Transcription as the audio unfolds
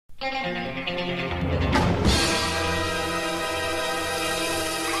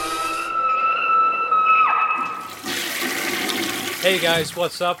Hey guys,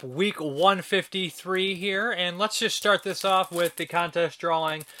 what's up? Week 153 here, and let's just start this off with the contest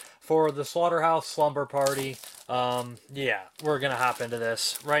drawing for the Slaughterhouse Slumber Party. Yeah, we're gonna hop into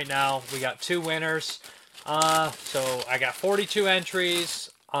this. Right now, we got 2 winners. So I got 42 entries.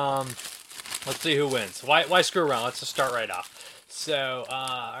 Let's see who wins. Why screw around? Let's just start right off. So,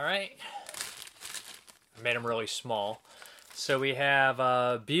 alright. I made them really small. So we have,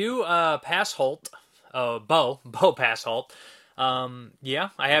 Bew Passholt. Bo Passholt. Yeah,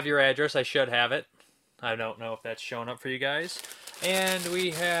 I have your address. I should have it. I don't know if that's showing up for you guys. And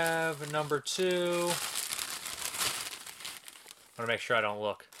we have number 2. I want to make sure I don't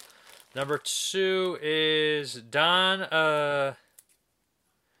look. Number 2 is Don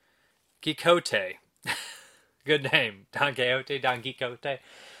Quixote. Good name. Don Quixote.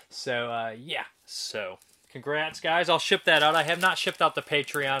 So, yeah. So, congrats, guys. I'll ship that out. I have not shipped out the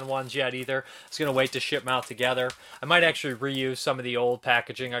Patreon ones yet either. I was going to wait to ship them out together. I might actually reuse some of the old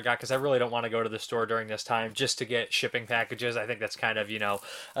packaging I got because I really don't want to go to the store during this time just to get shipping packages. I think that's kind of,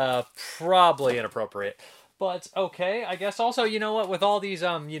 probably inappropriate. But, okay, I guess also, you know what, with all these,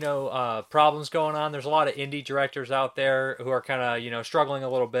 problems going on, there's a lot of indie directors out there who are kind of, struggling a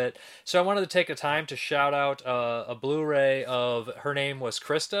little bit. So I wanted to take a time to shout out a Blu-ray of Her Name Was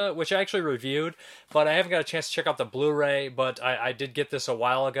Krista, which I actually reviewed, but I haven't got a chance to check out the Blu-ray, but I did get this a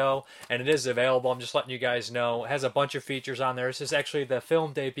while ago, and it is available. I'm just letting you guys know. It has a bunch of features on there. This is actually the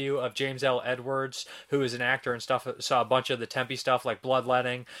film debut of James L. Edwards, who is an actor and stuff. Saw a bunch of the Tempe stuff like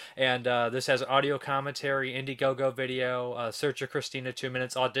Bloodletting, and this has audio commentary, Indiegogo video, Search of Christina 2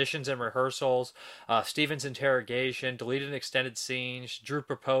 minutes, auditions and rehearsals, Steven's interrogation, deleted extended scenes, Drew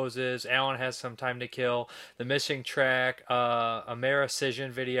proposes, Alan has some time to kill, the missing track, a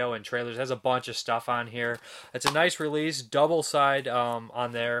Maricision video and trailers. It has a bunch of stuff on here. It's a nice release, double side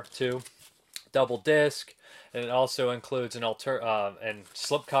on there too, double disc. And it also includes an and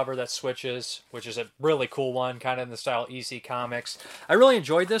slipcover that switches, which is a really cool one, kind of in the style EC Comics. I really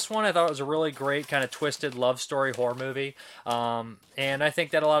enjoyed this one. I thought it was a really great kind of twisted love story horror movie. And I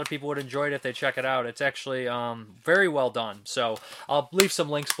think that a lot of people would enjoy it if they check it out. It's actually very well done. So I'll leave some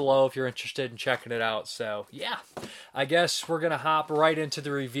links below if you're interested in checking it out. So yeah, I guess we're going to hop right into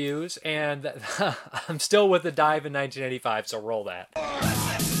the reviews. And I'm still with the dive in 1985, so roll that.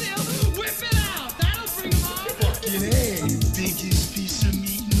 Biggest piece of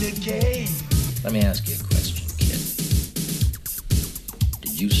meat in the game. Let me ask you a question, kid.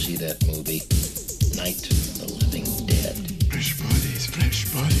 Did you see that movie, Night of the Living Dead? Fresh bodies, fresh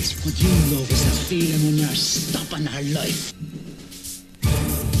bodies. What you know is the feeling when you're stopping our life.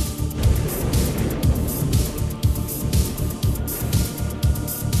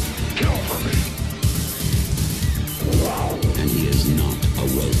 Kill for me. And he is not a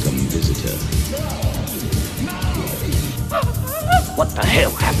welcome visitor. What the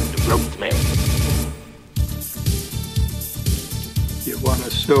hell happened to Rosemary? You want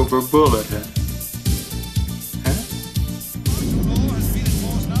a silver bullet, huh?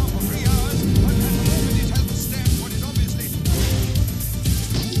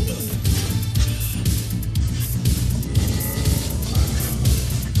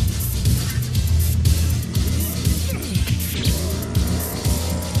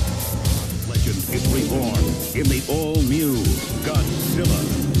 Legend is reborn in the all-new Godzilla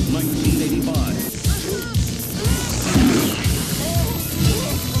 1985.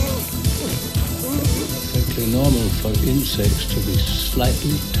 Perfectly normal for insects to be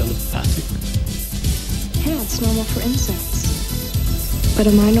slightly telepathic. Yeah, it's normal for insects. But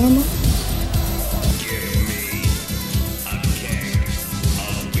am I normal?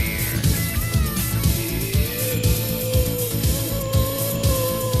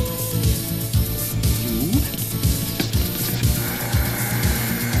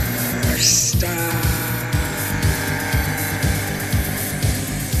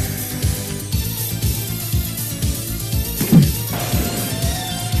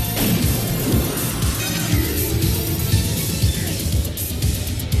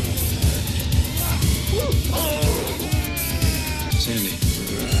 Sandy.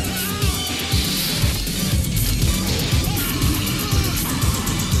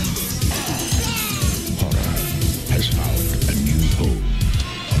 Horror has found a new home.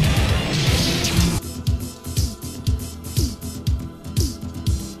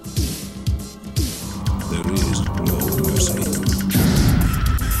 There is no mercy.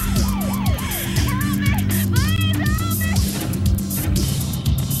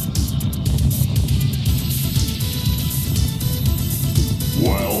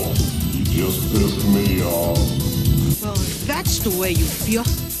 Well, Just piss me off. Well, if that's the way you feel,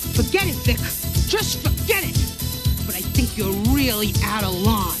 forget it, Vic. Just forget it. But I think you're really out of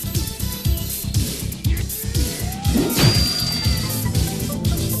line.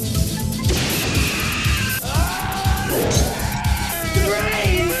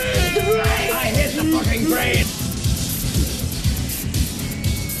 I hit the fucking brain!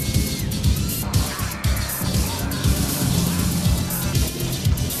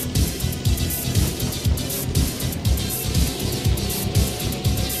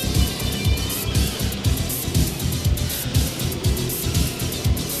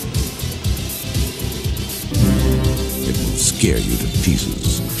 It will scare you to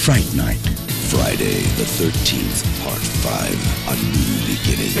pieces. Fright Night. Friday the 13th, Part 5, A New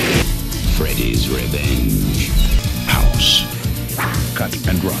Beginning. Freddy's Revenge. House. Cut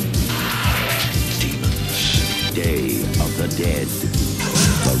and run. Demons. Day of the Dead.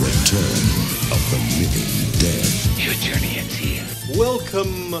 The Return of the Living Dead. Your journey ends here.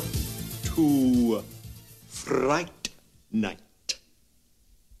 Welcome to Fright Night.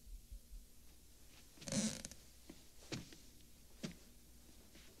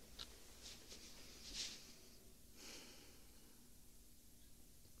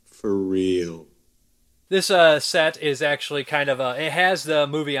 For real. This set is actually kind of it has the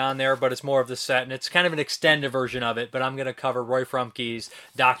movie on there, but it's more of the set, and it's kind of an extended version of it, but I'm going to cover Roy Frumke's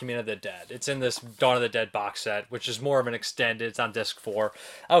Document of the Dead. It's in this Dawn of the Dead box set, which is more of an extended. It's on disc 4.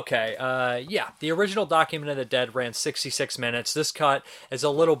 Okay, yeah, the original Document of the Dead ran 66 minutes. This cut is a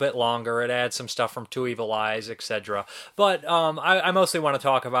little bit longer. It adds some stuff from Two Evil Eyes, etc. But I mostly want to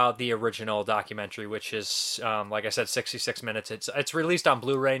talk about the original documentary, which is, like I said, 66 minutes. It's released on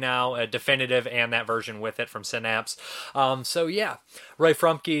Blu-ray now, definitive, and that version with it from Synapse. So yeah, Roy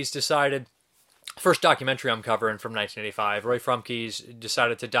Frumke's decided, first documentary I'm covering from 1985, Roy Frumke's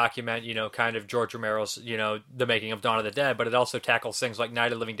decided to document, kind of George Romero's, the making of Dawn of the Dead, but it also tackles things like Night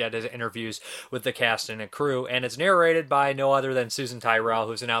of the Living Dead, his interviews with the cast and crew, and it's narrated by no other than Susan Tyrrell,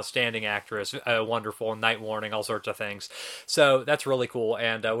 who's an outstanding actress, wonderful, Night Warning, all sorts of things. So that's really cool,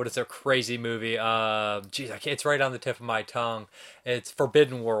 and what is a crazy movie? It's right on the tip of my tongue. It's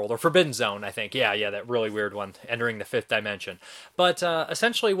Forbidden World, or Forbidden Zone, I think. Yeah, that really weird one, Entering the Fifth Dimension. But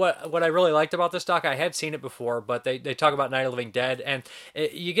essentially what I really liked about this doc, I had seen it before, but they talk about Night of the Living Dead, and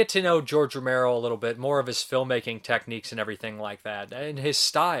you get to know George Romero a little bit, more of his filmmaking techniques and everything like that, and his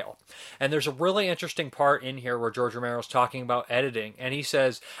style. And there's a really interesting part in here where George Romero's talking about editing, and he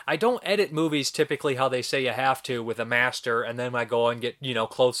says, I don't edit movies typically how they say you have to with a master, and then I go and get,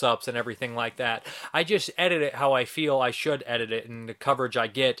 close-ups and everything like that. I just edit it how I feel I should edit it, and the coverage I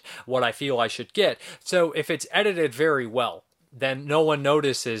get, what I feel I should get. So if it's edited very well, then no one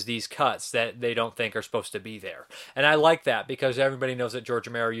notices these cuts that they don't think are supposed to be there. And I like that, because everybody knows that George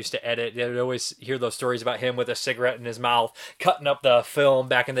Romero used to edit. They would always hear those stories about him with a cigarette in his mouth, cutting up the film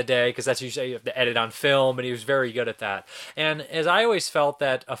back in the day, because that's usually you have to edit on film, and he was very good at that. And as I always felt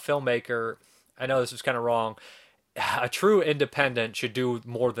that a filmmaker, I know this was kind of wrong, a true independent should do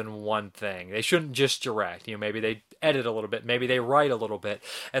more than one thing. They shouldn't just direct. Maybe they edit a little bit, maybe they write a little bit.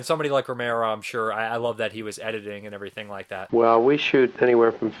 And somebody like Romero, I'm sure, I love that he was editing and everything like that. Well, we shoot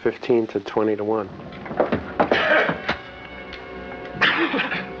anywhere from 15 to 20 to 1.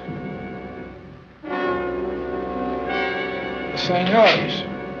 Senores,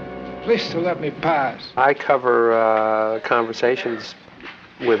 please to let me pass. I cover conversations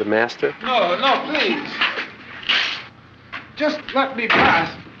with a master. No, please. Just let me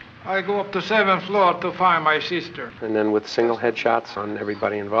pass. I go up to 7th floor to find my sister. And then with single headshots on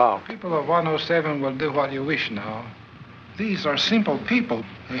everybody involved. People of 107 will do what you wish now. These are simple people.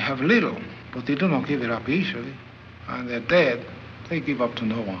 They have little, but they do not give it up easily. And they're dead. They give up to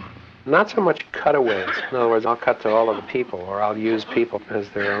no one. Not so much cutaways. In other words, I'll cut to all of the people, or I'll use people as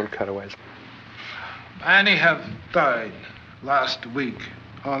their own cutaways. Many have died last week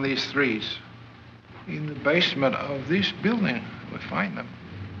on these streets. In the basement of this building, we find them.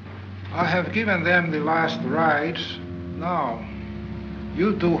 I have given them the last rites. Now,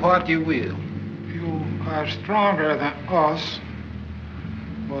 you do what you will. You are stronger than us.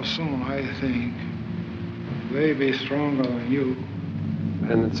 But soon, I think, they be stronger than you.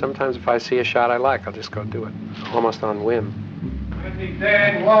 And sometimes if I see a shot I like, I'll just go do it, almost on whim. Let the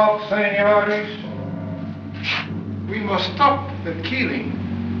dead walk, senores. We must stop the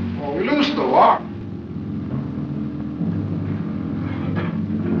killing, or we lose the war.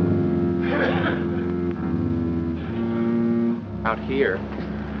 Out here,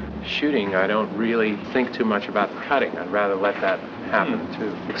 shooting, I don't really think too much about the cutting. I'd rather let that happen,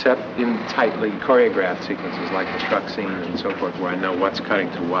 too. Except in tightly choreographed sequences like the truck scene and so forth, where I know what's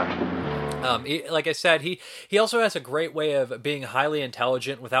cutting to what. Like I said, he also has a great way of being highly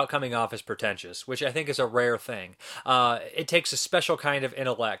intelligent without coming off as pretentious, which I think is a rare thing. It takes a special kind of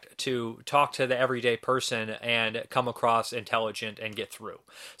intellect to talk to the everyday person and come across intelligent and get through.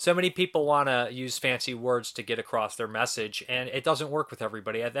 So many people want to use fancy words to get across their message, and it doesn't work with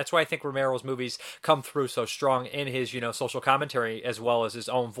everybody. That's why I think Romero's movies come through so strong in his, social commentary as well as his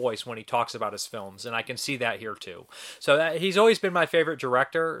own voice when he talks about his films, and I can see that here too. So he's always been my favorite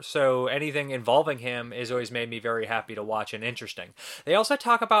director, so anything involving him has always made me very happy to watch and interesting. They also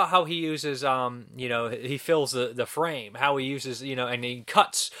talk about how he uses, he fills the frame, how he uses, and he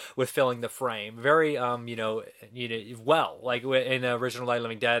cuts with filling the frame very, well. Like in the original Night of the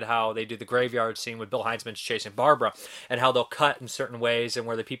Living Dead, how they do the graveyard scene with Bill Heinzman's chasing Barbara, and how they'll cut in certain ways and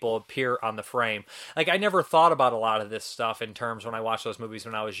where the people appear on the frame. Like I never thought about a lot of this stuff in terms when I watched those movies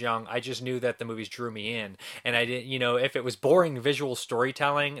when I was young. I just knew that the movies drew me in, and I didn't, if it was boring visual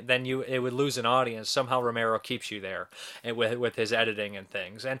storytelling, then it would lose an audience. Somehow Romero keeps you there with his editing and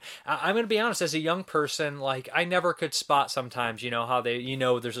things. And I'm going to be honest, as a young person, like I never could spot sometimes, how they,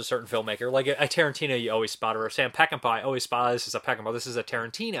 there's a certain filmmaker, like a Tarantino you always spot, or Sam Peckinpah, I always spot, this is a Peckinpah, this is a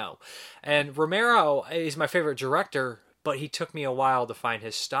Tarantino. And Romero is my favorite director, but he took me a while to find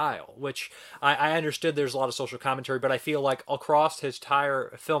his style, which I understood there's a lot of social commentary, but I feel like across his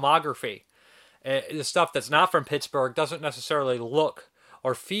entire filmography, the stuff that's not from Pittsburgh doesn't necessarily look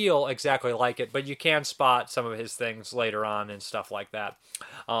or feel exactly like it, but you can spot some of his things later on and stuff like that,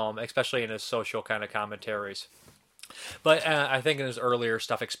 especially in his social kind of commentaries. But I think in his earlier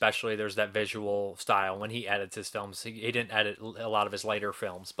stuff especially, there's that visual style. When he edits his films, he didn't edit a lot of his later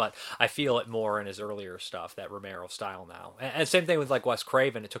films, but I feel it more in his earlier stuff, that Romero style now. And same thing with like Wes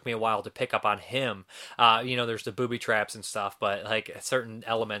Craven. It took me a while to pick up on him. There's the booby traps and stuff, but like certain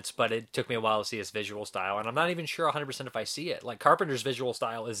elements, but it took me a while to see his visual style. And I'm not even sure 100% if I see it. Like Carpenter's visual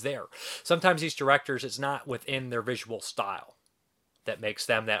style is there. Sometimes these directors, it's not within their visual style that makes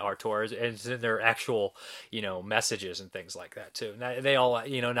them that auteurs, and it's in their actual, messages and things like that too. They all,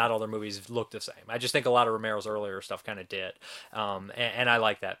 not all their movies look the same. I just think a lot of Romero's earlier stuff kind of did, and I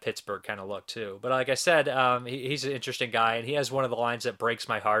like that Pittsburgh kind of look too. But like I said, he's an interesting guy, and he has one of the lines that breaks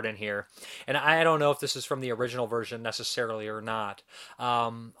my heart in here. And I don't know if this is from the original version necessarily or not.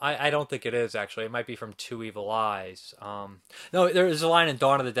 I don't think it is actually. It might be from Two Evil Eyes. No, there's a line in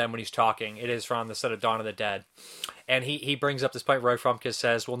Dawn of the Dead when he's talking. It is from the set of Dawn of the Dead. And he brings up this point where Roy Frumkin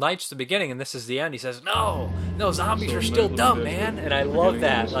says, well, night's the beginning and this is the end. He says, no, zombies are still dumb, man. And I love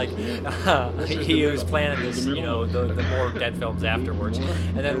that. Like, he was planning this, the more Dead films afterwards.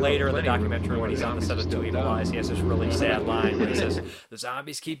 And then later in the documentary, when he's on the set of Two Evil Eyes, he has this really sad line where he says, the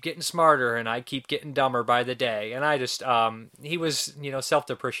zombies keep getting smarter and I keep getting dumber by the day. And I just, he was,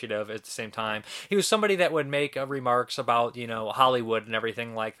 self-depreciative at the same time. He was somebody that would make remarks about, Hollywood and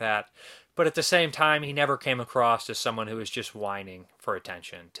everything like that. But at the same time, he never came across as someone who was just whining for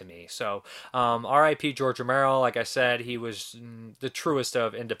attention to me. So, R.I.P. George Romero. Like I said, he was the truest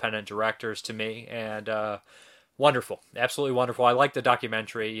of independent directors to me, and wonderful, absolutely wonderful. I like the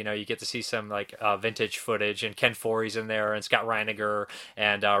documentary. You get to see some vintage footage, and Ken Foree's in there, and Scott Reiniger,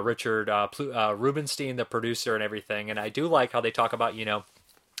 and Richard Rubenstein, the producer, and everything. And I do like how they talk about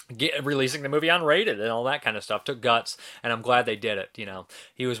releasing the movie unrated and all that kind of stuff. Took guts, and I'm glad they did it.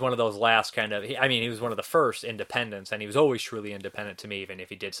 He was one of those last kind of, he was one of the first independents, and he was always truly independent to me, even if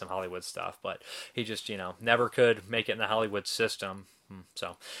he did some Hollywood stuff, but he just, never could make it in the Hollywood system.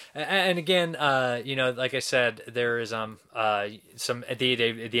 So, and again, like I said, there is some at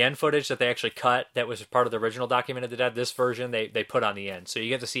the end footage that they actually cut that was part of the original Document of the Dead. This version they put on the end, so you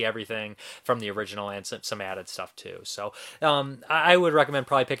get to see everything from the original and some added stuff too. So, I would recommend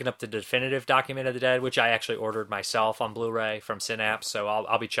probably picking up the definitive Document of the Dead, which I actually ordered myself on Blu-ray from Synapse. So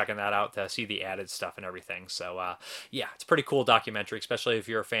I'll be checking that out to see the added stuff and everything. So it's a pretty cool documentary, especially if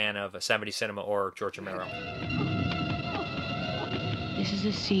you're a fan of 70s cinema or George Romero. This is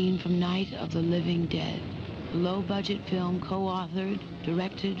a scene from Night of the Living Dead, a low-budget film co-authored,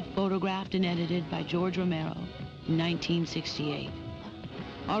 directed, photographed, and edited by George Romero in 1968.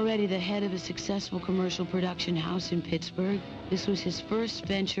 Already the head of a successful commercial production house in Pittsburgh, this was his first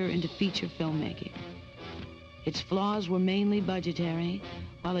venture into feature filmmaking. Its flaws were mainly budgetary,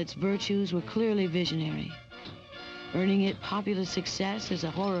 while its virtues were clearly visionary, earning it popular success as a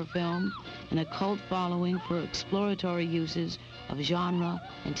horror film and a cult following for exploratory uses of genre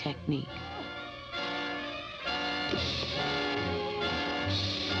and technique.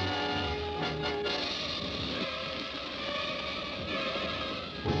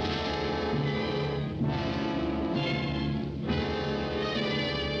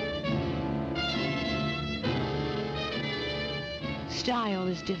 Style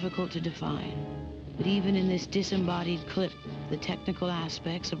is difficult to define, but even in this disembodied clip, the technical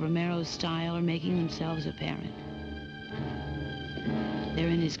aspects of Romero's style are making themselves apparent. They're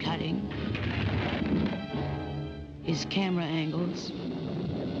in his cutting, his camera angles,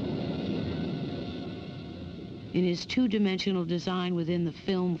 in his two-dimensional design within the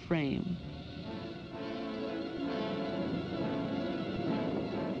film frame.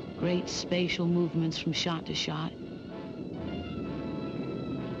 Great spatial movements from shot to shot,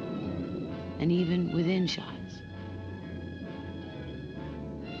 and even within shots.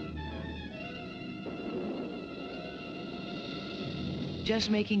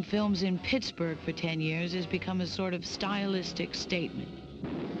 Just making films in Pittsburgh for 10 years has become a sort of stylistic statement.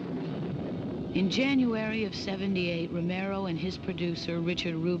 In January of '78, Romero and his producer,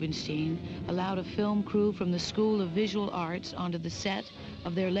 Richard Rubinstein, allowed a film crew from the School of Visual Arts onto the set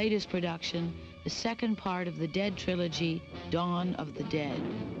of their latest production, the second part of the Dead trilogy, Dawn of the Dead.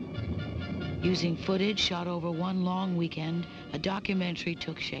 Using footage shot over one long weekend, a documentary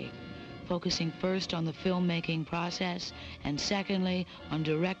took shape, focusing first on the filmmaking process and secondly on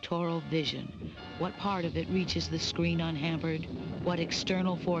directorial vision. What part of it reaches the screen unhampered? What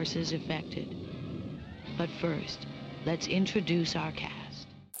external forces affect it? But first, let's introduce our cast.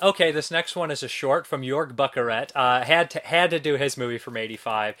 Okay, this next one is a short from Jörg Buchardt. Had to do his movie from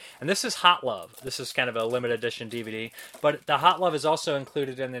 '85, and this is Hot Love. This is kind of a limited edition DVD, but the Hot Love is also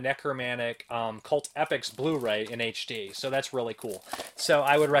included in the Necromantic Cult Epics Blu-ray in HD, so that's really cool. So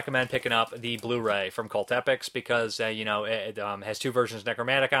I would recommend picking up the Blu-ray from Cult Epics because it has two versions of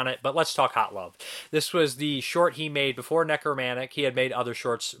Necromantic on it. But let's talk Hot Love. This was the short he made before Necromantic. He had made other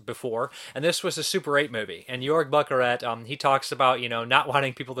shorts before, and this was a Super 8 movie. And Jörg Buchardt, he talks about not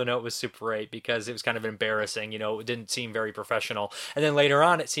wanting people to know it was Super 8 because it was kind of embarrassing. It didn't seem very professional. And then later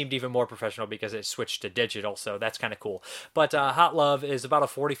on, it seemed even more professional because it switched to digital, so that's kind of cool. But Hot Love is about a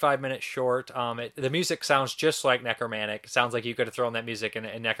 45-minute short. The music sounds just like Necromantic. It sounds like you could have thrown that music in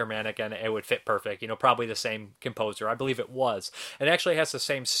Necromantic and it would fit perfect. Probably the same composer. I believe it was. It actually has the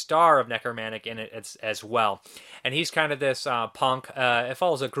same star of Necromantic in it as well. And he's kind of this punk. It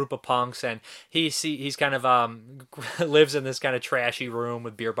follows a group of punks, and he's kind of lives in this kind of trashy room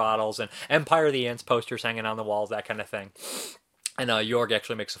with beer bottles and Empire of the Ants posters hanging on the walls, that kind of thing. And Jörg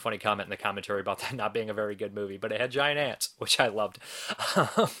actually makes a funny comment in the commentary about that not being a very good movie, but it had giant ants, which I loved.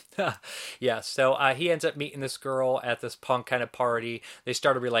 Yeah, so he ends up meeting this girl at this punk kind of party. They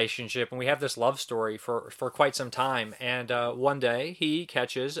start a relationship, and we have this love story for quite some time. And one day, he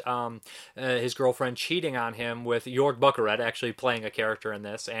catches his girlfriend cheating on him with Jörg Buchardt actually playing a character in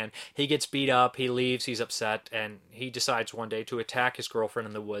this. And he gets beat up, he leaves, he's upset, and he decides one day to attack his girlfriend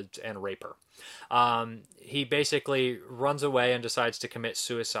in the woods and rape her. He basically runs away and decides to commit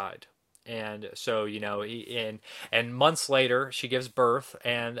suicide. And so, and months later, she gives birth,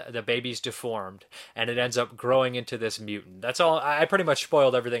 and the baby's deformed, and it ends up growing into this mutant. That's all. I pretty much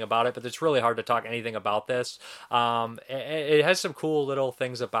spoiled everything about it, but it's really hard to talk anything about this. It has some cool little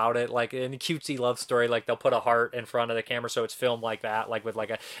things about it, like in a cutesy love story, like they'll put a heart in front of the camera, so it's filmed like that, like with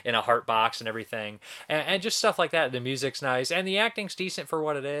in a heart box and everything, and just stuff like that. The music's nice, and the acting's decent for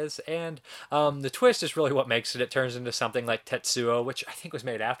what it is, and the twist is really what makes it. It turns into something like Tetsuo, which I think was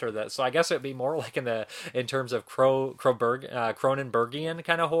made after that, so I guess it'd be more like in terms of Cronenbergian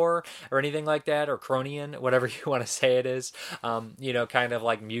kind of horror or anything like that, or Cronian, whatever you want to say it is. Kind of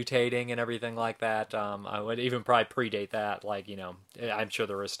like mutating and everything like that. I would even probably predate that. I'm sure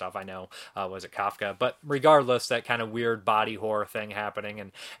there is stuff I know. Was it Kafka? But regardless, that kind of weird body horror thing happening, and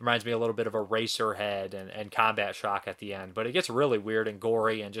it reminds me a little bit of Eraserhead and Combat Shock at the end. But it gets really weird and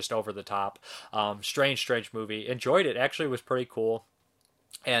gory and just over the top. Strange movie. Enjoyed it. Actually, was pretty cool.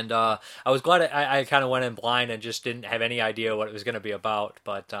 And I was glad I kind of went in blind and just didn't have any idea what it was going to be about.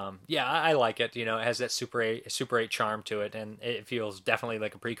 But yeah, I like it. It has that Super 8 charm to it, and it feels definitely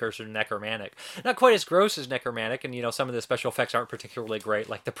like a precursor to Necromantic. Not quite as gross as Necromantic, and some of the special effects aren't particularly great,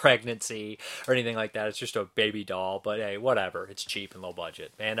 like the pregnancy or anything like that. It's just a baby doll, but hey, whatever. It's cheap and low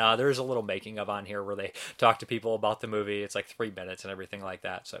budget. And there's a little making of on here where they talk to people about the movie. It's like 3 minutes and everything like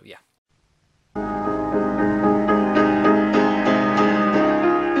that. So yeah.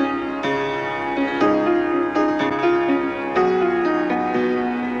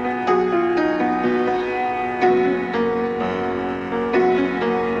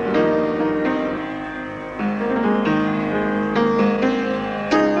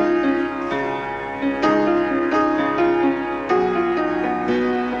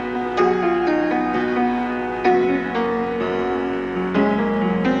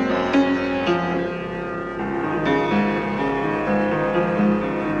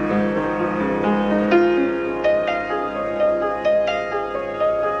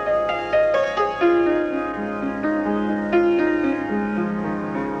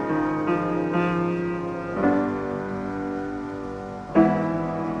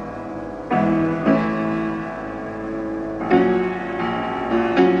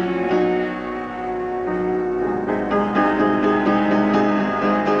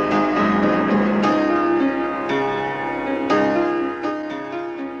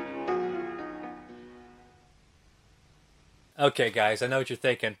 Okay, guys, I know what you're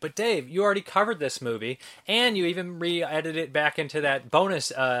thinking, but Dave, you already covered this movie, and you even re-edited it back into that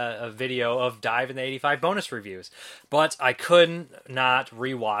bonus video of Dive in the 85 bonus reviews. But I couldn't not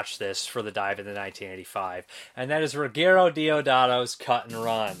rewatch this for the Dive in the 1985, and that is Ruggero Deodato's Cut and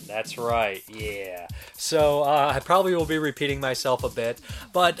Run. That's right, yeah. So I probably will be repeating myself a bit,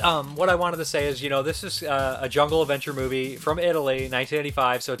 but what I wanted to say is, this is a jungle adventure movie from Italy,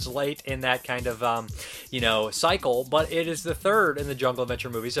 1985, so it's late in that kind of, cycle, but it is the third in the jungle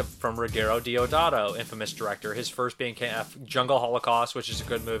adventure movies from Ruggero Deodato, infamous director. His first being Jungle Holocaust, which is a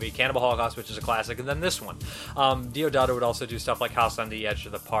good movie, Cannibal Holocaust, which is a classic, and then this one. Deodato would also do stuff like House on the Edge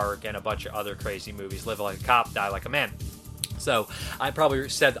of the Park and a bunch of other crazy movies, Live Like a Cop, Die Like a Man. So I probably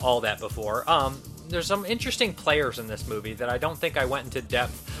said all that before. There's some interesting players in this movie that I don't think I went into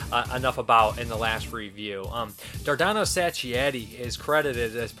depth enough about in the last review. Dardano Sacchietti is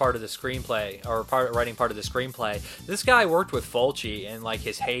credited as part of the screenplay, or writing part of the screenplay. This guy worked with Fulci in like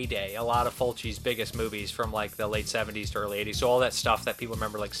his heyday. A lot of Fulci's biggest movies from like the late 70s to early 80s. So all that stuff that people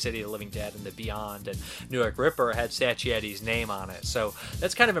remember, like City of the Living Dead and The Beyond and New York Ripper, had Sacchietti's name on it. So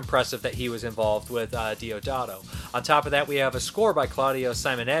that's kind of impressive that he was involved with Deodato. On top of that, we have a score by Claudio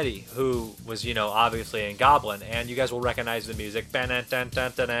Simonetti, who was, obviously in Goblin, and you guys will recognize the music. It's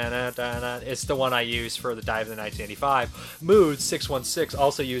the one I used for the Dive in the 1985. Mood 616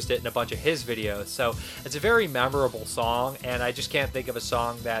 also used it in a bunch of his videos, so it's a very memorable song, and I just can't think of a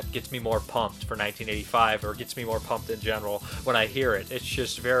song that gets me more pumped for 1985, or gets me more pumped in general when I hear it. It's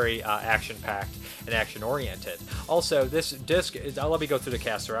just very action-packed and action-oriented. Also, this disc, let me go through the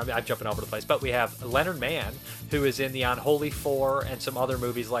cast here. I'm jumping all over the place, but we have Leonard Mann, who is in the Unholy Four and some other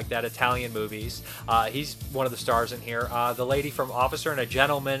movies like that, Italian movies. He's one of the stars in here. The lady from Officer and a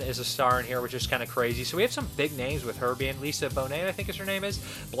Gentleman is a star in here, which is kind of crazy. So we have some big names with her being Lisa Bonet, I think is her name is.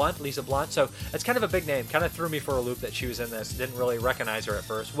 Lisa Blunt. So it's kind of a big name. Kind of threw me for a loop that she was in this. Didn't really recognize her at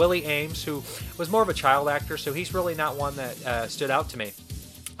first. Willie Ames, who was more of a child actor, so he's really not one that stood out to me.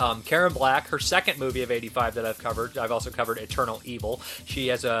 Karen Black, her second movie of 85 that I've covered. I've also covered Eternal Evil. She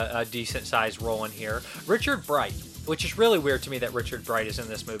has a decent-sized role in here. Richard Bright, which is really weird to me that Richard Bright is in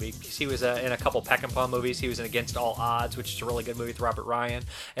this movie, because he was in a couple Peckinpah movies. He was in Against All Odds, which is a really good movie with Robert Ryan.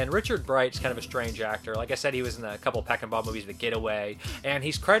 And Richard Bright's kind of a strange actor. Like I said, he was in a couple Peckinpah movies, The Getaway, and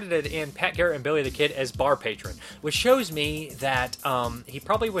he's credited in Pat Garrett and Billy the Kid as bar patron, which shows me that he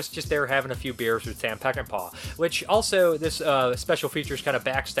probably was just there having a few beers with Sam Peckinpah, which also this special features kind of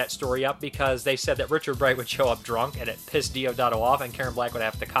backs that story up, because they said that Richard Bright would show up drunk and it pissed Deodato off, and Karen Black would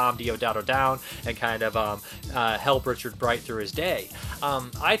have to calm Deodato down and kind of help Richard Bright through his day.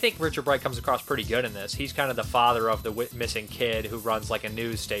 I think Richard Bright comes across pretty good in this. He's kind of the father of the missing kid who runs like a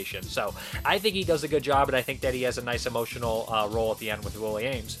news station. So I think he does a good job, and I think that he has a nice emotional role at the end with Willie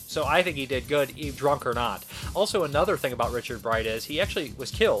Ames. So I think he did good, drunk or not. Also, another thing about Richard Bright is he actually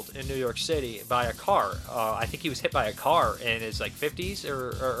was killed in New York City by a car. I think he was hit by a car in his like 50s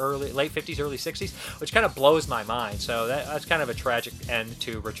or late 50s, early 60s, which kind of blows my mind. So that's kind of a tragic end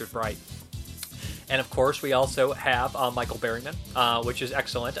to Richard Bright. And of course, we also have Michael Berryman, which is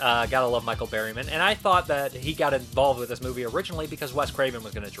excellent. Gotta love Michael Berryman. And I thought that he got involved with this movie originally because Wes Craven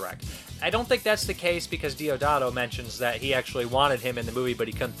was going to direct. I don't think that's the case, because Deodato mentions that he actually wanted him in the movie, but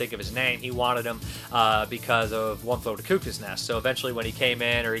he couldn't think of his name. He wanted him because of One Flew Over the Cuckoo's Nest. So eventually when he came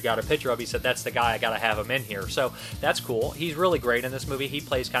in, or he got a picture of, he said, that's the guy, I gotta have him in here. So that's cool. He's really great in this movie. He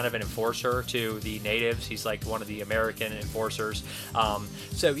plays kind of an enforcer to the natives. He's like one of the American enforcers.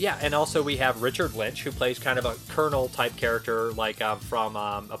 So yeah, and also we have Richard Lynch, who plays kind of a colonel type character, like from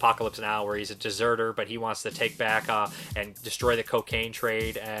Apocalypse Now, where he's a deserter, but he wants to take back and destroy the cocaine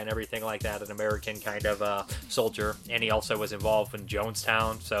trade and everything like that, an American kind of soldier. And he also was involved in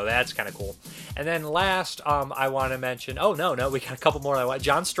Jonestown, so that's kind of cool. And then last, I want to mention, we got a couple more.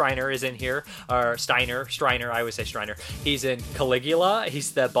 John Striner is in here, or Striner, I always say Striner. He's in Caligula.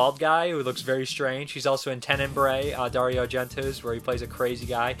 He's the bald guy who looks very strange. He's also in Tenebrae, Dario Argento's, where he plays a crazy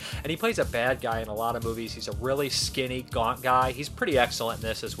guy, and he plays a bad guy in a lot of movies. He's a really skinny, gaunt guy. He's pretty excellent in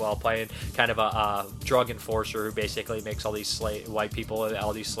this as well, playing kind of a drug enforcer who basically makes all these white people,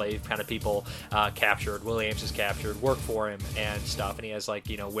 all these slave kind of people captured. Williams is captured, work for him and stuff, and he has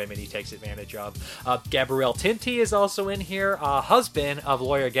women he takes advantage of. Gabrielle Tinti is also in here, husband of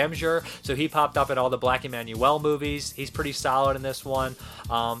Lawyer Gemger, so he popped up in all the Black Emmanuel movies. He's pretty solid in this one.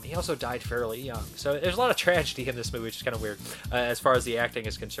 He also died fairly young, so there's a lot of tragedy in this movie, which is kind of weird as far as the acting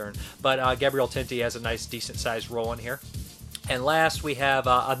is concerned. But Gabrielle Tinti has a nice, decent-sized role in here. And last, we have,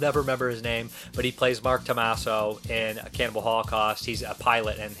 I'll never remember his name, but he plays Mark Tommaso in Cannibal Holocaust. He's a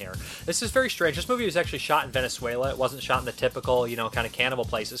pilot in here. This is very strange. This movie was actually shot in Venezuela. It wasn't shot in the typical, kind of cannibal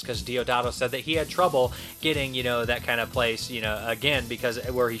places, because Deodato said that he had trouble getting, that kind of place, again, because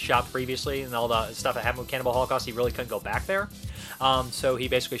where he shot previously and all the stuff that happened with Cannibal Holocaust, he really couldn't go back there. So he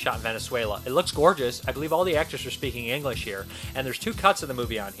basically shot in Venezuela. It looks gorgeous. I believe all the actors are speaking English here. And there's 2 cuts of the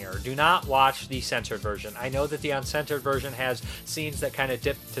movie on here. Do not watch the censored version. I know that the uncensored version has scenes that kind of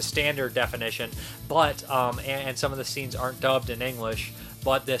dip to standard definition, but and some of the scenes aren't dubbed in English.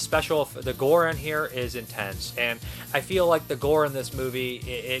 But the gore in here is intense, and I feel like the gore in this movie,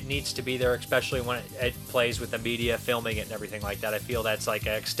 it needs to be there, especially when it plays with the media filming it and everything like that. I feel that's like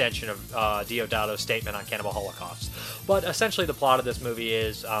an extension of Deodato's statement on Cannibal Holocaust. But essentially the plot of this movie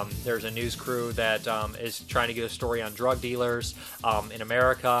is there's a news crew that is trying to get a story on drug dealers in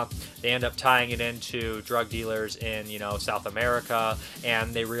America. They end up tying it into drug dealers in, South America,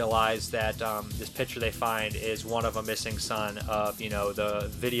 and they realize that this picture they find is one of a missing son of, the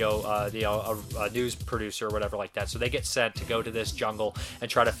video, a news producer or whatever like that. So they get sent to go to this jungle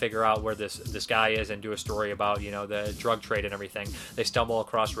and try to figure out where this guy is and do a story about, the drug trade and everything. They stumble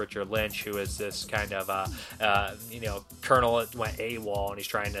across Richard Lynch, who is this kind of, colonel that went AWOL, and he's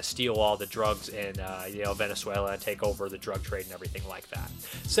trying to steal all the drugs in, Venezuela and take over the drug trade and everything like that.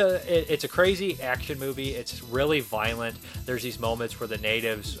 So it's a crazy action movie. It's really violent. There's these moments where the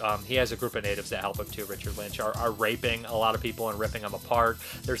natives, he has a group of natives that help him too, Richard Lynch, are raping a lot of people and ripping them apart.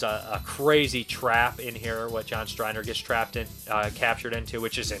 There's a crazy trap in here, what John Striner gets captured into,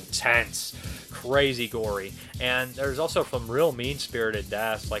 which is intense, crazy gory. And there's also some real mean-spirited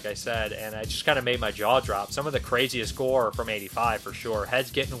deaths, like I said, and it just kind of made my jaw drop. Some of the craziest gore from 85 for sure. Heads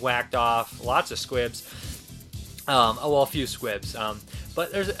getting whacked off, lots of squibs. A few squibs.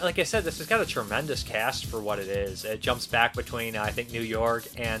 But there's, like I said, this has got a tremendous cast for what it is. It jumps back between, I think, New York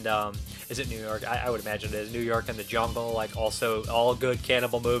and, is it New York? I would imagine it is. New York and the jungle, like also all good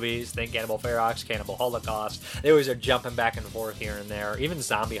cannibal movies. Think Cannibal Ferox, Cannibal Holocaust. They always are jumping back and forth here and there. Even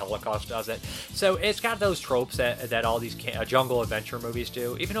Zombie Holocaust does it. So it's got those tropes that all these jungle adventure movies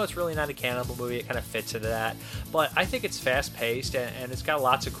do. Even though it's really not a cannibal movie, it kind of fits into that. But I think it's fast-paced, and it's got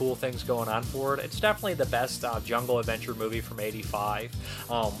lots of cool things going on for it. It's definitely the best jungle adventure movie from 85.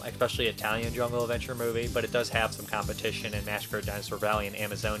 Especially Italian jungle adventure movie, but it does have some competition in Massacre at Dinosaur Valley and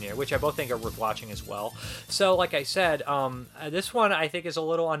Amazonia, which I both think are worth watching as well. So, like I said, this one I think is a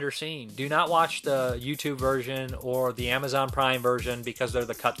little underseen. Do not watch the YouTube version or the Amazon Prime version because they're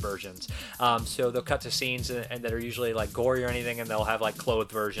the cut versions. So they'll cut to scenes and that are usually like gory or anything, and they'll have like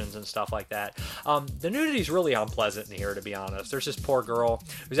clothed versions and stuff like that. The nudity is really unpleasant in here, to be honest. There's this poor girl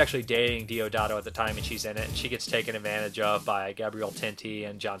who's actually dating Deodato at the time, and she's in it, and she gets taken advantage of by Gabriel Tinti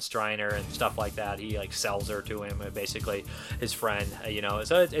and John Striner and stuff like that. He like sells her to him, basically his friend,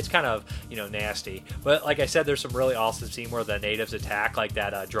 so it's kind of, nasty. But like I said, there's some really awesome scene where the natives attack like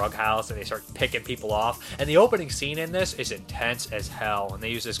that drug house, and they start picking people off, and the opening scene in this is intense as hell, and they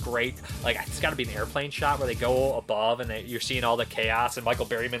use this great, like, it's got to be an airplane shot where they go above and you're seeing all the chaos, and Michael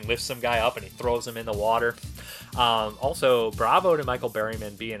Berryman lifts some guy up and he throws him in the water. Also, bravo to Michael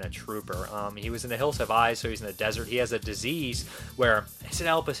Berryman being a trooper. He was in The Hills Have Eyes, so he's in the desert. He has a disease where, is it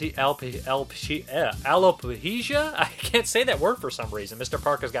alopecia? I can't say that word for some reason.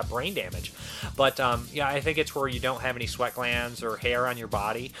 Mrparka's got brain damage. But, I think it's where you don't have any sweat glands or hair on your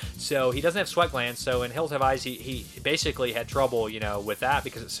body. So he doesn't have sweat glands. So in Hills Have Eyes, he basically had trouble, with that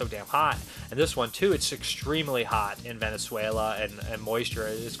because it's so damn hot. And this one, too, it's extremely hot in Venezuela, and moisture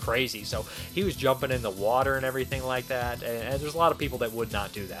is crazy. So he was jumping in the water and everything like that. And there's a lot of people that would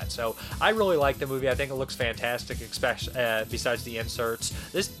not do that. So I really like the movie. I think it looks fantastic, especially besides the inserts.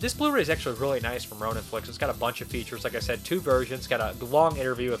 This Blu-ray is actually really nice from Ronin Flicks. It's got a bunch of features. Like I said, 2 versions. It's got a long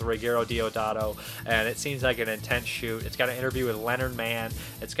interview with Ruggero Deodato, and it seems like an intense shoot. It's got an interview with Leonard Mann.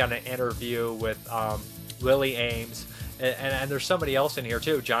 It's got an interview with Willie Ames. And there's somebody else in here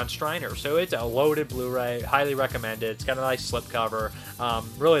too, John Striner. So it's a loaded Blu-ray, highly recommended. It's got a nice slipcover.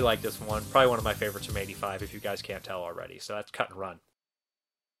 Really like this one. Probably one of my favorites from 85, if you guys can't tell already. So that's Cut and Run.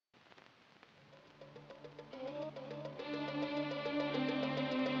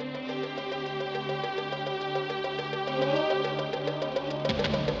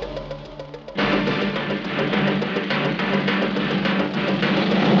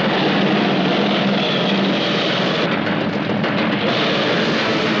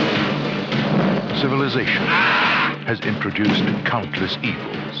 Civilization has introduced countless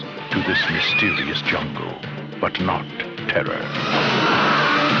evils to this mysterious jungle, but not terror.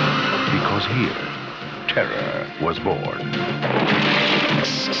 Because here, terror was born.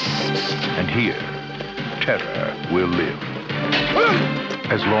 And here, terror will live.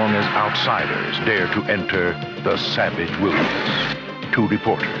 As long as outsiders dare to enter the savage wilderness, two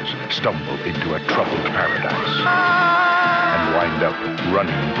reporters stumble into a troubled paradise and wind up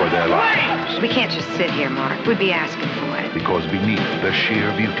running for their lives. We can't just sit here, Mark. We'd be asking for it. Because beneath the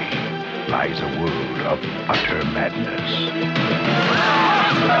sheer beauty lies a world of utter madness.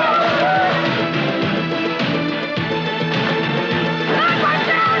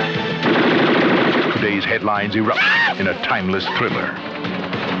 Today's headlines erupt in a timeless thriller.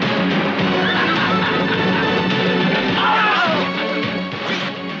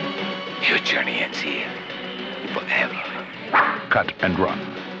 Your journey ends here. Forever. Cut and Run.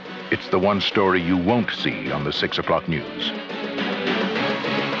 It's the one story you won't see on the 6 o'clock news.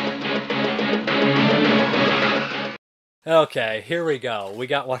 Okay, here we go. We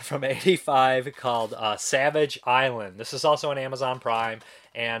got one from 85 called Savage Island. This is also on Amazon Prime,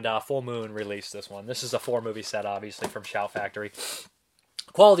 and Full Moon released this one. This is a 4-movie set, obviously, from Shout Factory.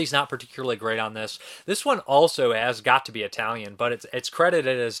 Quality's not particularly great on this. This one also has got to be Italian, but it's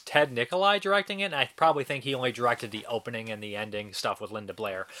credited as Ted Nicolai directing it, and I probably think he only directed the opening and the ending stuff with Linda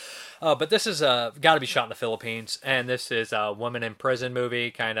Blair. But this is got to be shot in the Philippines, and this is a woman in prison movie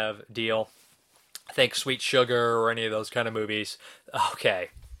kind of deal. Think Sweet Sugar or any of those kind of movies. Okay.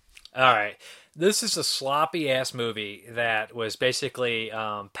 All right. This is a sloppy-ass movie that was basically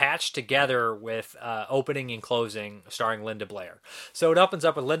patched together with opening and closing starring Linda Blair. So it opens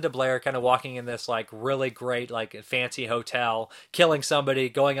up with Linda Blair kind of walking in this like really great like fancy hotel, killing somebody,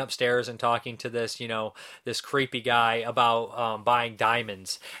 going upstairs and talking to this, you know, this creepy guy about buying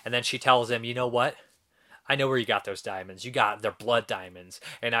diamonds. And then she tells him, you know what? I know where you got those diamonds. They're blood diamonds.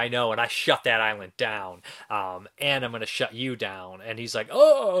 And I know, and I shut that island down. And I'm going to shut you down. And he's like,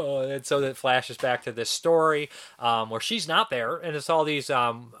 oh! And so it flashes back to this story where she's not there. And it's all these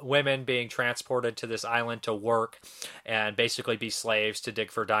women being transported to this island to work and basically be slaves to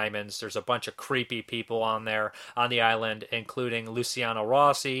dig for diamonds. There's a bunch of creepy people on there on the island, including Luciano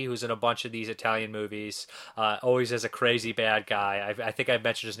Rossi, who's in a bunch of these Italian movies, always as a crazy bad guy. I think I've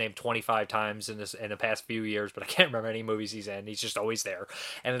mentioned his name 25 times in the past few years, but I can't remember any movies he's in. He's just always there.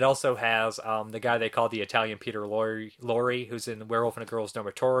 And it also has the guy they call the Italian Peter Lorre, who's in Werewolf in a Girl's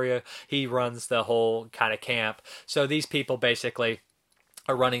Dormitory. He runs the whole kind of camp. So these people basically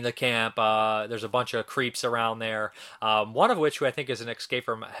are running the camp. There's a bunch of creeps around there. One of which who I think is an Escape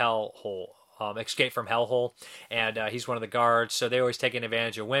from Hellhole, and he's one of the guards. So they're always taking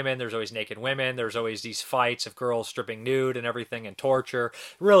advantage of women. There's always naked women. There's always these fights of girls stripping nude and everything, and torture.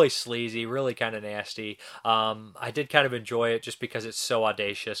 Really sleazy, really kind of nasty. I did kind of enjoy it just because it's so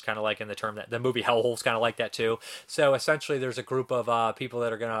audacious, kind of like in the term that the movie Hellhole's kind of like that too. So essentially there's a group of people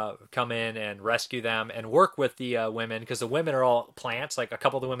that are going to come in and rescue them and work with the women, because the women are all plants. Like a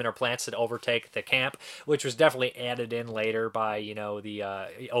couple of the women are plants that overtake the camp, which was definitely added in later by, you know, the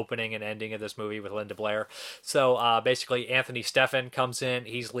opening and ending of this movie with Linda Blair. So basically Anthony Stephan comes in.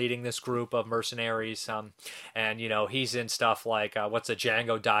 He's leading this group of mercenaries, and you know, he's in stuff like what's a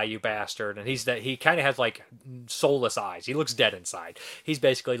Django Die You Bastard, and he kind of has like soulless eyes. He looks dead inside. He's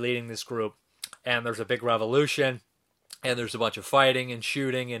basically leading this group, and there's a big revolution. And there's a bunch of fighting and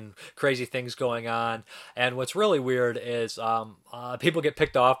shooting and crazy things going on. And what's really weird is people get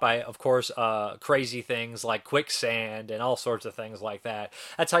picked off by, of course, crazy things like quicksand and all sorts of things like that.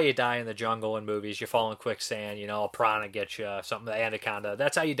 That's how you die in the jungle in movies. You fall in quicksand, you know, a piranha gets you, something, the anaconda.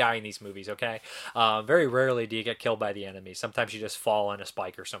 That's how you die in these movies, okay? Very rarely do you get killed by the enemy. Sometimes you just fall in a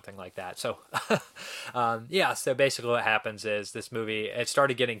spike or something like that. So, yeah, so basically what happens is this movie, it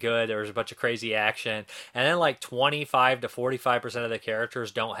started getting good. There was a bunch of crazy action. And then like 25 to 45% of the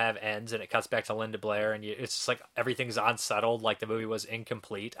characters don't have ends, and it cuts back to Linda Blair, and it's just like everything's unsettled, like the movie was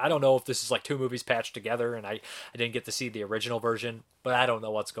incomplete. I don't know if this is like two movies patched together, and I didn't get to see the original version, but I don't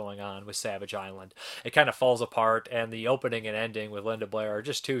know what's going on with Savage Island. It kind of falls apart, and the opening and ending with Linda Blair are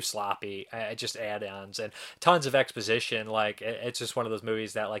just too sloppy. Just add-ons and tons of exposition. Like it's just one of those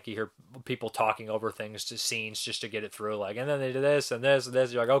movies that like you hear people talking over things to scenes just to get it through. Like, and then they do this and this and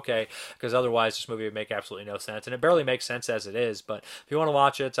this. You're like, okay, because otherwise this movie would make absolutely no sense, and it barely makes sense as it is. But if you want to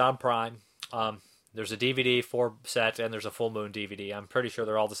watch it, it's on Prime. There's a DVD 4 set, and there's a Full Moon DVD. I'm pretty sure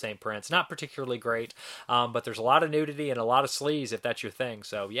they're all the same prints. Not particularly great, but there's a lot of nudity and a lot of sleaze if that's your thing.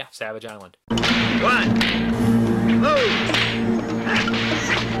 So yeah, Savage Island.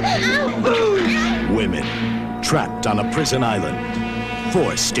 Women trapped on a prison island,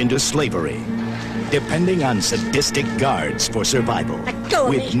 forced into slavery, depending on sadistic guards for survival,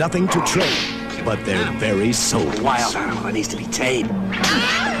 with nothing to trade but their very soul. A wild animal that needs to be tamed.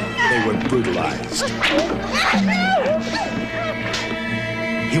 They were brutalized,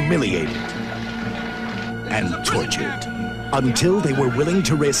 humiliated, and tortured. until they were willing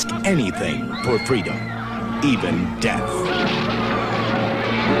to risk anything for freedom, even death.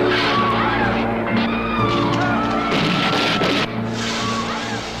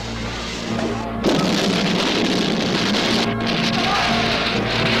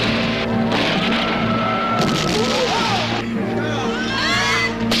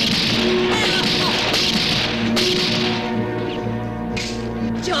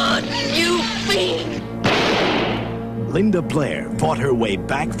 Linda Blair fought her way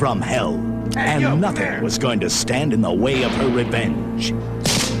back from hell, and nothing was going to stand in the way of her revenge.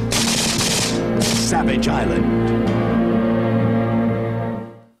 Savage Island.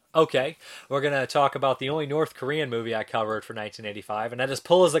 Okay, we're going to talk about the only North Korean movie I covered for 1985, and that is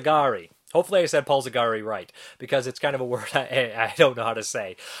Pulazagari. Hopefully I said Pulazagari right, because it's kind of a word I don't know how to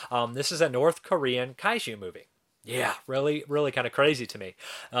say. This is a North Korean kaiju movie. Yeah, really, really kind of crazy to me.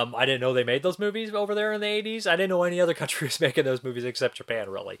 I didn't know they made those movies over there in the 80s. I didn't know any other country was making those movies except Japan,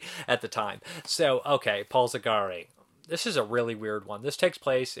 really, at the time. So, okay, Pulazagari. This is a really weird one. This takes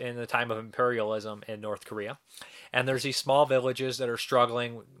place in the time of imperialism in North Korea. And there's these small villages that are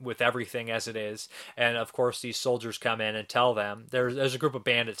struggling with everything as it is. And, of course, these soldiers come in and tell them. There's a group of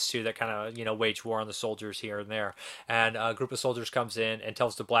bandits, too, that kind of, wage war on the soldiers here and there. And a group of soldiers comes in and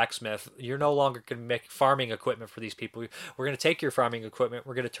tells the blacksmith, you're no longer going to make farming equipment for these people. We're going to take your farming equipment.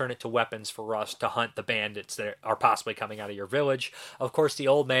 We're going to turn it to weapons for us to hunt the bandits that are possibly coming out of your village. Of course, the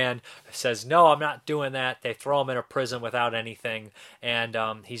old man says, no, I'm not doing that. They throw him in a prison without anything. And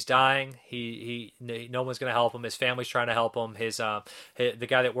he's dying. No one's going to help him. His family's trying to help him. The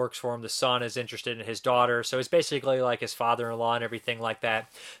guy that works for him, the son, is interested in his daughter. So it's basically like his father-in-law and everything like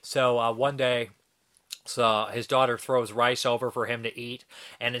that. So one day, his daughter throws rice over for him to eat,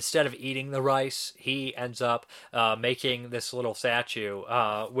 and instead of eating the rice, he ends up making this little statue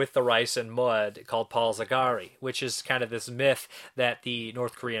with the rice and mud called Pulazagari, which is kind of this myth that the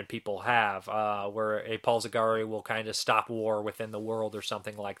North Korean people have, where a Pulazagari will kind of stop war within the world or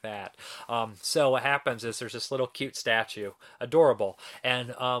something like that. So what happens is there's this little cute statue, adorable,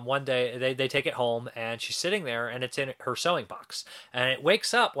 and one day they take it home, and she's sitting there, and it's in her sewing box, and it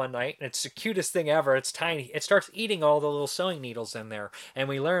wakes up one night, and it's the cutest thing ever. It's tiny. It starts eating all the little sewing needles in there, and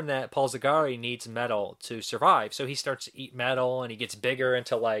we learn that Pulazagari needs metal to survive, so he starts to eat metal, and he gets bigger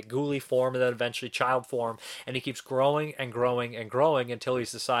into like ghoulie form, and then eventually child form, and he keeps growing and growing and growing until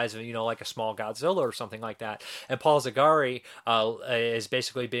he's the size of, like a small Godzilla or something like that. And Pulazagari is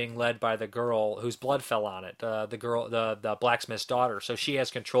basically being led by the girl whose blood fell on it, the blacksmith's daughter, so she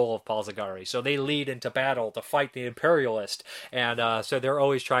has control of Pulazagari. So they lead into battle to fight the imperialist, and so they're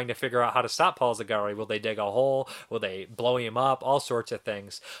always trying to figure out how to stop Pulazagari. Will they dig a hole? Will they blow him up? All sorts of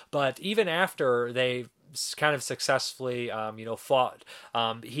things. But even after they kind of successfully, fought,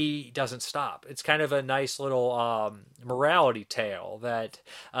 he doesn't stop. It's kind of a nice little morality tale that,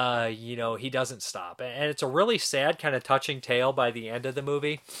 he doesn't stop. And it's a really sad, kind of touching tale by the end of the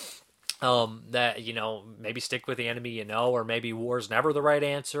movie. That, maybe stick with the enemy, or maybe war's never the right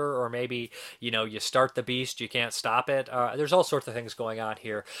answer, or maybe, you start the beast, you can't stop it. There's all sorts of things going on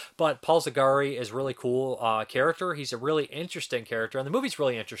here. But Pulazagari is a really cool character. He's a really interesting character, and the movie's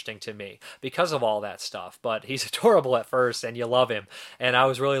really interesting to me because of all that stuff. But he's adorable at first, and you love him. And I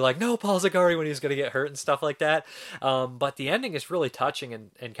was really like, no, Pulazagari, when he's going to get hurt and stuff like that. But the ending is really touching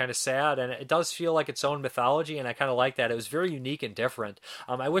and kind of sad, and it does feel like its own mythology, and I kind of like that. It was very unique and different.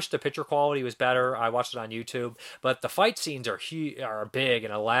 I wish the picture quality was better. I watched it on YouTube, but the fight scenes are big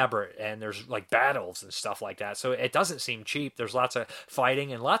and elaborate, and there's like battles and stuff like that. So it doesn't seem cheap. There's lots of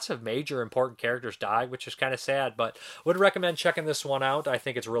fighting and lots of major important characters died, which is kind of sad, but would recommend checking this one out. I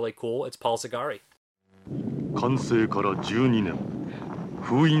think it's really cool. It's Pulazagari. 完成から12年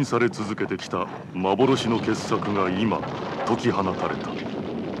封印され続けてきた幻の傑作が今解き放たれた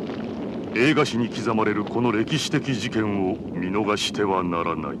映画史に刻まれるこの歴史的事件を見逃してはな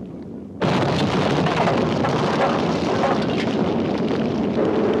らない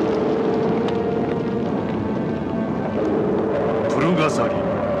プルガサリ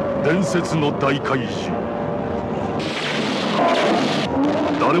伝説の大怪獣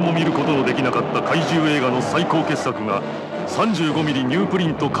誰も見ることのできなかった怪獣映画の最高傑作が 35mm ニュープリ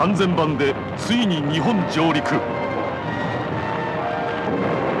ント完全版でついに日本上陸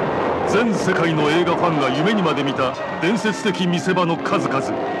全世界の映画ファンが夢にまで見た伝説的見せ場の数々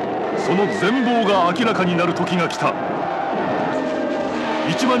その全貌が明らかになる時が来た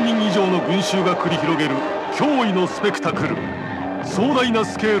1万人以上の群衆が繰り広げる驚異のスペクタクル壮大な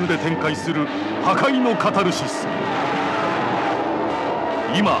スケールで展開する破壊のカタルシス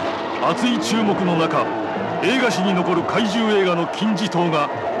今熱い注目の中映画史に残る怪獣映画の金字塔が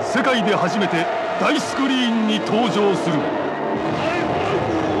世界で初めて大スクリーンに登場する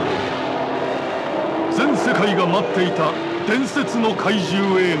全世界が待っていた伝説の怪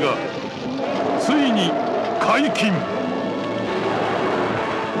獣映画ついに解禁。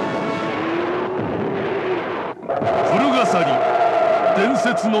古笠伝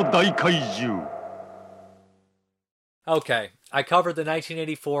説の大怪獣。 Okay, I covered the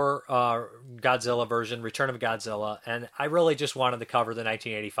 1984 Godzilla version, Return of Godzilla, and I really just wanted to cover the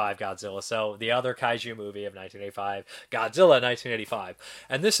 1985 Godzilla, so the other kaiju movie of 1985, Godzilla 1985.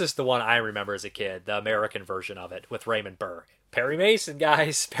 And this is the one I remember as a kid, the American version of it, with Raymond Burr. Perry Mason,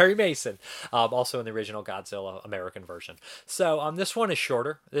 guys, Perry Mason. Also in the original Godzilla American version. So this one is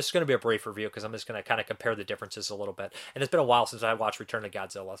shorter. This is going to be a brief review because I'm just going to kind of compare the differences a little bit. And it's been a while since I watched Return of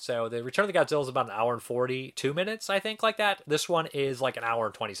Godzilla. So the Return of Godzilla is about an hour and 42 minutes, I think, like that. This one is like an hour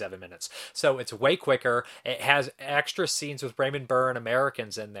and 27 minutes. So it's way quicker. It has extra scenes with Raymond Burr and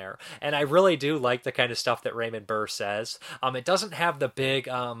Americans in there. And I really do like the kind of stuff that Raymond Burr says. It doesn't have the big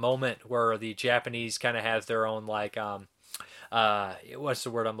moment where the Japanese kind of has their own like... what's the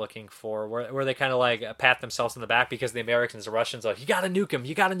word I'm looking for? Where they kind of like pat themselves in the back because the Americans, the Russians, are like, you gotta nuke him,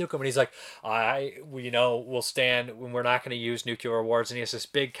 and he's like, we'll stand when we're not going to use nuclear wars, and he has this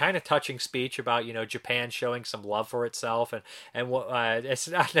big kind of touching speech about Japan showing some love for itself, and it's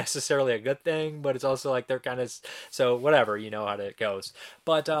not necessarily a good thing, but it's also like they're kind of so whatever, how it goes.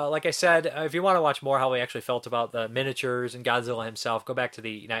 But like I said, if you want to watch more how we actually felt about the miniatures and Godzilla himself, go back to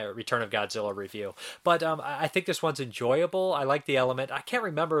the Return of Godzilla review. But I think this one's enjoyable. I like the element. I can't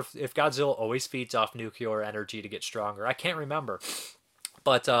remember if Godzilla always feeds off nuclear energy to get stronger. I can't remember.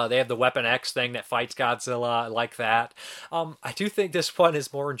 But they have the Weapon X thing that fights Godzilla. I like that. I do think this one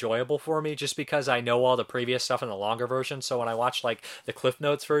is more enjoyable for me just because I know all the previous stuff in the longer version. So when I watch like the Cliff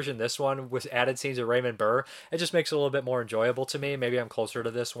Notes version, this one with added scenes of Raymond Burr, it just makes it a little bit more enjoyable to me. Maybe I'm closer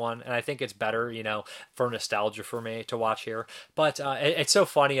to this one. And I think it's better, for nostalgia for me to watch here. But it's so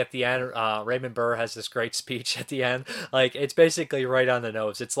funny at the end. Raymond Burr has this great speech at the end. Like, it's basically right on the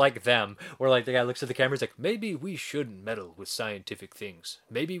nose. It's like Them, where like the guy looks at the camera, he's like, maybe we shouldn't meddle with scientific things.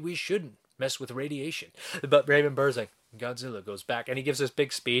 Maybe we shouldn't mess with radiation. But Raymond Burr's like, Godzilla goes back, and he gives this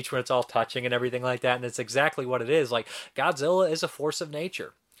big speech where it's all touching and everything like that, and it's exactly what it is. Like, Godzilla is a force of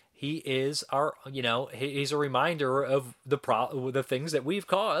nature. He is our, he's a reminder of the things that we've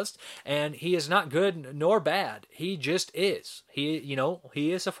caused, and he is not good nor bad. He just is. He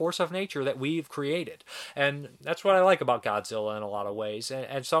is a force of nature that we've created, and that's what I like about Godzilla in a lot of ways.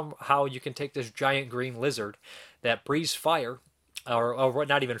 And somehow you can take this giant green lizard that breathes fire. Or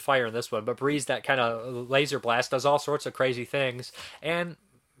not even fire in this one, but breathes that kind of laser blast, does all sorts of crazy things, and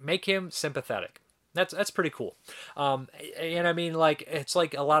make him sympathetic. That's pretty cool. And I mean, like, it's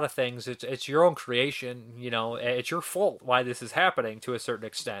like a lot of things. It's your own creation, it's your fault why this is happening to a certain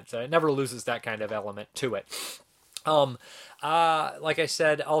extent. So it never loses that kind of element to it. Like I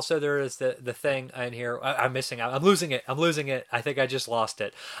said, also there is the thing in here. I'm missing out. I'm losing it. I think I just lost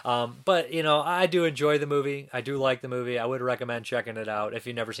it. But I do enjoy the movie. I do like the movie. I would recommend checking it out if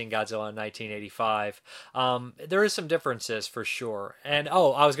you've never seen Godzilla in 1985. There is some differences for sure. And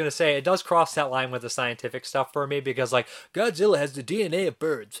I was gonna say it does cross that line with the scientific stuff for me because like Godzilla has the DNA of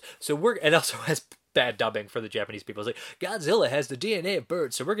birds, it also has bad dubbing for the Japanese people. It's like, Godzilla has the DNA of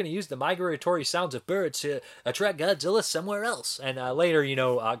birds, so we're going to use the migratory sounds of birds to attract Godzilla somewhere else. And later,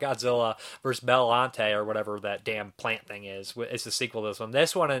 Godzilla vs. Bellante, or whatever that damn plant thing is the sequel to this one.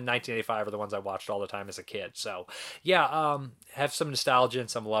 This one in 1985 are the ones I watched all the time as a kid. So, yeah, have some nostalgia and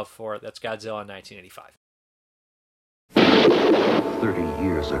some love for it. That's Godzilla in 1985. 30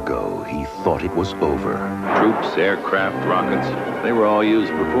 years ago, he thought it was over. Troops, aircraft, rockets, they were all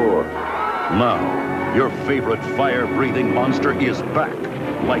used before. Now, your favorite fire-breathing monster is back,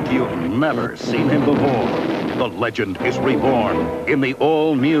 like you've never seen him before. The legend is reborn in the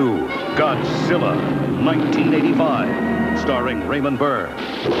all-new Godzilla 1985, starring Raymond Burr.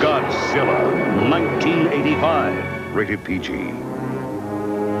 Godzilla 1985, rated PG.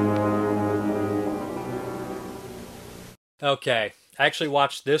 Okay. I actually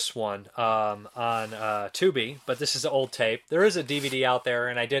watched this one on Tubi, but this is an old tape. There is a DVD out there,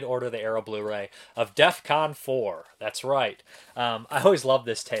 and I did order the Arrow Blu-ray of DEF CON 4. That's right. I always loved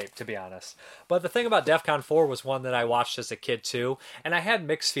this tape, to be honest. But the thing about DEF CON 4 was one that I watched as a kid, too, and I had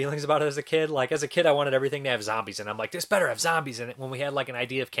mixed feelings about it as a kid. Like, as a kid, I wanted everything to have zombies, and I'm like, this better have zombies in it. When we had, like, an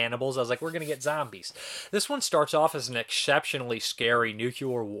idea of cannibals, I was like, we're going to get zombies. This one starts off as an exceptionally scary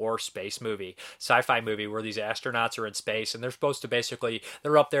nuclear war space movie, sci-fi movie, where these astronauts are in space, and they're supposed to basically basically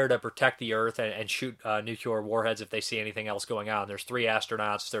they're up there to protect the Earth and shoot nuclear warheads if they see anything else going on. There's 3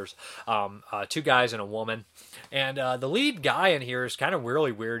 astronauts. There's 2 guys and a woman. And the lead guy in here is kind of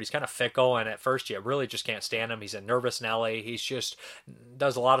really weird. He's kind of fickle, and at first you really just can't stand him. He's a nervous Nelly. He's just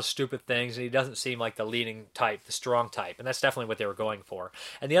does a lot of stupid things, and he doesn't seem like the leading type, the strong type. And that's definitely what they were going for.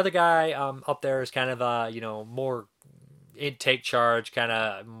 And the other guy up there is kind of more take charge, kind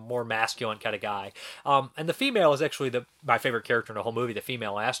of more masculine kind of guy. And the female is actually my favorite character in the whole movie, the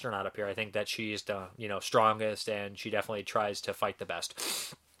female astronaut up here. I think that she's the strongest, and she definitely tries to fight the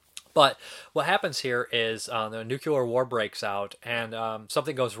best. But what happens here is the nuclear war breaks out, and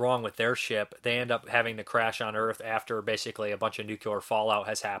something goes wrong with their ship. They end up having to crash on Earth after basically a bunch of nuclear fallout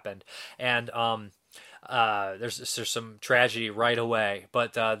has happened. And there's some tragedy right away,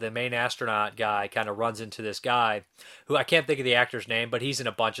 but the main astronaut guy kind of runs into this guy who I can't think of the actor's name, but he's in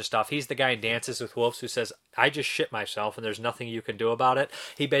a bunch of stuff. He's the guy in Dances with Wolves who says, "I just shit myself and there's nothing you can do about it."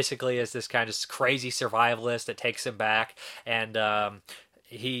 He basically is this kind of crazy survivalist that takes him back, and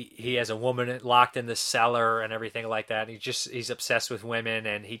he has a woman locked in the cellar and everything like that. And he's obsessed with women,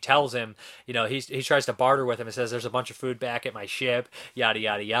 and he tells him, he tries to barter with him and says, "There's a bunch of food back at my ship, yada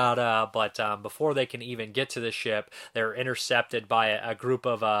yada yada." But before they can even get to the ship, they're intercepted by a group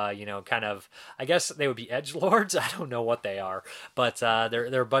of kind of, I guess they would be edgelords. I don't know what they are, but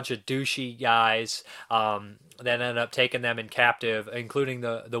they're a bunch of douchey guys. That end up taking them in captive, including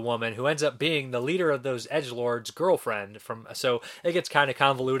the woman who ends up being the leader of those edgelords' girlfriend. So it gets kind of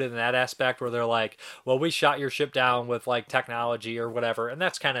convoluted in that aspect where they're like, "Well, we shot your ship down with like technology or whatever," and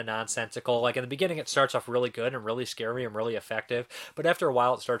that's kind of nonsensical. Like in the beginning, it starts off really good and really scary and really effective, but after a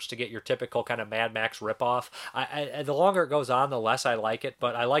while, it starts to get your typical kind of Mad Max ripoff. The longer it goes on, the less I like it.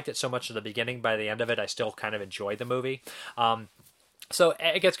 But I liked it so much at the beginning. By the end of it, I still kind of enjoyed the movie. So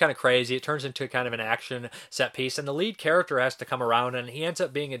it gets kind of crazy. It turns into kind of an action set piece, and the lead character has to come around, and he ends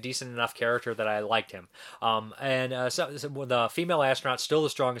up being a decent enough character that I liked him. So the female astronaut's still the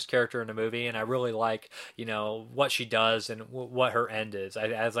strongest character in the movie, and I really like, what she does and what her end is. I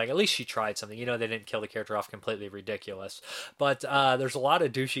was like, at least she tried something. They didn't kill the character off completely ridiculous. But there's a lot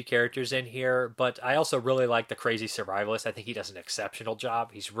of douchey characters in here, but I also really like the crazy survivalist. I think he does an exceptional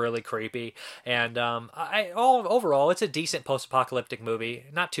job. He's really creepy, and overall, it's a decent post-apocalyptic movie.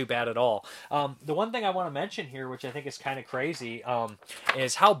 Not too bad at all. The one thing I want to mention here, which I think is kind of crazy,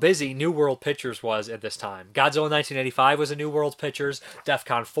 is how busy New World Pictures was at this time. Godzilla 1985 was a New World Pictures.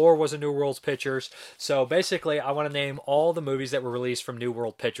 DEFCON 4 was a New World Pictures. So basically, I want to name all the movies that were released from New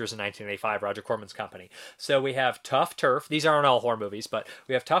World Pictures in 1985, Roger Corman's company. So we have Tough Turf. These aren't all horror movies, but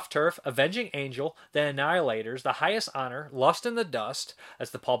we have Tough Turf, Avenging Angel, The Annihilators, The Highest Honor, Lust in the Dust,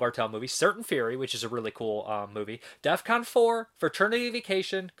 that's the Paul Bartel movie, Certain Fury, which is a really cool movie, DEFCON 4, Fraternity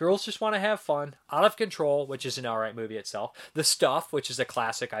Vacation, Girls Just Want to Have Fun, Out of Control, which is an alright movie itself, The Stuff, which is a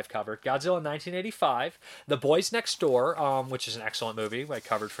classic I've covered, Godzilla 1985, The Boys Next Door, which is an excellent movie I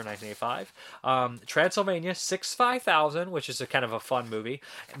covered for 1985, Transylvania 65000, which is a kind of a fun movie,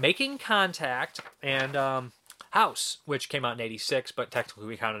 Making Contact, and House, which came out in 86, but technically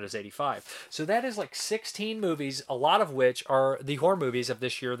we count it as 85. So that is like 16 movies, a lot of which are the horror movies of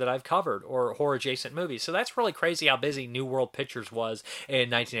this year that I've covered, or horror-adjacent movies. So that's really crazy how busy New World Pictures was in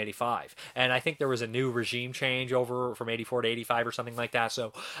 1985. And I think there was a new regime change over from 84 to 85 or something like that.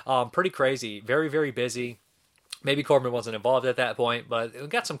 So pretty crazy. Very, very busy. Maybe Corman wasn't involved at that point, but we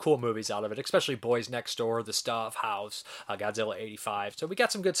got some cool movies out of it, especially Boys Next Door, The Stuff, House, Godzilla 85. So we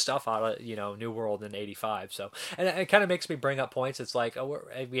got some good stuff out of, New World in 85. So, and it kind of makes me bring up points. It's like,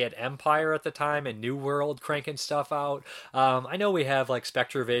 we had Empire at the time and New World cranking stuff out. I know we have like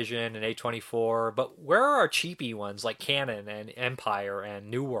Spectrovision and A24, but where are our cheapy ones like Canon and Empire and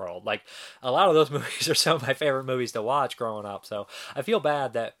New World? Like a lot of those movies are some of my favorite movies to watch growing up. So I feel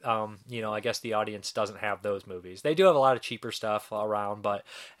bad that, I guess the audience doesn't have those movies. They do have a lot of cheaper stuff around, but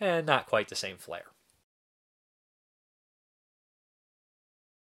not quite the same flair.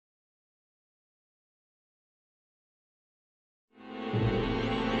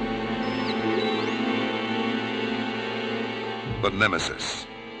 The Nemesis,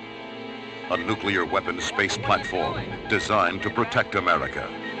 a nuclear weapons space platform designed to protect America.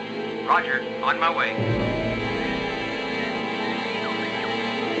 Roger, on my way.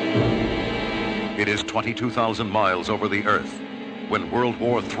 It is 22,000 miles over the Earth when World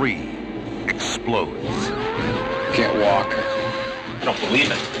War III explodes. Can't walk. I don't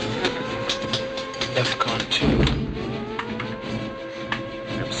believe it. DEFCON 2.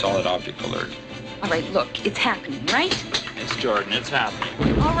 We have solid object alert. All right, look, it's happening, right? It's Jordan, it's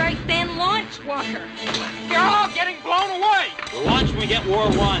happening. All right, then launch, Walker. You're all getting blown away! We'll launch when we get War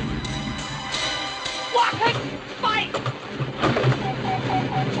 1. Walker, fight!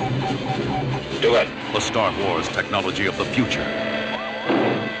 Do it. The Star Wars technology of the future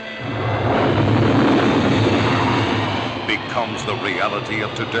becomes the reality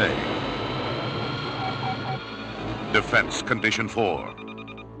of today. Defense Condition 4.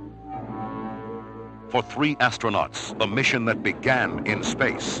 For 3 astronauts, the mission that began in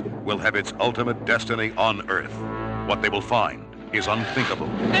space will have its ultimate destiny on Earth. What they will find is unthinkable.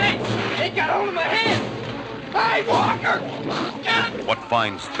 Hey! They got hold of my hand! Hey, Walker! What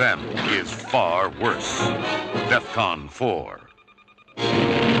finds them is far worse. DEFCON 4.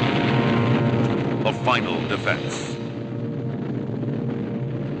 The final defense.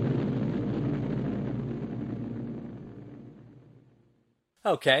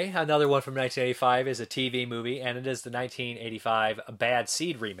 Okay, another one from 1985 is a TV movie, and it is the 1985 Bad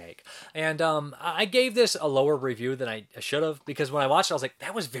Seed remake. And I gave this a lower review than I should have, because when I watched it, I was like,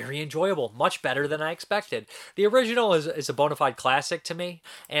 that was very enjoyable, much better than I expected. The original is a bona fide classic to me,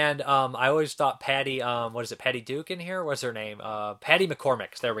 and I always thought Patty, Patty Duke in here? What's her name? Patty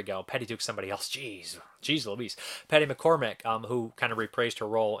McCormick. There we go. Patty Duke's somebody else. Jeez Louise. Patty McCormick, who kind of reprised her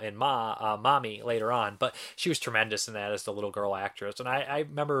role in Mommy later on, but she was tremendous in that as the little girl actress. And I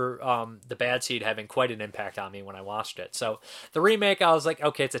remember The Bad Seed having quite an impact on me when I watched it. So the remake, I was like,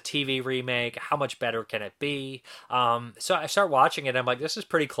 okay, it's a TV remake. How much better can it be? So I start watching it, and I'm like, this is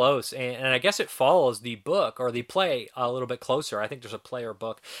pretty close. And I guess it follows the book or the play a little bit closer. I think there's a play or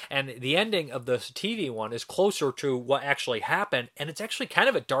book. And the ending of the TV one is closer to what actually happened. And it's actually kind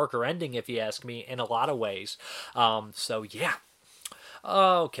of a darker ending, if you ask me, in a lot of ways. So yeah.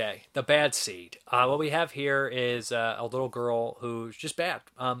 Okay, The Bad Seed. What we have here is a little girl who's just bad.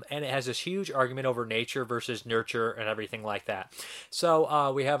 And it has this huge argument over nature versus nurture and everything like that.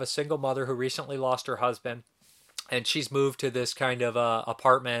 So we have a single mother who recently lost her husband. And she's moved to this kind of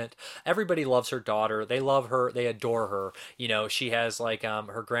apartment. Everybody loves her daughter. They love her. They adore her. You know, she has like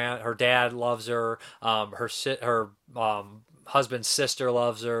her dad loves her. Her husband's sister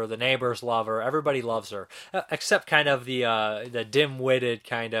loves her. The neighbors love her. Everybody loves her, except kind of the dim-witted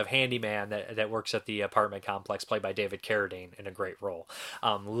kind of handyman that works at the apartment complex, played by David Carradine in a great role.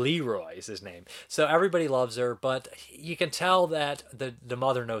 Leroy is his name. So everybody loves her, but you can tell that the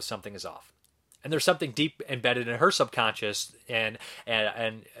mother knows something is off. And there's something deep embedded in her subconscious and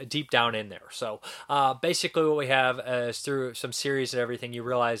deep down in there. So basically what we have is through some series and everything, you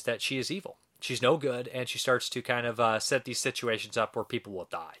realize that she is evil. She's no good, and she starts to kind of set these situations up where people will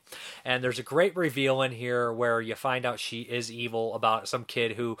die. And there's a great reveal in here where you find out she is evil about some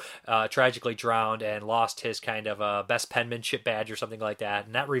kid who tragically drowned and lost his kind of best penmanship badge or something like that.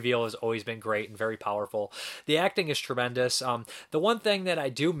 And that reveal has always been great and very powerful. The acting is tremendous. The one thing that I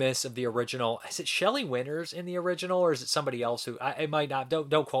do miss of the original, is it Shelley Winters in the original, or is it somebody else who, I might not,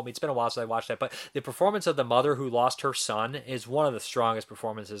 don't quote me, it's been a while since I watched that, but the performance of the mother who lost her son is one of the strongest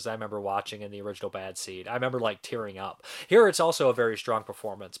performances I remember watching in the original Bad Seed. I remember like tearing up. Here it's also a very strong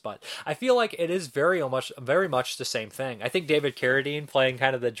performance, but I feel like it is very much the same thing. I think David Carradine playing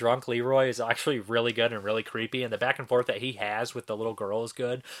kind of the drunk Leroy is actually really good and really creepy, and the back and forth that he has with the little girl is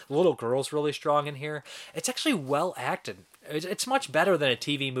good. The little girl's really strong in here. It's actually well acted. It's much better than a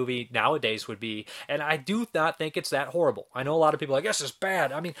TV movie nowadays would be, and I do not think it's that horrible. I know a lot of people are like, this is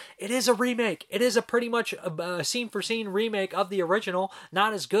bad. I mean, it is a remake. It is a pretty much a scene-for-scene remake of the original.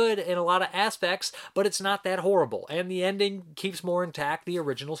 Not as good in a lot of aspects, but it's not that horrible, and the ending keeps more intact the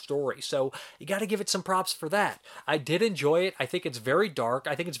original story, so you got to give it some props for that. I did enjoy it. I think it's very dark.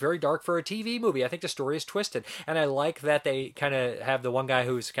 I think it's very dark for a TV movie. I think the story is twisted, and I like that they kind of have the one guy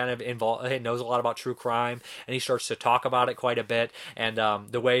who's kind of involved, knows a lot about true crime, and he starts to talk about it quite a bit, and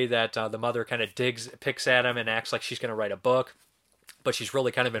the way that the mother kind of picks at him and acts like she's going to write a book, but she's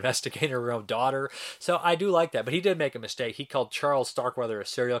really kind of investigating her own daughter. So I do like that, but he did make a mistake. He called Charles Starkweather a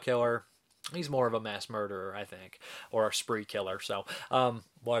serial killer. He's more of a mass murderer, I think, or a spree killer. So,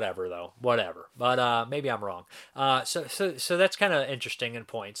 whatever. But maybe I'm wrong. So that's kind of interesting in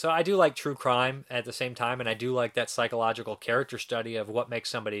point. So I do like true crime at the same time, and I do like that psychological character study of what makes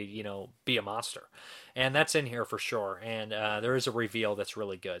somebody, be a monster. And that's in here for sure. And there is a reveal that's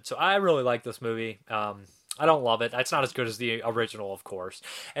really good. So I really like this movie. I don't love it. It's not as good as the original, of course.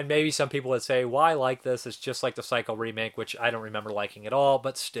 And maybe some people would say, why like this? It's just like the Psycho remake, which I don't remember liking at all.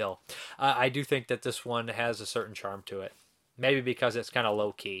 But still, I do think that this one has a certain charm to it. Maybe because it's kind of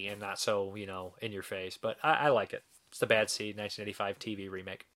low-key and not so, in your face. But I like it. It's The Bad Seed, 1985 TV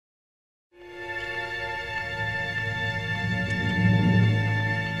remake.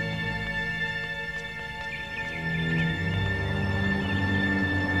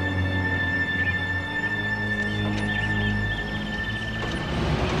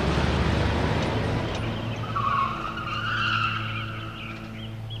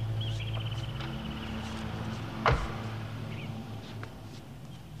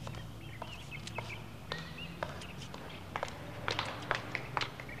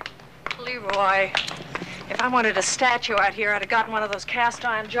 Why, if I wanted a statue out here, I'd have gotten one of those cast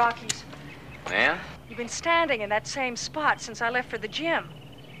iron jockeys. Yeah? You've been standing in that same spot since I left for the gym.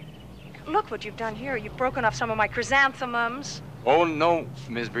 Look what you've done here. You've broken off some of my chrysanthemums. Oh, no,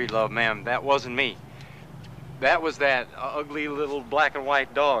 Miss Breedlove, ma'am. That wasn't me. That was that ugly little black and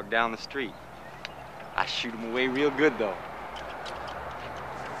white dog down the street. I shoot him away real good, though.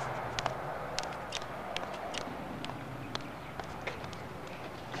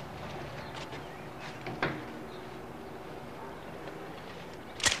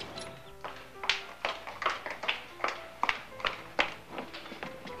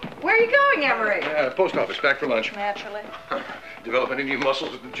 Where are you going, Emery? Post office, back for lunch. Naturally. Develop any new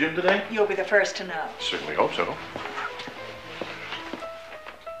muscles at the gym today? You'll be the first to know. Certainly hope so.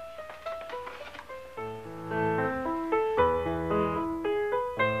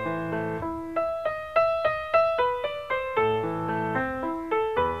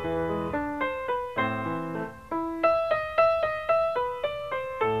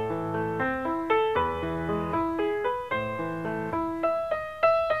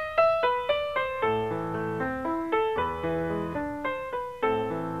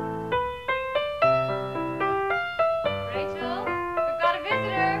 Rachel, we've got a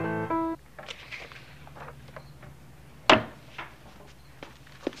visitor.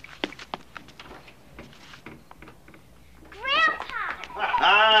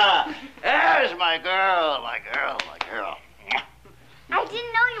 Ah, there's my girl, my girl, my girl. I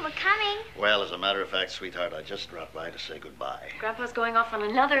didn't know you were coming. Well, as a matter of fact, sweetheart, I just dropped by to say goodbye. Grandpa's going off on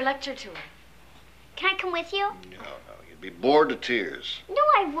another lecture tour. Can I come with you? No, you'd be bored to tears. No,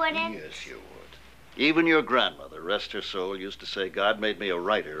 I wouldn't. Yes, you would. Even your grandmother, rest her soul, used to say God made me a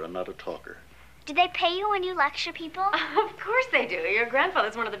writer and not a talker. Do they pay you when you lecture people? Of course they do. Your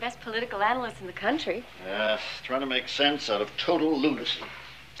grandfather's one of the best political analysts in the country. Yes, trying to make sense out of total lunacy.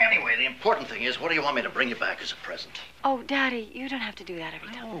 Anyway, the important thing is, what do you want me to bring you back as a present? Oh, Daddy, you don't have to do that every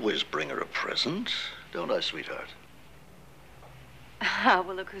I time. always bring her a present, don't I, sweetheart?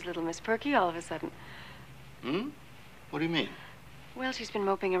 Well, look who's little Miss Perky all of a sudden. Hmm? What do you mean? Well, she's been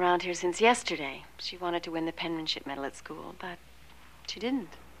moping around here since yesterday. She wanted to win the penmanship medal at school, but she didn't.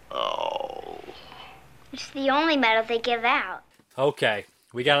 Oh. It's the only medal they give out. Okay,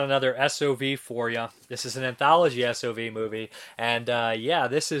 we got another SOV for you. This is an anthology SOV movie, and yeah,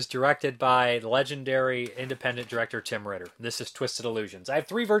 this is directed by the legendary independent director Tim Ritter. This is Twisted Illusions. I have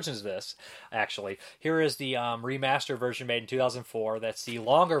 3 versions of this, actually. Here is the remaster version made in 2004. That's the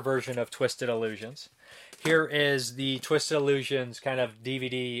longer version of Twisted Illusions. Here is the Twisted Illusions kind of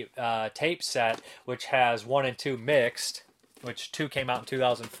DVD tape set, which has 1 and 2 mixed, which 2 came out in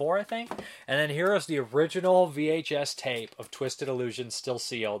 2004, I think. And then here is the original VHS tape of Twisted Illusions, still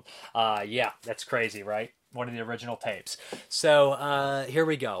sealed. Yeah, that's crazy, right? One of the original tapes. So here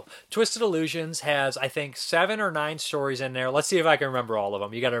we go. Twisted Illusions has, I think, 7 or 9 stories in there. Let's see if I can remember all of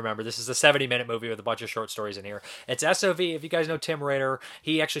them. You got to remember, this is a 70-minute movie with a bunch of short stories in here. It's SOV. If you guys know Tim Ritter,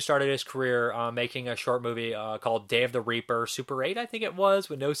 he actually started his career making a short movie called Day of the Reaper, Super 8, I think it was,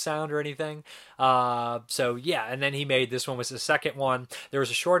 with no sound or anything. So yeah, and then he made this one, was the second one. There was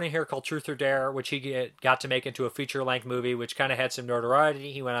a short in here called Truth or Dare, which he got to make into a feature-length movie, which kind of had some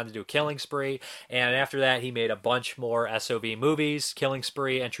notoriety. He went on to do Killing Spree, and after that, he made a bunch more SOV movies. Killing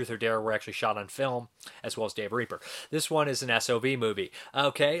Spree and Truth or Dare were actually shot on film, as well as Dave Reaper. This one is an SOV movie.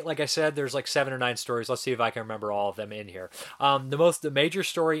 Okay, like I said, there's like 7 or 9 stories. Let's see if I can remember all of them in here. The major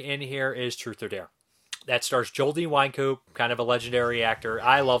story in here is Truth or Dare. That stars Joel D. Wynkoop, kind of a legendary actor.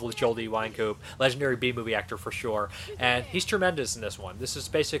 I love Joel D. Wynkoop, legendary B-movie actor for sure. And he's tremendous in this one. This is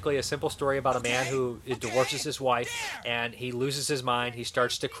basically a simple story about a man who divorces his wife, and he loses his mind. He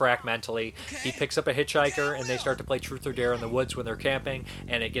starts to crack mentally. He picks up a hitchhiker, and they start to play Truth or Dare in the woods when they're camping,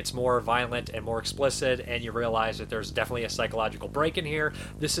 and it gets more violent and more explicit, and you realize that there's definitely a psychological break in here.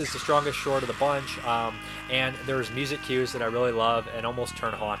 This is the strongest short of the bunch, and there's music cues that I really love and almost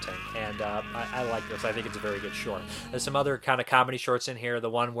turn haunting, and I like this. I think it's a very good short. There's some other kind of comedy shorts in here. The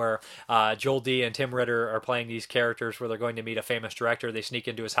one where Joel D. and Tim Ritter are playing these characters where they're going to meet a famous director. They sneak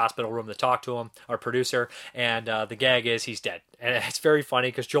into his hospital room to talk to him, our producer, and the gag is he's dead. And it's very funny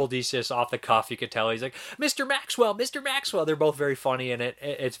because Joel D's just off the cuff. You could tell he's like, Mr. Maxwell, Mr. Maxwell. They're both very funny, and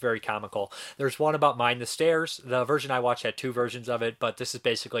it's very comical. There's one about Mind the Stairs. The version I watched had 2 versions of it, but this is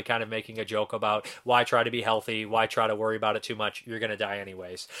basically kind of making a joke about why try to be healthy, why try to worry about it too much. You're going to die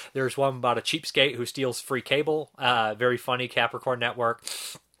anyways. There's one about a cheapskate who steals free cable. Very funny, Capricorn Network.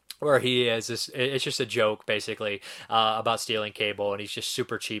 where he is this, it's just a joke basically about stealing cable, and he's just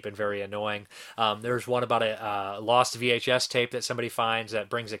super cheap and very annoying. There's one about a lost VHS tape that somebody finds that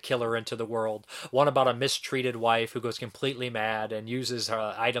brings a killer into the world. One about a mistreated wife who goes completely mad and uses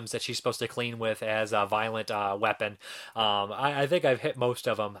items that she's supposed to clean with as a violent weapon. I think I've hit most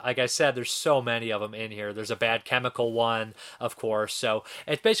of them. Like I said, there's so many of them in here. There's a bad chemical one, of course. So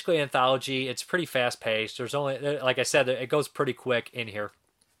it's basically an anthology. It's pretty fast paced. There's only, like I said, it goes pretty quick in here.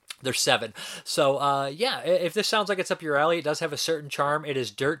 There's 7. So, yeah, if this sounds like it's up your alley, it does have a certain charm. It is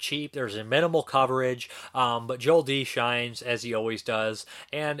dirt cheap. There's a minimal coverage, but Joel D shines, as he always does.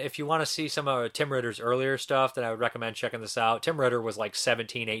 And if you want to see some of Tim Ritter's earlier stuff, then I would recommend checking this out. Tim Ritter was like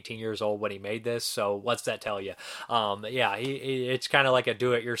 17, 18 years old when he made this, so what's that tell you? Yeah, it's kind of like a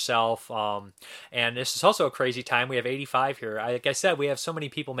do-it-yourself. And this is also a crazy time. We have 85 here. Like I said, we have so many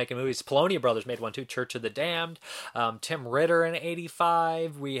people making movies. Polonia Brothers made one too, Church of the Damned. Tim Ritter in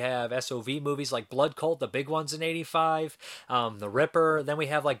 85. We have SOV movies like Blood Cult, the big ones in 85, The Ripper. Then we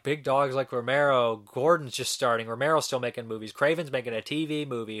have like big dogs like Romero. Gordon's just starting. Romero's still making movies. Craven's making a TV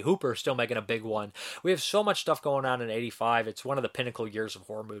movie. Hooper's still making a big one. We have so much stuff going on in 85. It's one of the pinnacle years of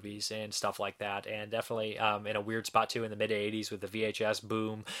horror movies and stuff like that. And definitely in a weird spot too in the mid 80s with the VHS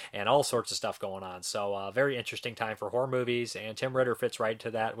boom and all sorts of stuff going on. So very interesting time for horror movies. And Tim Ritter fits right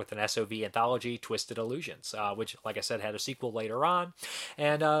into that with an SOV anthology, Twisted Illusions, which, like I said, had a sequel later on.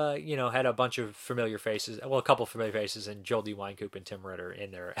 And had a bunch of familiar faces, well, a couple of familiar faces, and Joel D. Wynkoop and Tim Ritter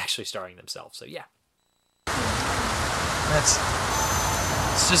in there actually starring themselves. So, yeah. It's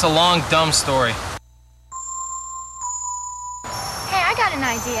just a long, dumb story. Hey, I got an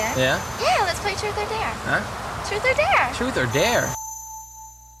idea. Yeah? Yeah, let's play Truth or Dare. Huh? Truth or Dare. Truth or Dare?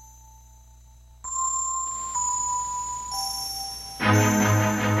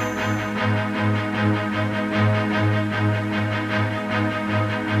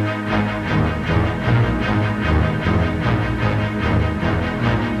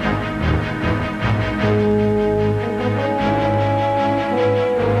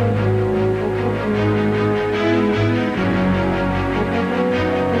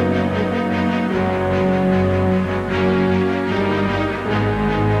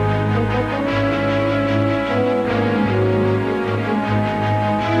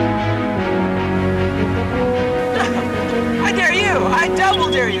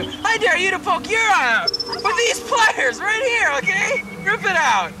 Poke your eye out with these pliers right here, okay? Rip it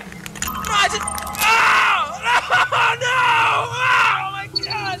out. Oh, no! Oh, my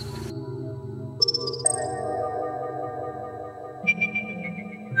God!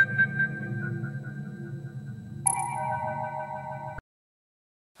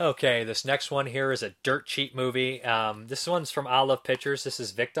 Okay, this next one here is a dirt cheap movie. This one's from Olive Pictures. This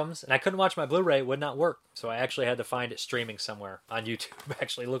is Victims, and I couldn't watch my Blu-ray; it would not work, so I actually had to find it streaming somewhere on YouTube.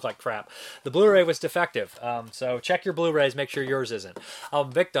 Actually, looked like crap. The Blu-ray was defective, so check your Blu-rays, make sure yours isn't.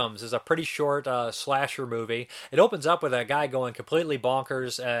 Victims is a pretty short slasher movie. It opens up with a guy going completely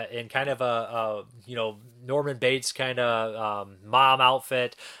bonkers in kind of a Norman Bates kind of mom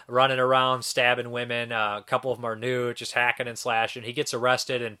outfit, running around stabbing women. A couple of them are nude, just hacking and slashing. He gets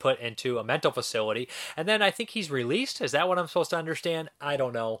arrested and put into a mental facility, and then I think he's released. Is that what I'm supposed to understand? I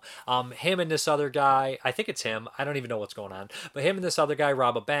don't know. Him and this other guy, I think it's him, I don't even know what's going on, but him and this other guy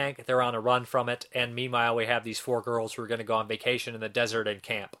rob a bank. They're on a run from it, and meanwhile we have these 4 girls who are going to go on vacation in the desert and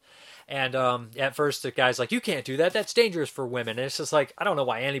camp. And at first the guy's like, you can't do that, that's dangerous for women. And it's just like, I don't know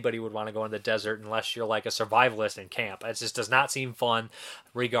why anybody would want to go in the desert unless you're like a survivalist in camp. It just does not seem fun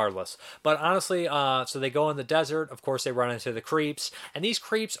regardless. But honestly, so they go in the desert. Of course they run into the creeps, and these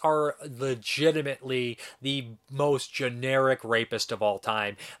creeps are legitimately the most generic rapist of all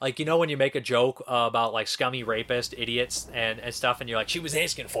time. Like, when you make a joke about like scummy rapist idiots and stuff, and you're like, she was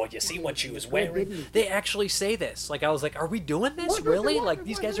asking for it, you see what she was wearing? They actually say this. Like, I was like, are we doing this really? Like,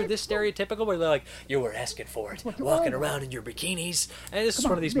 these guys are this stereotypical where they're like, you were asking for it, walking around in your bikinis. And this is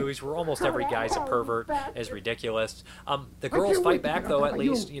one of these movies where almost every guy's a pervert. Is ridiculous. The girls fight back though, at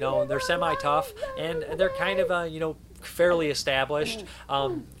least. They're semi-tough, and they're kind of fairly established.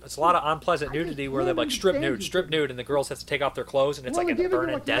 It's a lot of unpleasant nudity where they're like strip nude, and the girls have to take off their clothes, and it's like in a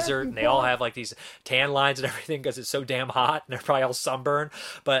burning desert, and they all have like these tan lines and everything because it's so damn hot, and they're probably all sunburned,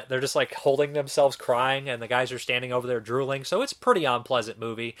 but they're just like holding themselves crying, and the guys are standing over there drooling. So it's a pretty unpleasant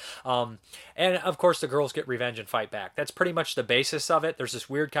movie. And of course the girls get revenge and fight back. That's pretty much the basis of it. There's this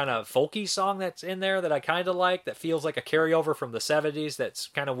weird kind of folky song that's in there that I kind of like, that feels like a carryover from the 70s. That's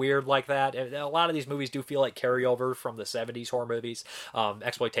kind of weird like that. A lot of these movies do feel like carryover from the 70s horror movies,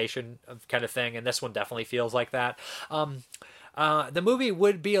 exploitation kind of thing, and this one definitely feels like that. The movie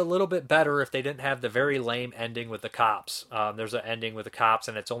would be a little bit better if they didn't have the very lame ending with the cops. There's an ending with the cops,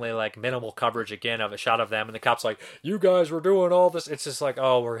 and it's only like minimal coverage again of a shot of them, and the cops like, "You guys were doing all this." It's just like,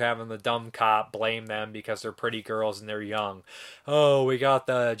 oh, we're having the dumb cop blame them because they're pretty girls and they're young. Oh, we got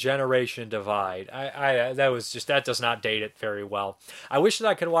the generation divide. That does not date it very well. I wish that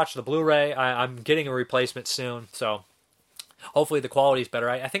I could watch the Blu-ray. I'm getting a replacement soon, so. Hopefully the quality is better.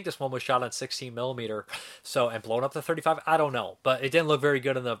 I think this one was shot on 16 millimeter, and blown up to 35. I don't know, but it didn't look very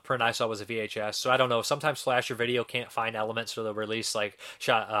good in the print I saw was a VHS. So I don't know. Sometimes Slasher Video can't find elements for the release, like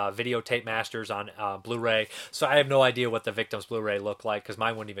videotape masters on Blu-ray. So I have no idea what the Victims Blu-ray looked like because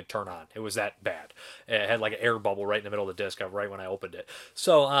mine wouldn't even turn on. It was that bad. It had like an air bubble right in the middle of the disc, right when I opened it.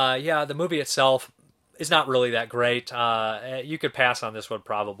 So the movie itself. It's not really that great. You could pass on this one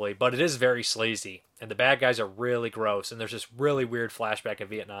probably, but it is very sleazy, and the bad guys are really gross, and there's this really weird flashback in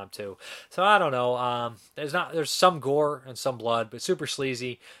Vietnam too. So I don't know. There's some gore and some blood, but super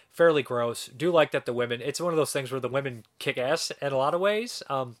sleazy, fairly gross. Do like that the women. It's one of those things where the women kick ass in a lot of ways,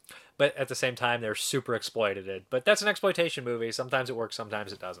 but at the same time they're super exploited. But that's an exploitation movie. Sometimes it works,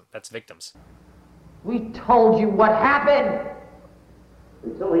 sometimes it doesn't. That's Victims. We told you what happened.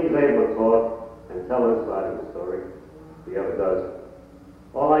 Until he's able to talk and tell his side of the story, if he ever does.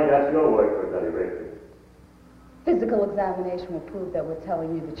 All I got's your word for it, Daddy Rick. Physical examination will prove that we're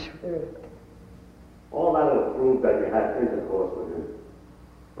telling you the truth. All that'll prove that you had intercourse with him.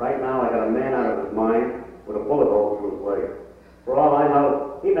 Right now, I got a man out of his mind with a bullet hole through his leg. For all I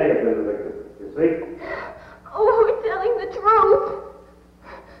know, he may have been the victim. You see? Oh, we're telling the truth.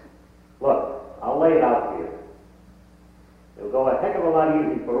 Look, I'll lay it out for you. It'll go a heck of a lot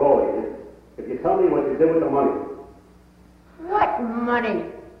easier for all of you if you tell me what you did with the money. What money?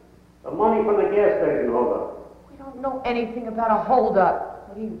 The money from the gas station holdup. We don't know anything about a holdup.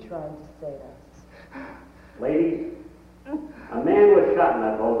 What are you trying to say to us? Ladies, a man was shot in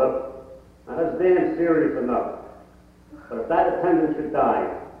that holdup. Now that's damn serious enough. But if that attendant should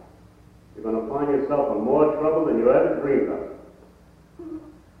die, you're going to find yourself in more trouble than you ever dreamed of.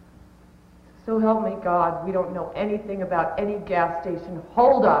 So help me God, we don't know anything about any gas station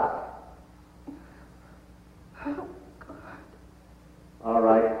holdup. Oh, God. All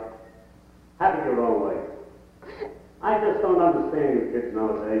right. Have it your own way. I just don't understand you kids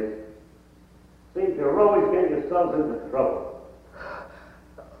nowadays. Seems you're always getting yourselves into trouble.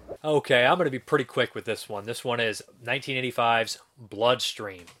 Okay, I'm going to be pretty quick with this one. This one is 1985's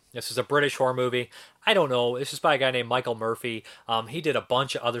Bloodstream. This is a British horror movie. I don't know. This is by a guy named Michael Murphy. He did a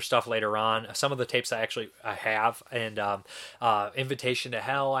bunch of other stuff later on. Some of the tapes I have, and Invitation to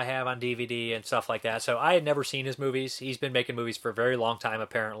Hell I have on DVD and stuff like that. So I had never seen his movies. He's been making movies for a very long time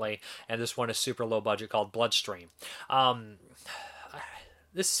apparently, and this one is super low budget called Bloodstream.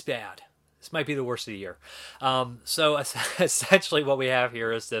 This is bad. This might be the worst of the year. So essentially what we have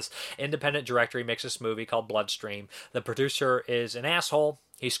here is this independent director. He makes this movie called Bloodstream. The producer is an asshole.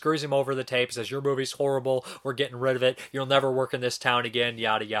 He screws him over the tape, says, your movie's horrible, we're getting rid of it, you'll never work in this town again,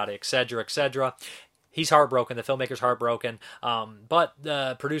 yada, yada, etc., etc. He's heartbroken, the filmmaker's heartbroken, but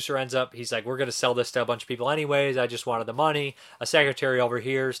the producer ends up, he's like, we're going to sell this to a bunch of people anyways, I just wanted the money. A secretary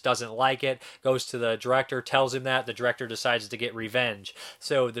overhears, doesn't like it, goes to the director, tells him that, the director decides to get revenge.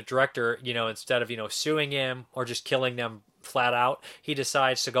 So the director, instead of, suing him or just killing them flat out, he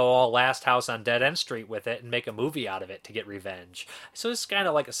decides to go all Last House on Dead End Street with it and make a movie out of it to get revenge. So it's kind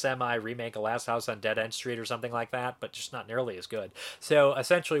of like a semi-remake of Last House on Dead End Street or something like that, but just not nearly as good. So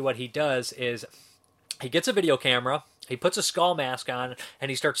essentially what he does is he gets a video camera, he puts a skull mask on,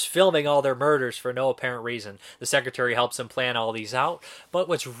 and he starts filming all their murders for no apparent reason. The secretary helps him plan all these out. But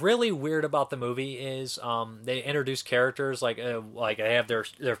what's really weird about the movie is they introduce characters like they have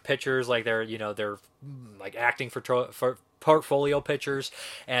their pictures, like they're like acting for portfolio pictures,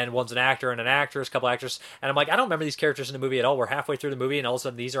 and one's an actor and an actress, a couple actors, and I'm like, I don't remember these characters in the movie at all. We're halfway through the movie and all of a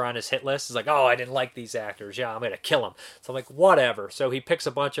sudden these are on his hit list. It's like, oh, I didn't like these actors, yeah, I'm gonna kill them. So I'm like, whatever. So he picks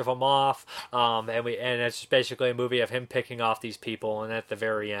a bunch of them off, and it's basically a movie of him picking off these people, and at the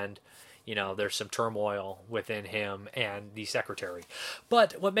very end, there's some turmoil within him and the secretary.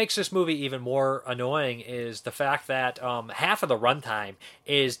 But what makes this movie even more annoying is the fact that half of the runtime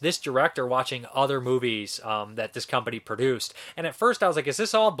is this director watching other movies that this company produced. And at first I was like, is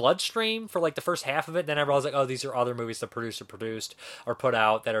this all Bloodstream for like the first half of it? Then I realized like, oh, these are other movies the producer produced or put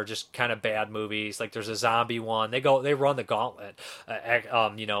out that are just kind of bad movies. Like there's a zombie one. They run the gauntlet.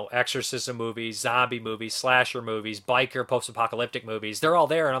 Exorcism movies, zombie movies, slasher movies, biker, post-apocalyptic movies. They're all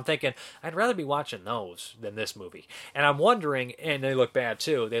there. And I'm thinking, I'd rather be watching those than this movie. And I'm wondering, and they look bad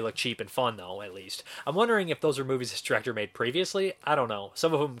too. They look cheap and fun though, at least. I'm wondering if those are movies this director made previously. I don't know.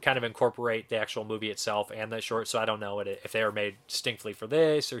 Some of them kind of incorporate the actual movie itself and the short, so I don't know if they were made distinctly for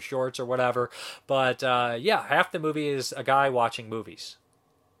this or shorts or whatever. But yeah, half the movie is a guy watching movies.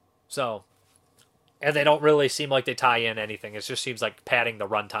 So, and they don't really seem like they tie in anything. It just seems like padding the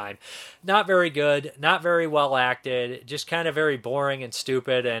runtime. Not very good, not very well acted, just kind of very boring and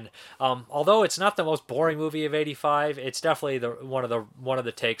stupid. And although it's not the most boring movie of '85, it's definitely one of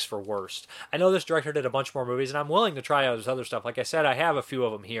the takes for worst. I know this director did a bunch more movies, and I'm willing to try out his other stuff. Like I said, I have a few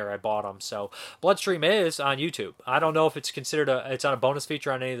of them here. I bought them. So Bloodstream is on YouTube. I don't know if it's considered it's on a bonus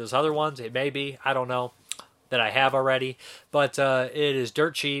feature on any of those other ones. It may be. I don't know. That I have already, but it is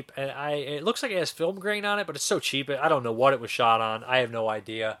dirt cheap, and it looks like it has film grain on it, but it's so cheap. I don't know what it was shot on. I have no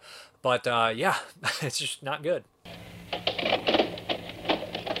idea, but yeah, it's just not good.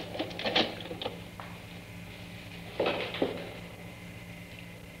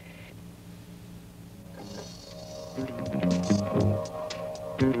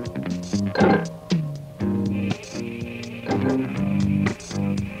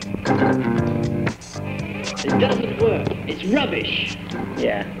 It doesn't work. It's rubbish.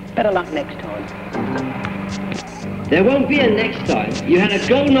 Yeah, better luck next time. There won't be a next time. You had a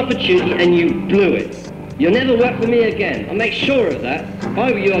golden opportunity and you blew it. You'll never work for me again. I'll make sure of that. If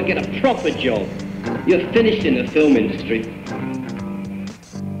I were you, I'd get a proper job. You're finished in the film industry.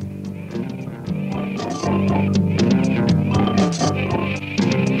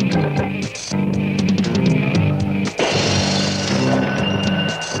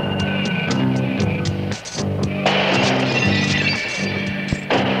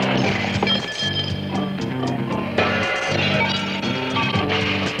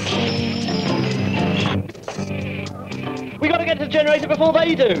 We gotta get to the generator before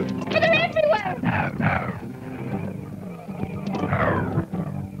they do. But they're everywhere.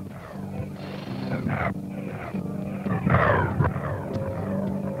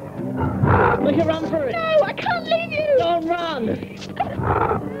 We can run through it. No, I can't leave you. Don't run.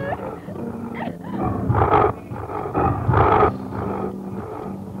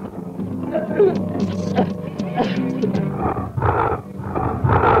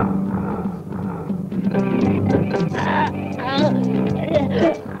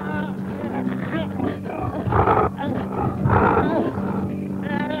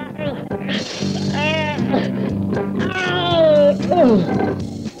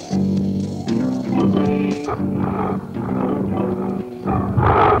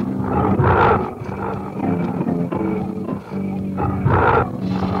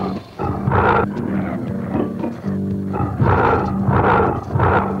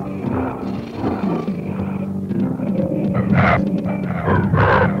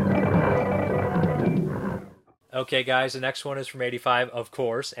 Okay, guys, the next one is from '85, of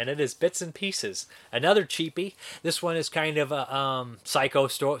course, and it is Bits and Pieces. Another cheapie. This one is kind of a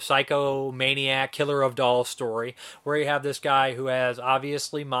psychomaniac, killer of dolls story, where you have this guy who has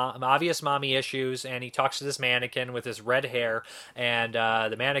obvious mommy issues, and he talks to this mannequin with his red hair, and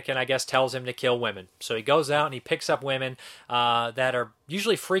the mannequin, I guess, tells him to kill women. So he goes out and he picks up women that are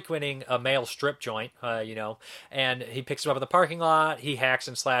usually frequenting a male strip joint, and he picks them up in the parking lot, he hacks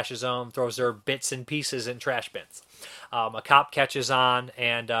and slashes them, throws their bits and pieces in trash bins. A cop catches on,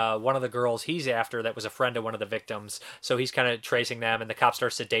 and one of the girls he's after that was a friend of one of the victims, so he's kind of tracing them, and the cop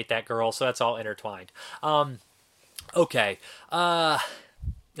starts to date that girl, so that's all intertwined. Okay.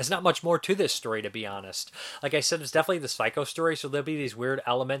 There's not much more to this story, to be honest. Like I said, it's definitely the psycho story, so there'll be these weird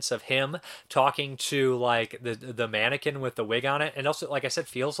elements of him talking to, like, the mannequin with the wig on it, and also, like I said,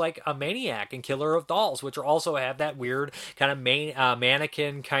 feels like a maniac and killer of dolls, which also have that weird kind of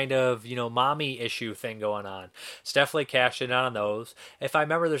mannequin kind of, mommy issue thing going on. It's definitely cashed in on those. If I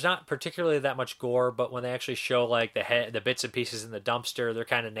remember, there's not particularly that much gore, but when they actually show, like, the bits and pieces in the dumpster, they're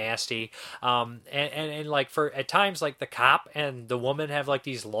kind of nasty. And like, for at times, like, the cop and the woman have, like,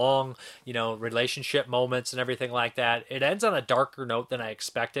 these long, relationship moments and everything like that. It ends on a darker note than I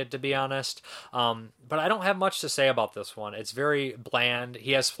expected, to be honest. But I don't have much to say about this one. It's very bland.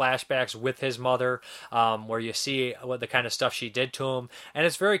 He has flashbacks with his mother, where you see what the kind of stuff she did to him, and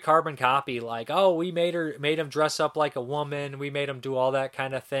it's very carbon copy. Like, oh, we made him dress up like a woman. We made him do all that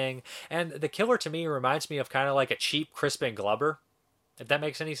kind of thing. And the killer to me reminds me of kind of like a cheap Crispin Glover. If that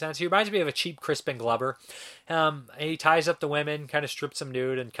makes any sense. He reminds me of a cheap Crispin Glover. He ties up the women, kind of strips them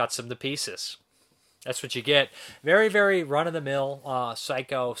nude, and cuts them to pieces. That's what you get. Very, very run-of-the-mill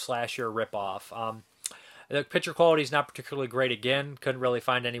psycho slasher ripoff. The picture quality is not particularly great. Again, couldn't really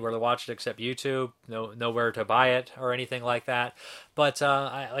find anywhere to watch it except YouTube. Nowhere to buy it or anything like that. But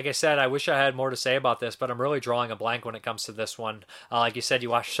like I said, I wish I had more to say about this, but I'm really drawing a blank when it comes to this one. Like you said, you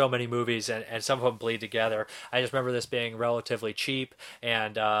watch so many movies and some of them bleed together. I just remember this being relatively cheap,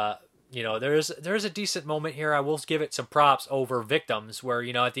 and there's a decent moment here. I will give it some props over Victims, where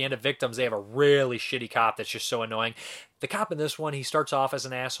at the end of Victims they have a really shitty cop that's just so annoying. The cop in this one, he starts off as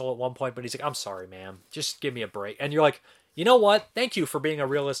an asshole at one point, but he's like, "I'm sorry, ma'am, just give me a break," and you're like, you know what? Thank you for being a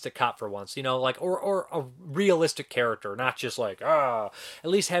realistic cop for once, or a realistic character, not just like, at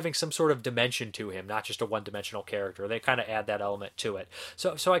least having some sort of dimension to him, not just a one-dimensional character. They kind of add that element to it.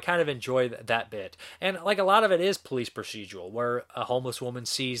 So I kind of enjoy that bit. And like a lot of it is police procedural, where a homeless woman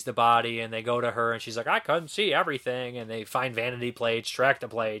sees the body and they go to her and she's like, I couldn't see everything. And they find vanity plates, track the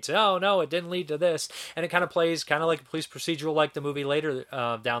plates. Oh, no, it didn't lead to this. And it kind of plays kind of like a police procedural, like the movie later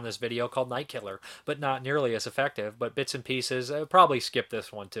down this video called Night Killer, but not nearly as effective, but bits and pieces. I'll probably skip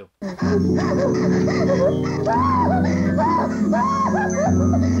this one too.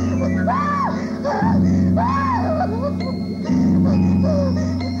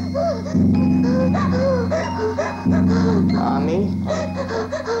 Mommy?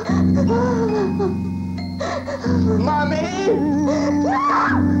 Mommy?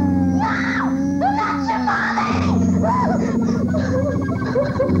 No! Not your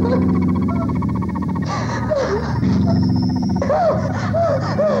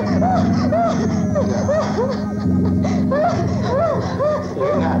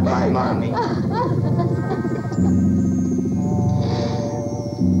You're not my mommy.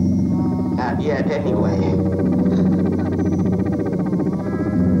 Not yet, anyway.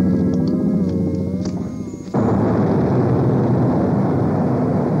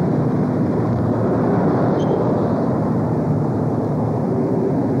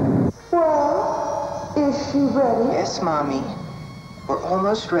 Well, is she ready? Yes, Mommy. We're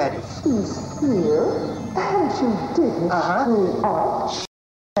almost ready. She's here, and you didn't screw up.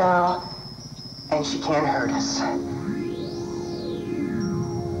 Now, and she can't hurt us.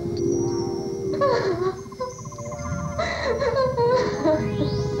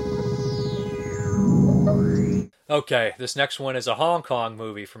 Okay, this next one is a Hong Kong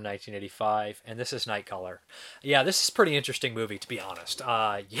movie from 1985, and this is Night Killer. Yeah, this is a pretty interesting movie, to be honest.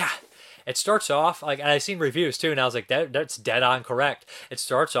 It starts off, and I've seen reviews too, and I was like, that's dead on correct. It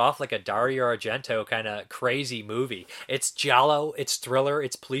starts off like a Dario Argento kind of crazy movie. It's giallo, it's thriller,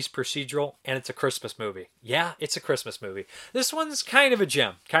 it's police procedural, and it's a Christmas movie. Yeah, it's a Christmas movie. This one's kind of a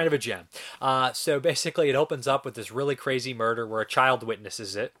gem. So basically it opens up with this really crazy murder where a child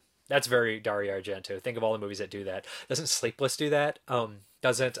witnesses it. That's very Dario Argento. Think of all the movies that do that. Doesn't Sleepless do that?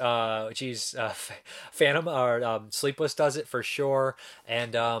 Doesn't Phantom or Sleepless does it for sure.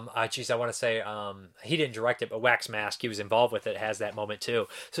 And I want to say he didn't direct it, but Wax Mask, he was involved with it, has that moment too.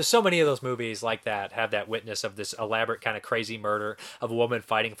 So many of those movies like that have that witness of this elaborate kind of crazy murder of a woman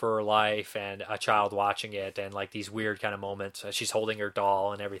fighting for her life and a child watching it, and like these weird kind of moments. She's holding her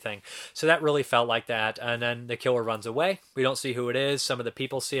doll and everything. So that really felt like that. And then the killer runs away. We don't see who it is. Some of the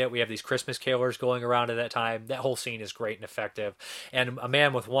people see it. We have these Christmas carolers going around at that time. That whole scene is great and effective. And a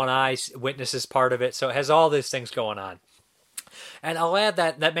man with one eye witnesses part of it, so it has all these things going on. And I'll add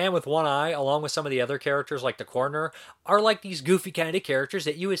that man with one eye, along with some of the other characters like the coroner, are like these goofy kind of characters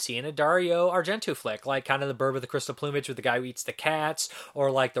that you would see in a Dario Argento flick, like kind of the Bird with the Crystal Plumage with the guy who eats the cats,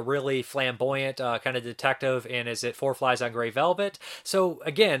 or like the really flamboyant kind of detective in Is It Four Flies on Grey Velvet? So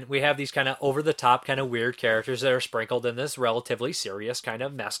again, we have these kind of over-the-top kind of weird characters that are sprinkled in this relatively serious kind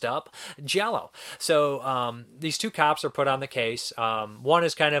of messed up giallo. So these two cops are put on the case. One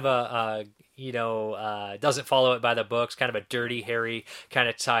is kind of a doesn't follow it by the books, kind of a dirty Harry kind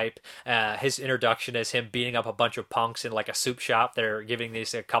of type. His introduction is him beating up a bunch of punks in like a soup shop. They're giving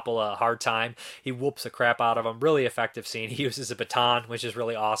these a couple a hard time. He whoops the crap out of them. Really effective scene. He uses a baton, which is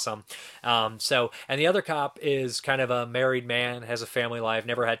really awesome. And the other cop is kind of a married man, has a family life,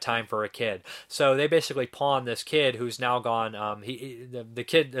 never had time for a kid. So they basically pawn this kid who's now gone.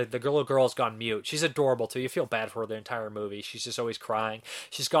 The little girl's gone mute. She's adorable too. You feel bad for her the entire movie. She's just always crying.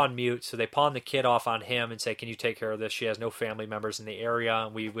 She's gone mute. So they pawn the kid off on him and say, can you take care of this? She has no family members in the area,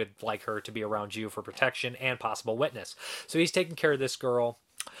 and we would like her to be around you for protection and possible witness. So he's taking care of this girl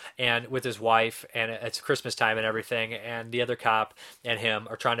and with his wife, and it's Christmas time and everything, and the other cop and him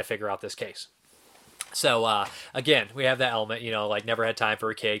are trying to figure out this case. So again, we have that element, like never had time for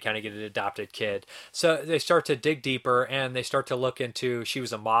a kid, kind of get an adopted kid. So they start to dig deeper and they start to look into, she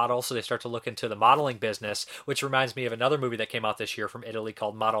was a model, so they start to look into the modeling business, which reminds me of another movie that came out this year from Italy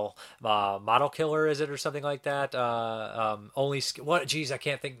called Model Killer, is it, or something like that? I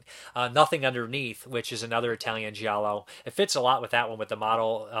can't think. Nothing Underneath, which is another Italian giallo. It fits a lot with that one, with the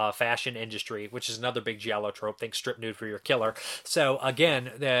model fashion industry, which is another big giallo trope. Think strip nude for your killer. So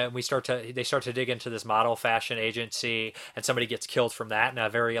again, they start to dig into this model fashion agency, and somebody gets killed from that in a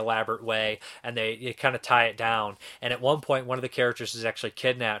very elaborate way, and they kind of tie it down. And at one point, one of the characters is actually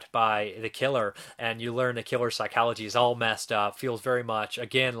kidnapped by the killer, and you learn the killer's psychology is all messed up, feels very much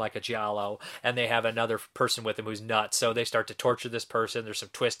again like a giallo, and they have another person with him who's nuts. So they start to torture this person. There's some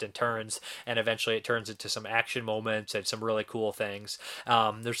twists and turns, and eventually it turns into some action moments and some really cool things.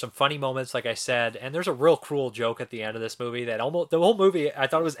 There's some funny moments, like I said, and there's a real cruel joke at the end of this movie that almost the whole movie I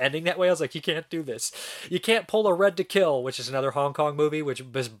thought it was ending that way. I was like, you can't do this. You can't pull a Red to Kill, which is another Hong Kong movie, which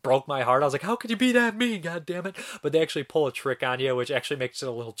just broke my heart. I was like, how could you be that mean? God damn it. But they actually pull a trick on you, which actually makes it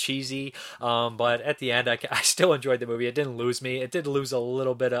a little cheesy. But at the end, I still enjoyed the movie. It didn't lose me. It did lose a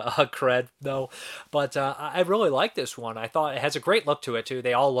little bit of cred, though. But I really like this one. I thought it has a great look to it, too.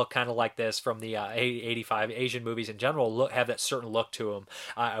 They all look kind of like this from the 85 Asian movies in general, have that certain look to them.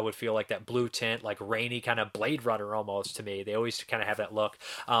 I would feel like that blue tint, like rainy kind of Blade Runner almost to me. They always kind of have that look.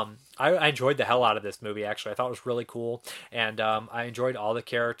 I enjoyed the hell out of this movie, actually. I thought it was really cool, and I enjoyed all the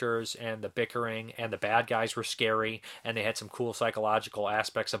characters and the bickering, and the bad guys were scary, and they had some cool psychological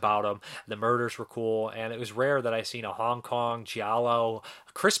aspects about them. The murders were cool, and it was rare that I seen a Hong Kong giallo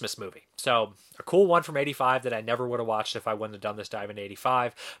Christmas movie. So a cool one from 85 that I never would have watched if I wouldn't have done this dive in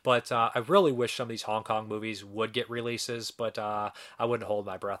 85. But I really wish some of these Hong Kong movies would get releases, but I wouldn't hold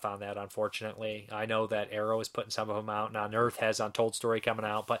my breath on that, unfortunately. I know that Arrow is putting some of them out, and Unearth has Untold Story coming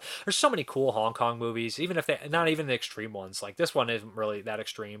out, but there's so many cool Hong Kong movies, even if they not even the extreme ones. Like this one isn't really that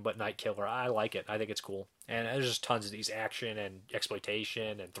extreme, but Night Killer, I like it. I think it's cool. And there's just tons of these action and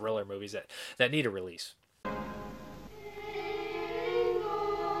exploitation and thriller movies that need a release.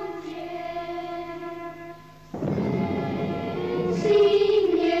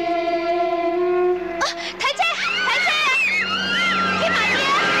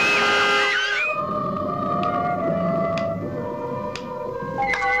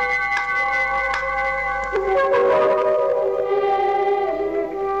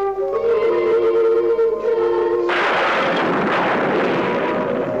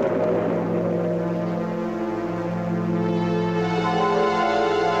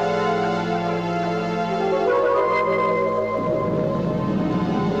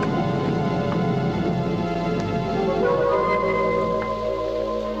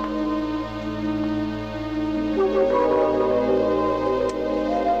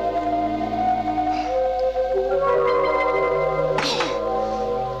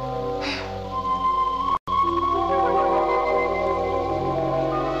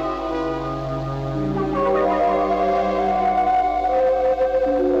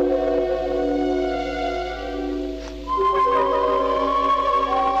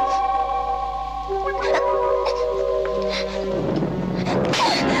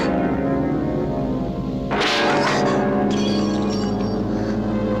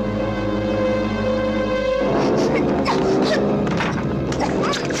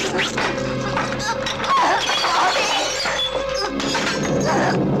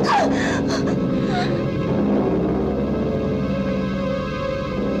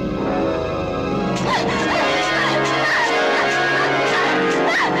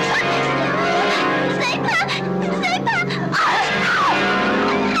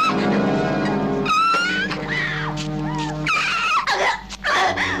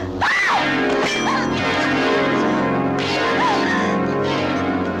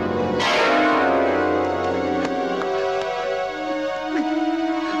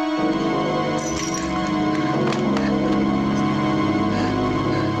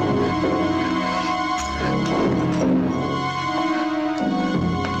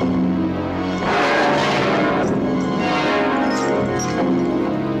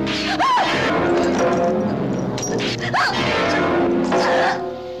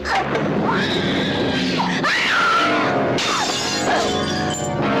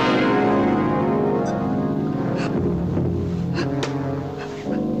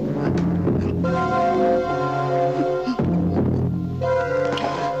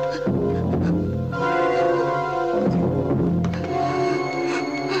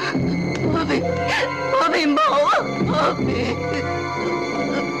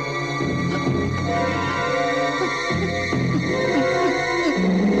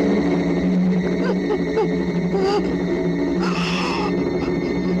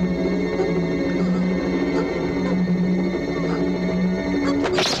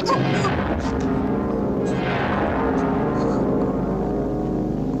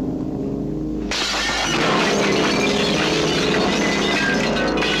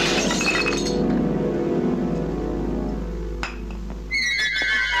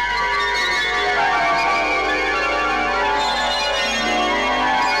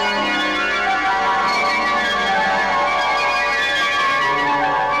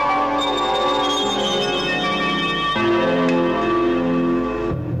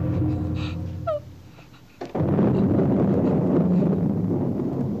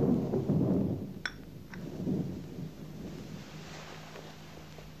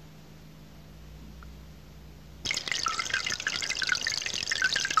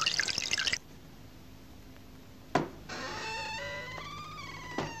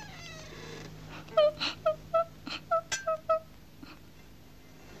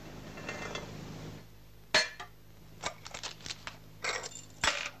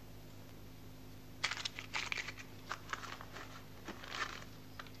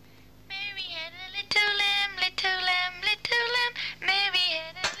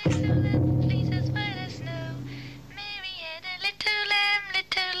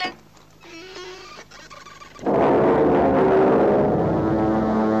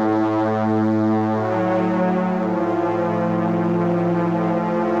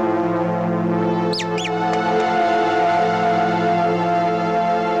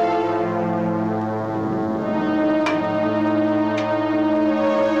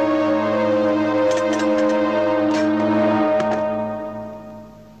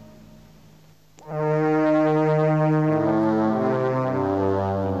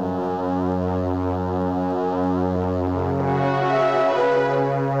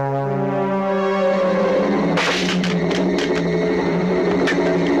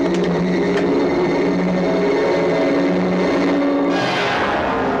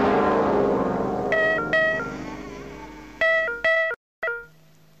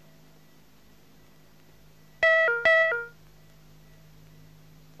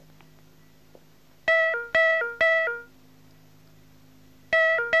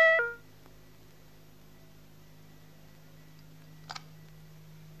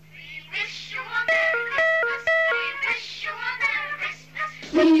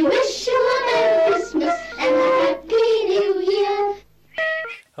 We wish you a Merry Christmas and a Happy New Year.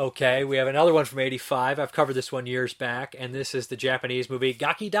 Okay, we have another one from 85. I've covered this one years back, and this is the Japanese movie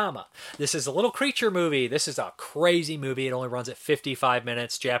Gakidama. This is a little creature movie. This is a crazy movie. It only runs at 55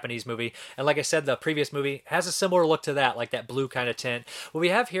 minutes, Japanese movie. And like I said, the previous movie has a similar look to that, like that blue kind of tint. What we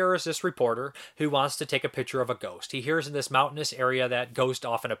have here is this reporter who wants to take a picture of a ghost. He hears in this mountainous area that ghosts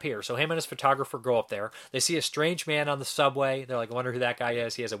often appear. So him and his photographer go up there. They see a strange man on the subway. They're like, I wonder who that guy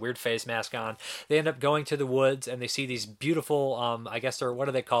is. He has a weird face mask on. They end up going to the woods, and they see these beautiful, I guess they're, what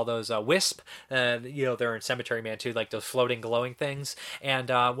do they call those? Wisp. They're in Cemetery Man too, like those floating glowing things. And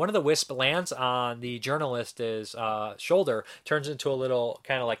one of the wisp lands on the journalist's shoulder, turns into a little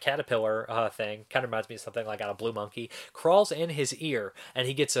kind of like caterpillar thing. Kind of reminds me of something like on a blue monkey. Crawls in his ear, and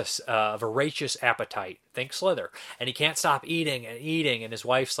he gets a voracious appetite. Think Slither. And he can't stop eating and eating. And his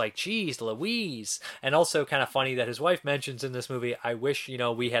wife's like, geez, Louise. And also kind of funny that his wife mentions in this movie, I wish,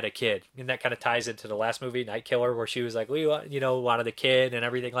 we had a kid. And that kind of ties into the last movie, Night Killer, where she was like, we, wanted a kid and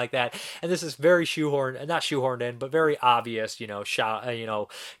everything like that. And this is very not shoehorned in, but very obvious,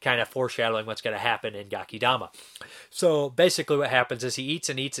 kind of foreshadowing what's going to happen in Gakidama. So basically what happens is he eats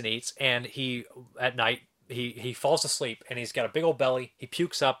and eats and eats, and at night, he falls asleep, and he's got a big old belly. He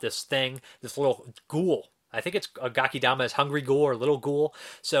pukes up this little ghoul. I think it's a Gakidama is hungry ghoul or little ghoul.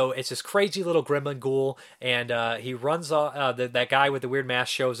 So it's this crazy little gremlin ghoul, and he runs. That guy with the weird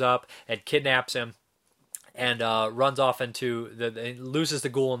mask shows up and kidnaps him, and runs off into loses the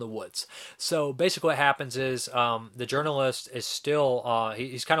ghoul in the woods. So basically what happens is the journalist is still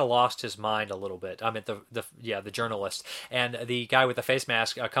he's kind of lost his mind a little bit. I mean the journalist, and the guy with the face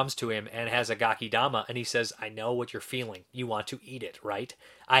mask comes to him and has a Gakidama, and he says, I know what you're feeling. You want to eat it, right?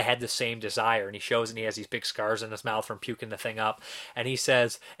 I had the same desire. And he shows, and he has these big scars in his mouth from puking the thing up. And he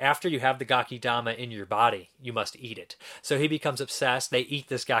says, after you have the Gakidama in your body, you must eat it. So he becomes obsessed. They eat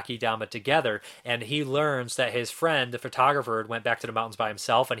this Gakidama together, and he learns that his friend, the photographer, went back to the mountains by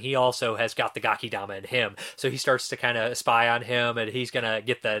himself, and he also has got the Gakidama in him. So he starts to kind of spy on him, and he's going to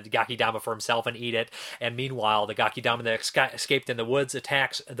get the Gakidama for himself and eat it. And meanwhile, the Gakidama that escaped in the woods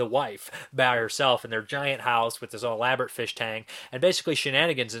attacks the wife by herself in their giant house with this elaborate fish tank. And basically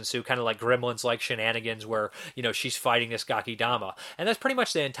shenanigans ensue, kind of like Gremlins like shenanigans, where she's fighting this Gakidama. And that's pretty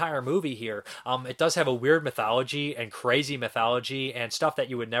much the entire movie here. It does have a weird mythology and crazy mythology and stuff that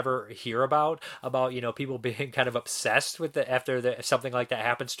you would never hear about people people being kind of obsessed with it after something like that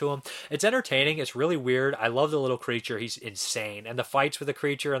happens to them. It's entertaining. It's really weird. I love the little creature. He's insane. And the fights with the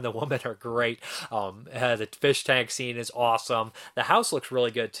creature and the woman are great. The fish tank scene is awesome. The house looks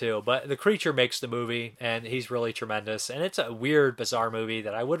really good too, but the creature makes the movie, and he's really tremendous. And it's a weird, bizarre movie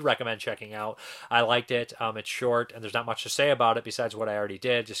that I would recommend checking out. I liked it. It's short, and there's not much to say about it besides what I already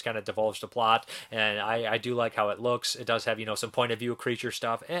did. Just kind of divulged the plot, and I do like how it looks. It does have, some point of view creature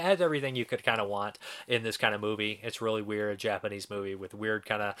stuff. It has everything you could kind of want in this kind of movie. It's really weird, Japanese movie with weird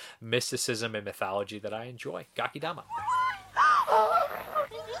kind of mysticism and mythology that I enjoy. Gakidama.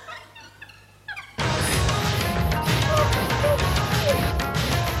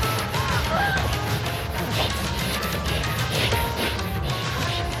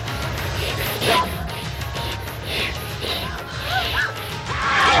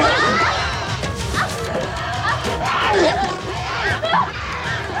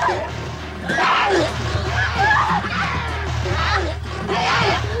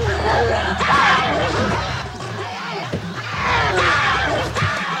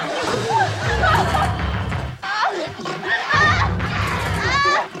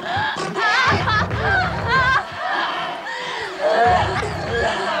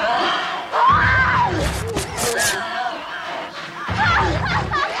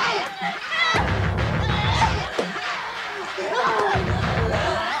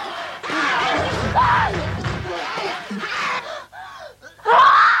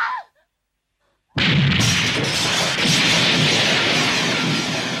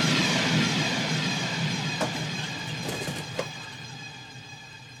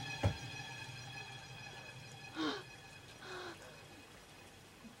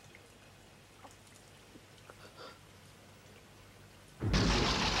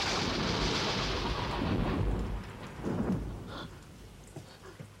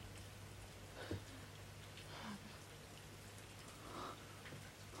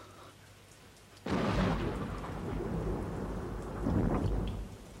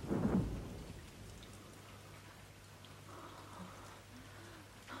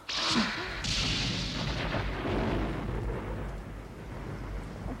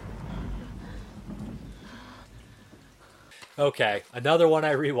 Okay, another one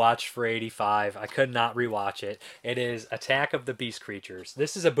I rewatched for 85. I could not rewatch it. It is Attack of the Beast Creatures.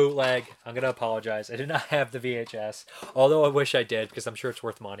 This is a bootleg. I'm going to apologize. I do not have the VHS, although I wish I did because I'm sure it's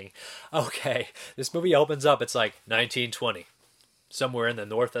worth money. Okay, this movie opens up. It's like 1920. Somewhere in the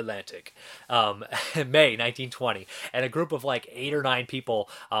North Atlantic, May 1920, and a group of like 8 or 9 people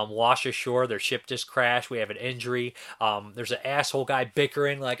wash ashore. Their ship just crashed. We have an injury. There's an asshole guy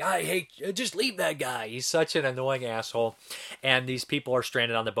bickering like, I hate, just leave that guy. He's such an annoying asshole. And these people are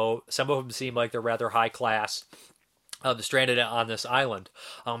stranded on the boat. Some of them seem like they're rather high class. Stranded on this island.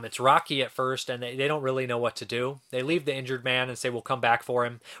 It's rocky at first, and they don't really know what to do. They leave the injured man and say, we'll come back for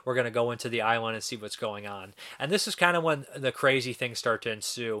him. We're going to go into the island and see what's going on. And this is kind of when the crazy things start to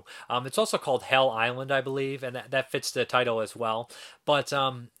ensue. It's also called Hell Island, I believe, and that fits the title as well. But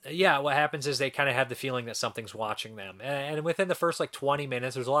yeah, what happens is they kind of have the feeling that something's watching them. And within the first like 20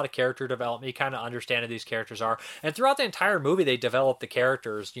 minutes, there's a lot of character development. You kind of understand who these characters are. And throughout the entire movie, they develop the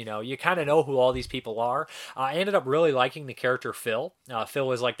characters. You kind of know who all these people are. I ended up really liking the character Phil.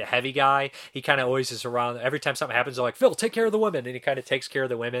 Phil is like the heavy guy. He kind of always is around. Every time something happens, they're like, Phil, take care of the women. And he kind of takes care of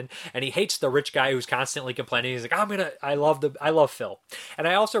the women. And he hates the rich guy who's constantly complaining. He's like, I love Phil. And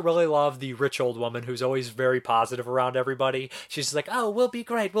I also really love the rich old woman who's always very positive around everybody. She's like, oh, we'll be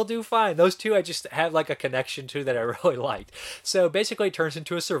great. We'll do fine. Those two I just have like a connection to that I really liked. So basically it turns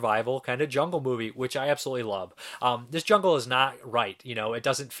into a survival kind of jungle movie, which I absolutely love. This jungle is not right. It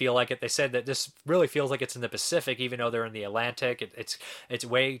doesn't feel like it. They said that this really feels like it's in the Pacific, even though they're in the Atlantic. It's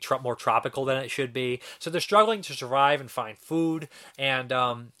way more tropical than it should be. So they're struggling to survive and find food. And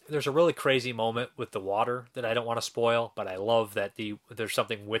there's a really crazy moment with the water that I don't want to spoil, but I love that there's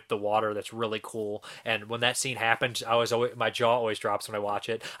something with the water that's really cool. And when that scene happens, my jaw always drops when I watch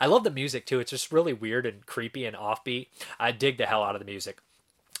it. I love the music too. It's just really weird and creepy and offbeat. I dig the hell out of the music.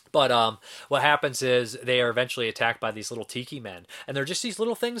 But what happens is they are eventually attacked by these little tiki men. And they're just these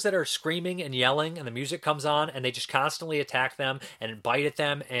little things that are screaming and yelling, and the music comes on, and they just constantly attack them and bite at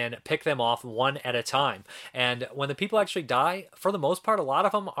them and pick them off one at a time. And when the people actually die, for the most part, a lot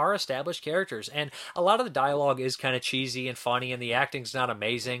of them are established characters. And a lot of the dialogue is kind of cheesy and funny, and the acting's not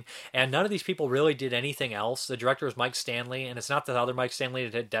amazing. And none of these people really did anything else. The director was Mike Stanley, and it's not the other Mike Stanley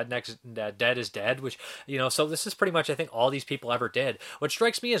that did Dead is Dead, which, so this is pretty much, I think, all these people ever did. What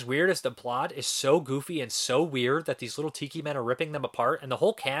strikes me as as weird as the plot is so goofy and so weird that these little tiki men are ripping them apart, and the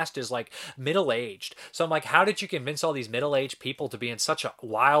whole cast is like middle-aged. So I'm like, how did you convince all these middle-aged people to be in such a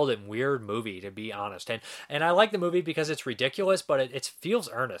wild and weird movie, to be honest? And I like the movie because it's ridiculous, but it feels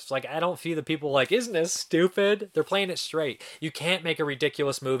earnest. Like, I don't feel the people like, isn't this stupid? They're playing it straight. You can't make a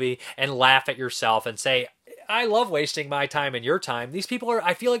ridiculous movie and laugh at yourself and say, I love wasting my time and your time. These people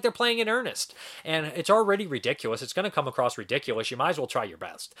I feel like they're playing in earnest. And it's already ridiculous. It's going to come across ridiculous. You might as well try your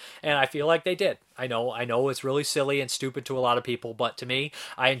best. And I feel like they did. I know it's really silly and stupid to a lot of people, but to me,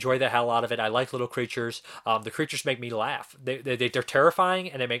 I enjoy the hell out of it. I like little creatures. The creatures make me laugh. They're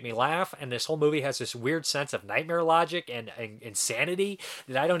terrifying and they make me laugh. And this whole movie has this weird sense of nightmare logic and insanity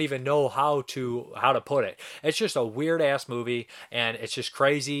that I don't even know how to put it. It's just a weird ass movie, and it's just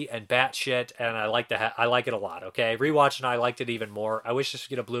crazy and batshit. And I like it a lot. Okay, rewatching, I liked it even more. I wish this would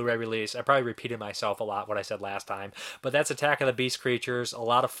get a Blu-ray release. I probably repeated myself a lot what I said last time, but that's Attack of the Beast creatures. A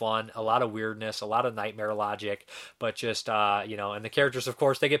lot of fun, a lot of weirdness, a lot of nightmare logic, but just and the characters, of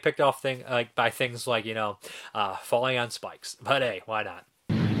course, they get picked off by things like falling on spikes. But hey, why not?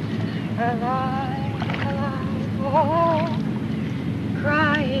 Alive, alive, oh,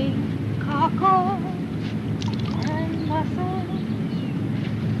 crying cockles and mussels,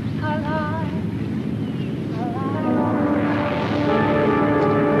 alive.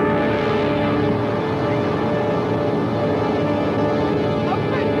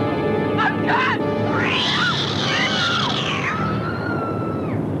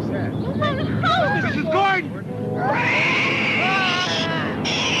 Mrs. Gordon!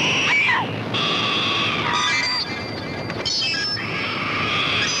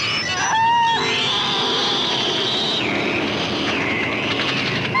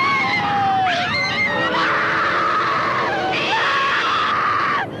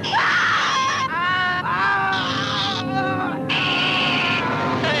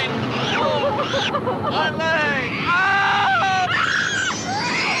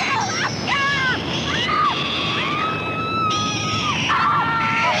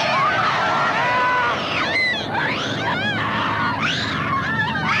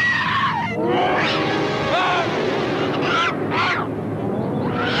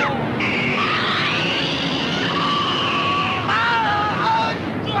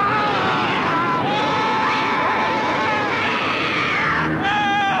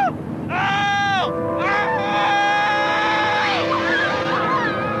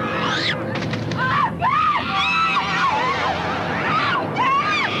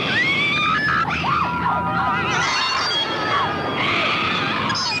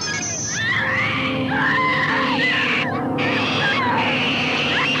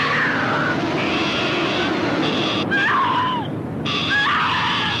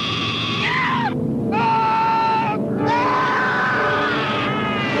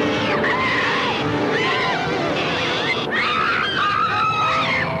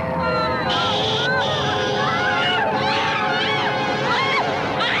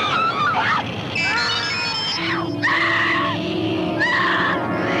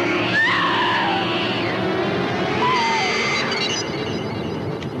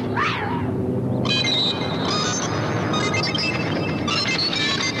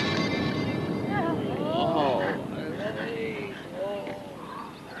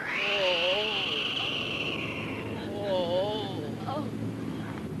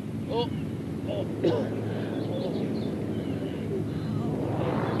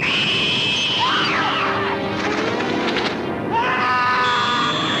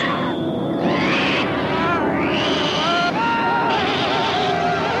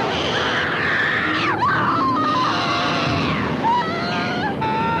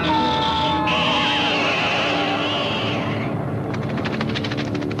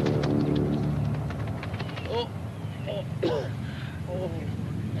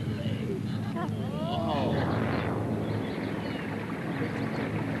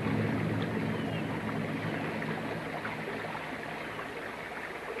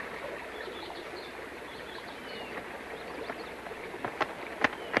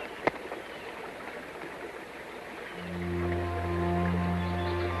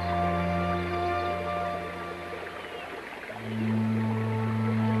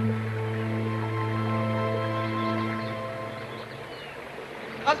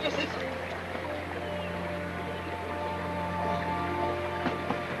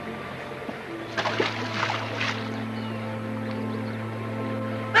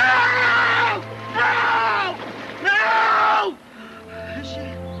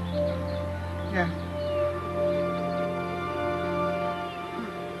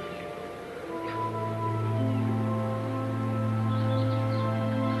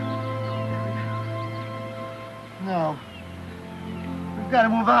 No. We've got to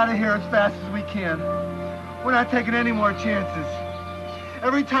move out of here as fast as we can. We're not taking any more chances.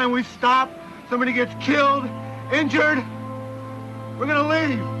 Every time we stop, somebody gets killed, injured. We're gonna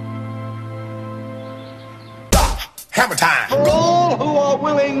leave. Hammer time! For all who are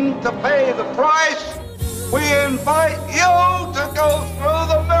willing to pay the price, we invite you to go through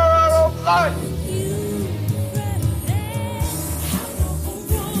the mirror of life.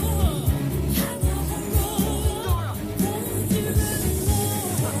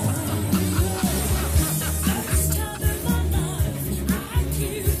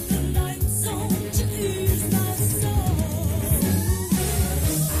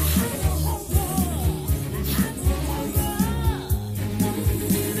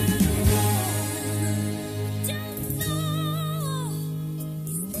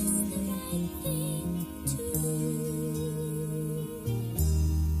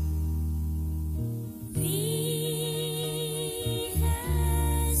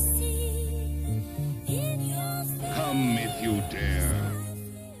 Come if you dare.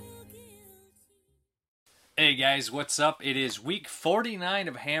 Hey guys, what's up? It is week 49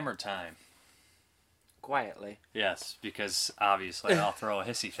 of Hammer Time. Quietly. Yes, because obviously I'll throw a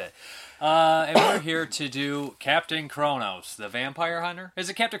hissy fit. And we're here to do Captain Kronos, the vampire hunter. Is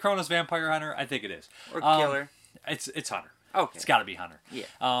it Captain Kronos Vampire Hunter? I think it is. Or Killer. It's Hunter. Okay. It's got to be Hunter. Yeah.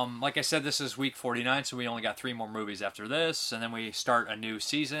 Like I said, this is week 49, so we only got 3 more movies after this, and then we start a new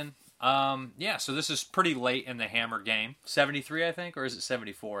season. Yeah, so this is pretty late in the Hammer game. 73, I think, or is it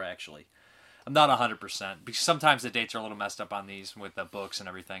 74, actually? I'm not 100%, because sometimes the dates are a little messed up on these with the books and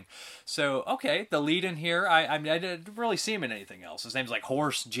everything. So, okay, the lead in here, I didn't really see him in anything else. His name's like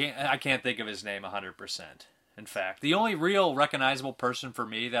I can't think of his name 100%. In fact, the only real recognizable person for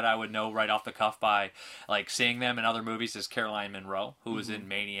me that I would know right off the cuff by like seeing them in other movies is Caroline Munro, who was in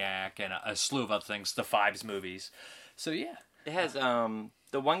Maniac and a slew of other things, the Fives movies. So, yeah. It has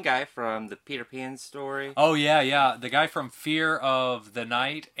the one guy from the Peter Pan story. Oh, yeah. The guy from Fear of the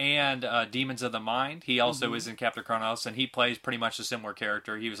Night and Demons of the Mind. He also is in Captain Kronos, and he plays pretty much a similar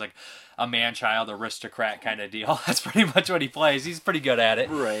character. He was like a man-child aristocrat kind of deal. That's pretty much what he plays. He's pretty good at it.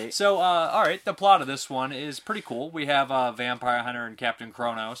 Right. So, all right, the plot of this one is pretty cool. We have a vampire hunter and Captain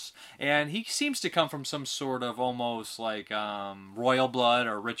Kronos, and he seems to come from some sort of almost like royal blood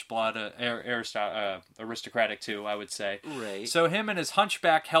or rich blood, aristocratic too, I would say. Right. So him and his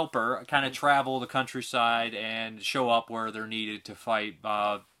hunchback helper kind of travel the countryside and show up where they're needed to fight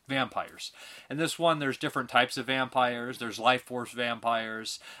vampires. In this one, there's different types of vampires. There's life force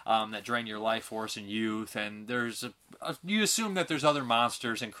vampires that drain your life force and youth, and there's you assume that there's other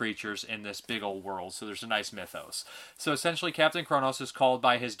monsters and creatures in this big old world, so there's a nice mythos. So essentially, Captain Kronos is called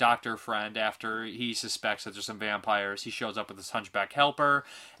by his doctor friend after he suspects that there's some vampires. He shows up with his hunchback helper,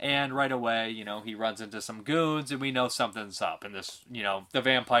 and right away, he runs into some goons, and we know something's up, and this, the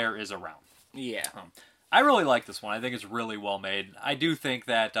vampire is around. Yeah. I really like this one. I think it's really well made. I do think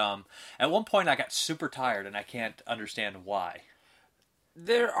that at one point I got super tired, and I can't understand why.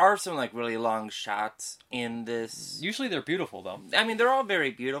 There are some like really long shots in this. Usually they're beautiful, though. I mean, they're all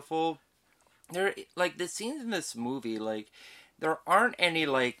very beautiful. They're like the scenes in this movie. Like there aren't any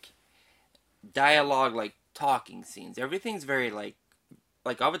like dialogue, like talking scenes. Everything's very like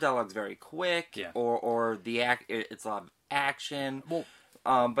all the dialogue's very quick. Yeah. Or it's a lot of action. Well.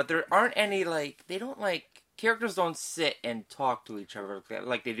 But there aren't any, characters don't sit and talk to each other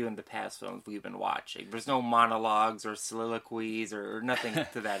like they do in the past films we've been watching. There's no monologues or soliloquies or nothing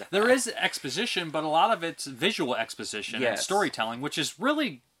to that effect. There is exposition, but a lot of it's visual exposition and storytelling, which is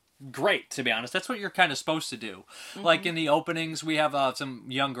really great, to be honest. That's what you're kind of supposed to do. Like in the openings, we have some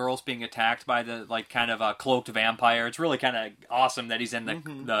young girls being attacked by the cloaked vampire. It's really kind of awesome that he's in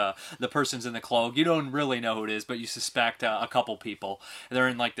the person's in the cloak. You don't really know who it is, but you suspect a couple people. They're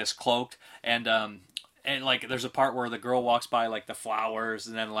in like this cloaked, and like there's a part where the girl walks by like the flowers,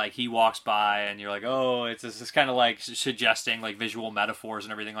 and then like he walks by, and you're like, oh, it's this kind of like suggesting like visual metaphors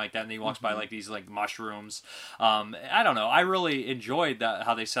and everything like that. And he walks by like these like mushrooms. I don't know. I really enjoyed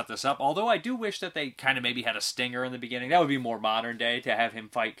how they set this up. Although I do wish that they kind of maybe had a stinger in the beginning. That would be more modern day to have him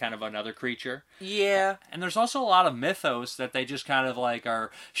fight kind of another creature. Yeah. And there's also a lot of mythos that they just kind of like are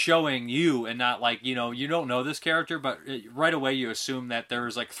showing you, and not like you don't know this character, but right away you assume that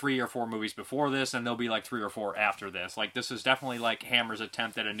there's like 3 or 4 movies before this, and there'll be like 3 or 4 after this. Like this is definitely like Hammer's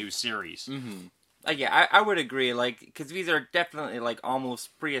attempt at a new series. Yeah, I would agree. Like because these are definitely like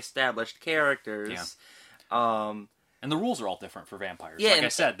almost pre-established characters. Yeah. And the rules are all different for vampires. Yeah, like I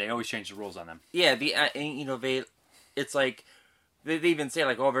said, they always change the rules on them. Yeah, it's like they even say,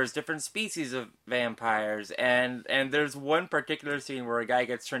 like, oh, there's different species of vampires, and there's one particular scene where a guy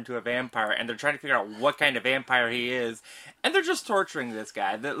gets turned into a vampire, and they're trying to figure out what kind of vampire he is, and they're just torturing this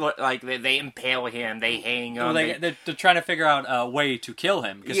guy. They impale him, they hang him. Well, they're trying to figure out a way to kill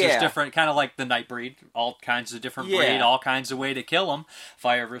him, because there's different, kind of like the Nightbreed, all kinds of different breed, all kinds of way to kill him.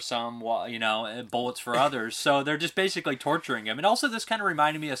 Fire for some, bullets for others. So they're just basically torturing him. And also this kind of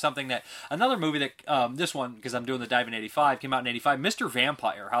reminded me of something that, another movie that, this one, because I'm doing the dive in 85, came out in 85, Mr.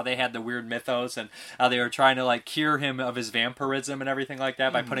 Vampire, how they had the weird mythos and how they were trying to like cure him of his vampirism and everything like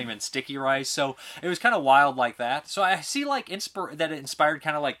that by putting him in sticky rice. So it was kind of wild like that. So I see like that it inspired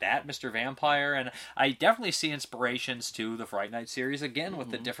kind of like that, Mr. Vampire, and I definitely see inspirations to the Fright Night series again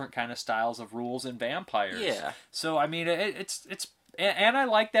with the different kind of styles of rules and vampires. Yeah. So I mean it's and I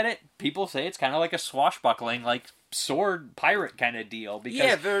like that people say it's kind of like a swashbuckling, like sword pirate kind of deal,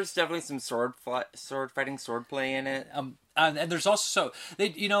 because there's definitely some sword fighting, sword play in it. And there's also,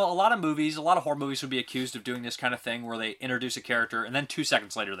 a lot of movies, a lot of horror movies would be accused of doing this kind of thing where they introduce a character and then 2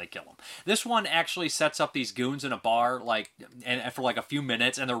 seconds later they kill him. This one actually sets up these goons in a bar and for like a few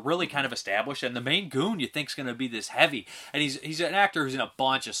minutes, and they're really kind of established. And the main goon you think's going to be this heavy, and he's an actor who's in a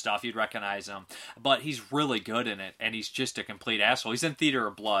bunch of stuff, you'd recognize him, but he's really good in it, and he's just a complete asshole. He's in Theater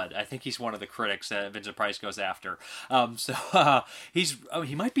of Blood. I think he's one of the critics that Vincent Price goes after.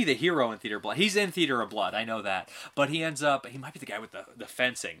 He might be the hero in Theater of Blood. He's in Theater of Blood, I know that, but he might be the guy with the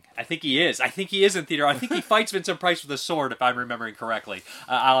fencing. I think he is in Theater. I think he fights Vincent Price with a sword, if I'm remembering correctly.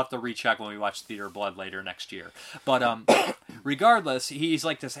 I'll have to recheck when we watch Theater of Blood later next year. But regardless, he's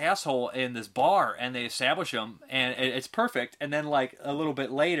like this asshole in this bar, and they establish him, and it's perfect. And then like a little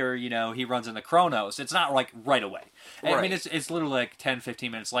bit later, he runs into Kronos. It's not like right away. Right. I mean, it's literally like 10,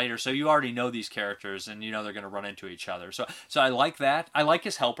 15 minutes later, so you already know these characters, and they're going to run into each other. So I like that. I like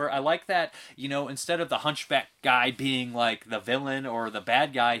his helper. I like that, instead of the hunchback guy being like the villain or the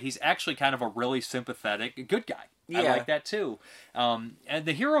bad guy, he's actually kind of a really sympathetic good guy. Yeah. I like that too. And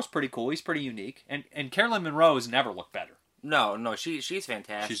the hero's pretty cool. He's pretty unique. And Carolyn Monroe has never looked better. No, she's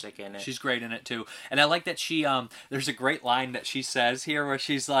fantastic in it. She's great in it too. And I like that she there's a great line that she says here where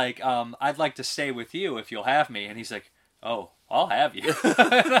she's like, I'd like to stay with you if you'll have me. And he's like, oh, I'll have you.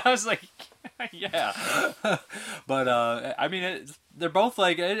 And I was like, yeah. But I mean, they're both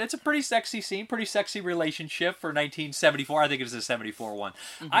like, it's a pretty sexy scene, pretty sexy relationship for 1974. I think it's a 74 one.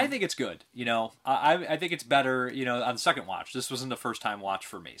 I think it's good. I think it's better, on the second watch. This wasn't the first time watch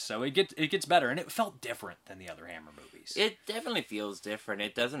for me. So it gets better, and it felt different than the other Hammer movies. It definitely feels different.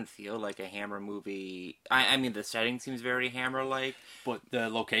 It doesn't feel like a Hammer movie. I mean, the setting seems very Hammer-like. But the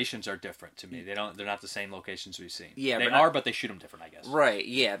locations are different to me. They're not the same locations we've seen. Yeah, they are, but they shoot them different, I guess. Right,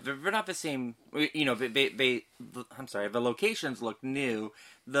 yeah. They're not the same. I'm sorry, the locations look new.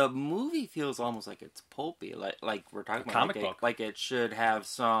 The movie feels almost like it's pulpy, like we're talking about comic book. Like it should have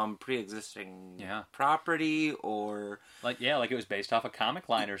some pre-existing property, or like it was based off a comic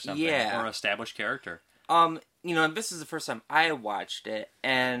line or something, or an established character. This is the first time I watched it,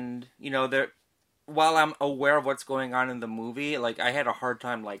 and while I'm aware of what's going on in the movie, like I had a hard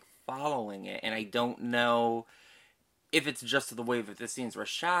time like following it, and I don't know if it's just the way that the scenes were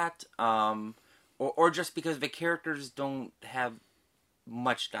shot, or just because the characters don't have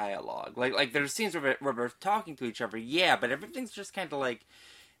much dialogue. Like there's scenes where we're talking to each other, but everything's just kind of like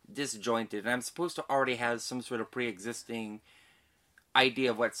disjointed, and I'm supposed to already have some sort of pre-existing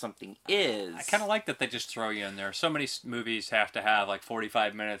idea of what something is. I kind of like that they just throw you in there. So many movies have to have like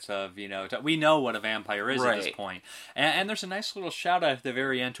 45 minutes of, we know what a vampire is at this point. And there's a nice little shout out at the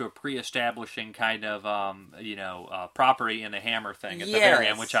very end to a pre-establishing kind of, property in the Hammer thing at the very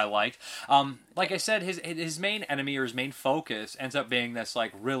end, which I liked. Like I said, his main enemy or his main focus ends up being this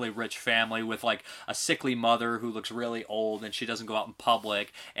like really rich family with like a sickly mother who looks really old and she doesn't go out in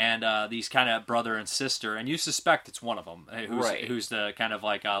public, and these kind of brother and sister, and you suspect it's one of them who's the kind of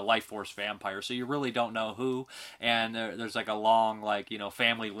like a life force vampire, so you really don't know who, and there's like a long like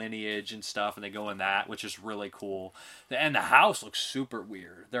family lineage and stuff, and they go in that, which is really cool. And the house looks super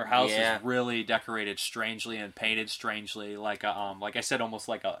weird. Their house is really decorated strangely and painted strangely, like I said, almost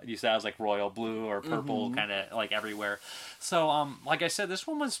like you said, it was like royal blue or purple, kind of like everywhere. So like I said, this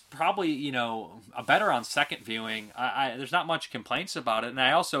one was probably a better on second viewing. There's not much complaints about it, and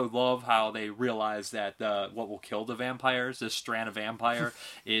I also love how they realize that what will kill the vampires, this strand of vampire,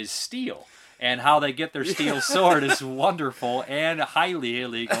 is steel. And how they get their steel sword is wonderful and highly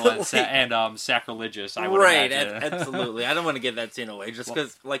illegal and sacrilegious, I would imagine. Absolutely. I don't want to give that scene away, just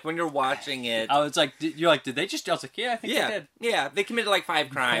because, like, when you're watching it... it's like, you're like, did they just... I was like, yeah, I think they did. Yeah, they committed, like, 5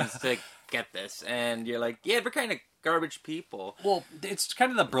 crimes to get this. And you're like, yeah, they're kind of garbage people. Well, it's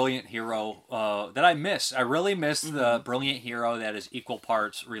kind of the brilliant hero that I miss. I really miss the brilliant hero that is equal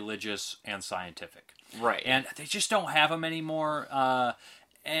parts religious and scientific. Right. And they just don't have them anymore.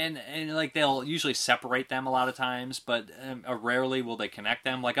 And like they'll usually separate them a lot of times, but rarely will they connect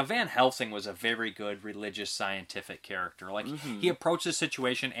them. Like a Van Helsing was a very good religious scientific character. Like he approached the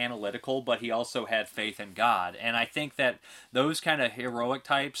situation analytical, but he also had faith in God. And I think that those kind of heroic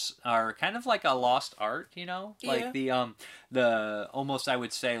types are kind of like a lost art, you know, like the almost I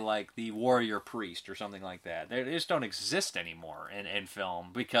would say like the warrior priest or something like that. They just don't exist anymore in film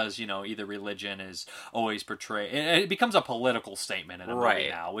because either religion is always portrayed. It becomes a political statement in a movie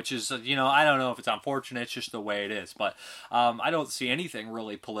now, which is, I don't know if it's unfortunate, it's just the way it is. But I don't see anything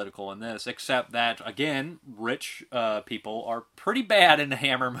really political in this, except that, again, rich people are pretty bad in the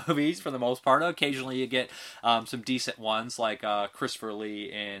Hammer movies for the most part. Occasionally you get some decent ones, like Christopher Lee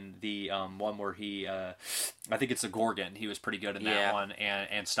in the one where he, I think it's the Gorgon, he was pretty good in that one,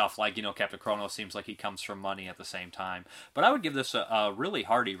 and stuff like, Captain Kronos seems like he comes from money at the same time. But I would give this a really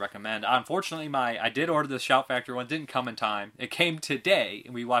hearty recommend. Unfortunately, I did order the Shout Factory one, didn't come in time. It came today,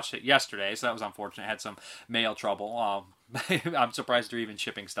 and we watched it yesterday, so that was unfortunate. It had some mail trouble. I'm surprised they're even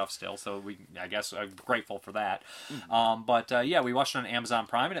shipping stuff still, so I guess I'm grateful for that. But we watched it on Amazon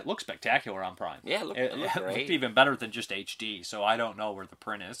Prime, and it looks spectacular on Prime. Yeah, it looked great. It looked even better than just HD, so I don't know where the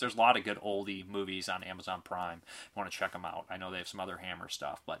print is. There's a lot of good oldie movies on Amazon Prime. If you want to check them out. I know they have some other Hammer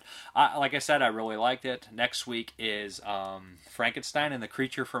stuff, but like I said, I really liked it. Next week is Frankenstein and the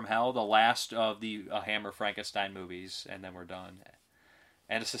Creature from Hell, the last of the Hammer Frankenstein movies, and then we're done.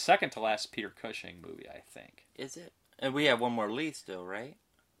 And it's the second to last Peter Cushing movie, I think. Is it? And we have one more Lee still, right?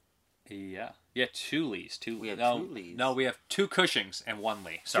 Yeah. Yeah, two Lees. We have two Lees. No, we have two Cushings and one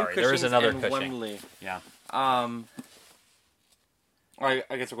Lee. Sorry, there is another and Cushing. One Lee. Yeah. I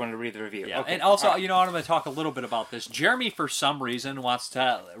guess we're going to read the review. Yeah. Okay. And also, I'm going to talk a little bit about this. Jeremy, for some reason, wants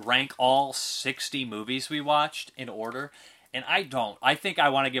to rank all 60 movies we watched in order, and I don't. I think I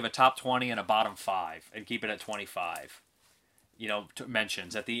want to give a top 20 and a bottom 5 and keep it at 25.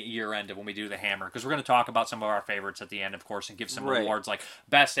 Mentions at the year end of when we do the Hammer, because we're going to talk about some of our favorites at the end, of course, and give some awards like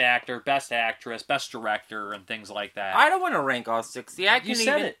Best Actor, Best Actress, Best Director, and things like that. I don't want to rank all 60. You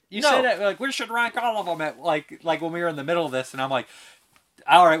said it. You said it. Like, we should rank all of them at like when we were in the middle of this, and I'm like,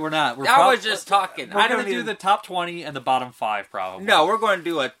 all right, we're not. I was just talking. We're going to do the top 20 and the bottom 5, probably. No, we're going to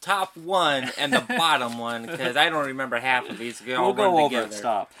do a top 1 and the bottom 1, because I don't remember half of these. We'll go over it.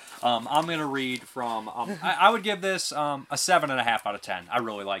 Stop. I'm going to read from... I would give this a 7.5 out of 10. I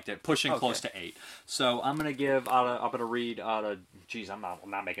really liked it. Pushing close to 8. So I'm going to give... I'm going to read out of... Geez, I'm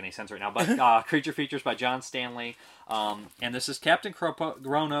not making any sense right now. But Creature Features by John Stanley. And this is Captain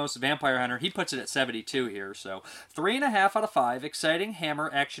Kronos, Vampire Hunter. He puts it at 72 here. So 3.5 out of 5. Exciting Hammer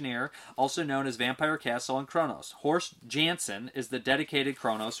actioneer, also known as Vampire Castle and Kronos. Horst Jansen is the dedicated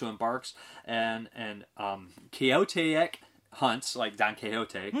Kronos who embarks and Quixotic hunts, like Don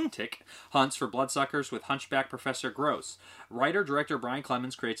Quixote, hunts for bloodsuckers with hunchback Professor Gross. Writer-director Brian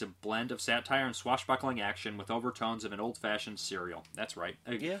Clemens creates a blend of satire and swashbuckling action with overtones of an old-fashioned serial. That's right.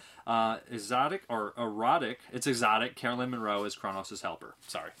 Exotic or erotic. It's exotic. Carolyn Monroe is Kronos' helper.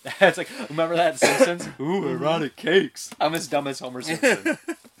 Sorry. It's like, remember that in Simpsons? Ooh, erotic cakes. I'm as dumb as Homer Simpson.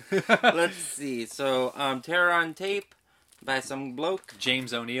 Let's see. So, Terror on Tape by some bloke.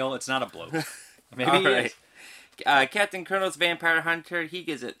 James O'Neill. It's not a bloke. Maybe All he right. is. Captain Kronos Vampire Hunter, he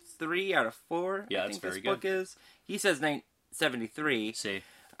gives it 3 out of 4. Yeah, I that's think very this good. book is. He says 73. See.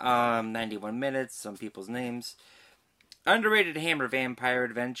 91 minutes, some people's names. Underrated Hammer vampire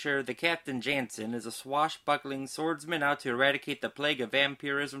adventure. The Captain Jansen is a swashbuckling swordsman out to eradicate the plague of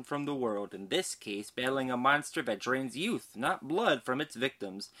vampirism from the world. In this case, battling a monster that drains youth, not blood, from its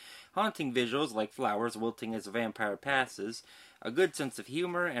victims. Haunting visuals like flowers wilting as a vampire passes. A good sense of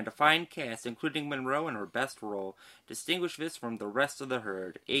humor, and a fine cast, including Monroe in her best role, distinguish this from the rest of the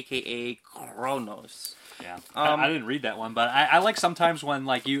herd, a.k.a. Kronos. Yeah, I didn't read that one, but I like sometimes when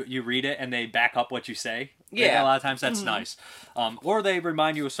like you read it and they back up what you say. Yeah. A lot of times that's nice. Or they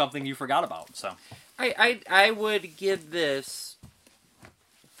remind you of something you forgot about. So I would give this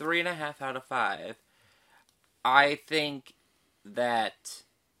 3.5 out of 5. I think that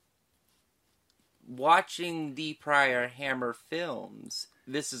watching the prior Hammer films,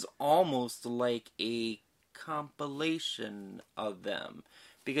 this is almost like a compilation of them,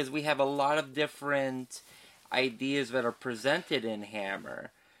 because we have a lot of different ideas that are presented in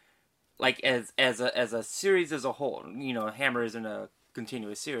Hammer, like as a series as a whole. Hammer isn't a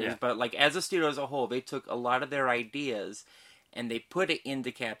continuous series, but like as a studio as a whole, they took a lot of their ideas and they put it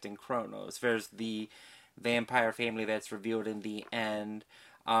into Captain Kronos. There's the vampire family that's revealed in the end.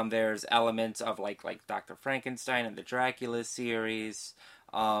 There's elements of like Dr. Frankenstein and the Dracula series.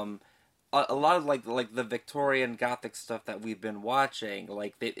 A lot of like the Victorian Gothic stuff that we've been watching,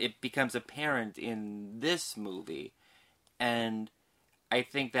 like it becomes apparent in this movie, and I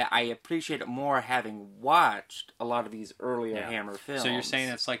think that I appreciate it more having watched a lot of these earlier Hammer films. So you're saying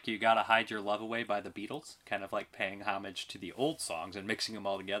it's like You Gotta Hide Your Love Away by the Beatles, kind of like paying homage to the old songs and mixing them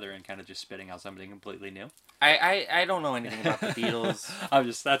all together and kind of just spitting out something completely new? I don't know anything about the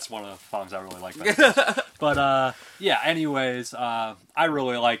Beatles. That's one of the songs I really like. But yeah, anyways, I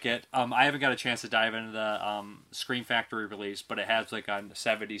really like it. I haven't got a chance to dive into the Scream Factory release, but it has like a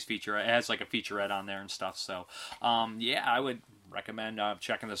 70s feature. It has like a featurette on there and stuff. So yeah, I would recommend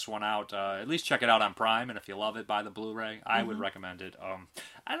checking this one out. At least check it out on Prime, and if you love it, buy the Blu-ray. I would recommend it.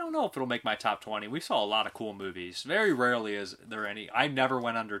 I don't know if it'll make my top 20. We saw a lot of cool movies. Very rarely is there any. I never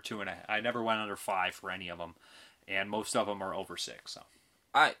went under 2.5. I never went under 5 for any of them, and most of them are over 6. So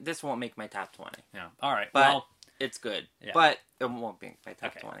this won't make my top 20. Yeah. All right. But well, it's good. Yeah. But it won't make my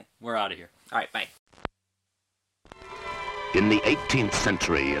top 20. We're out of here. All right. Bye. In the 18th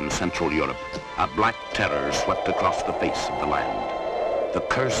century in Central Europe, a black terror swept across the face of the land. The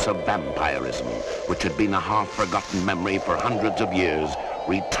curse of vampirism, which had been a half-forgotten memory for hundreds of years,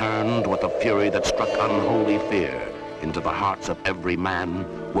 returned with a fury that struck unholy fear into the hearts of every man,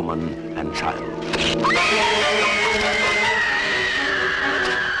 woman, and child.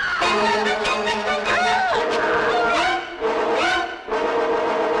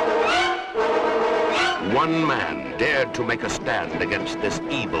 One man dared to make a stand against this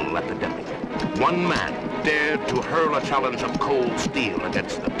evil epidemic. One man dared to hurl a challenge of cold steel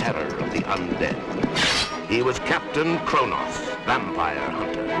against the terror of the undead. He was Captain Kronos, vampire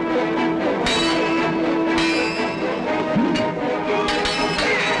hunter.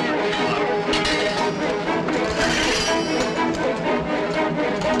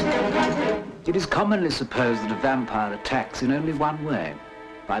 It is commonly supposed that a vampire attacks in only one way,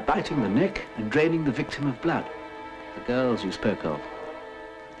 by biting the neck and draining the victim of blood. The girls you spoke of,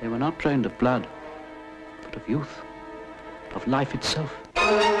 they were not drained of blood, but of youth, of life itself.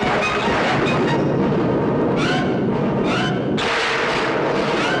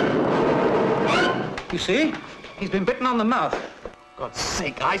 You see? He's been bitten on the mouth. God's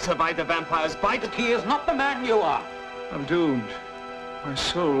sake, I survived the vampire's bite. But he is not the man you are. I'm doomed. My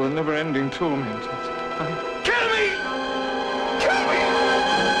soul a never-ending torment. Kill me! Kill me!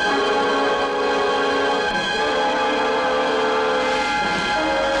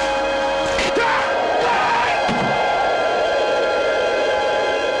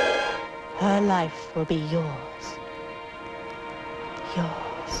 Her life will be yours.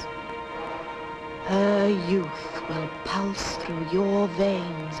 Yours. Her youth will pulse through your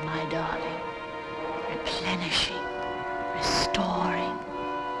veins, my darling, replenishing, restoring.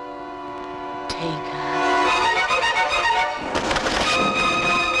 Take her.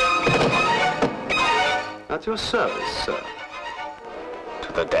 At your service, sir.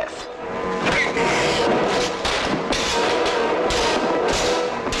 To the death.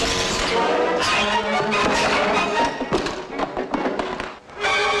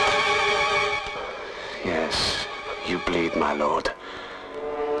 Yes, you bleed, my lord.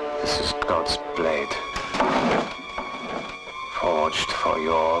 This is God's blade. Forged for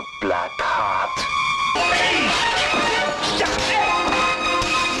your black heart.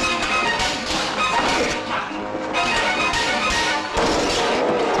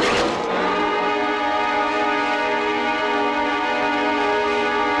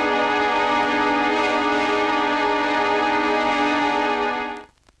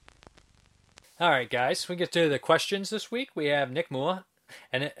 All right, guys, we get to the questions this week. We have Nick Mua,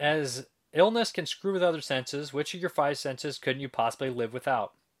 and as illness can screw with other senses, which of your 5 senses couldn't you possibly live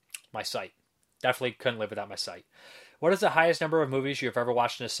without? My sight. Definitely couldn't live without my sight. What is the highest number of movies you've ever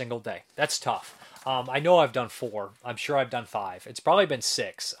watched in a single day? That's tough. I know I've done 4. I'm sure I've done 5. It's probably been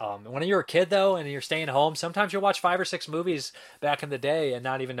 6. When you're a kid, though, and you're staying home, sometimes you'll watch 5 or 6 movies back in the day and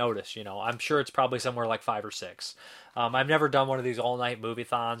not even notice. I'm sure it's probably somewhere like 5 or 6. I've never done one of these all-night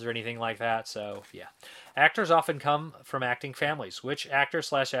movie-thons or anything like that, so yeah. Actors often come from acting families. Which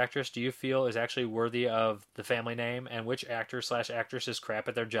actor/actress do you feel is actually worthy of the family name, and which actor/actress is crap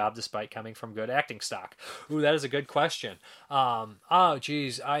at their job despite coming from good acting stock? Ooh, that is a good question. Oh,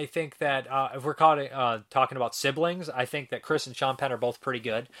 geez, I think that if we're talking about siblings, I think that Chris and Sean Penn are both pretty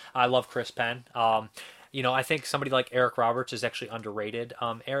good. I love Chris Penn. I think somebody like Eric Roberts is actually underrated.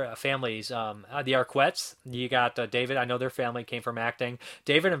 Families, the Arquettes, you got David. I know their family came from acting.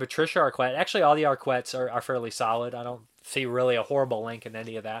 David and Patricia Arquette. Actually, all the Arquettes are fairly solid. I don't see really a horrible link in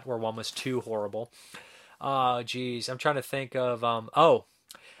any of that, where one was too horrible. Geez, I'm trying to think of.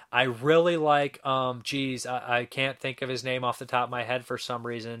 I really like, I can't think of his name off the top of my head for some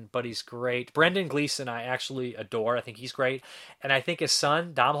reason, but he's great. Brendan Gleeson, I actually adore. I think he's great. And I think his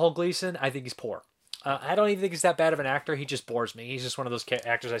son, Domhnall Gleeson, I think he's poor. I don't even think he's that bad of an actor. He just bores me. He's just one of those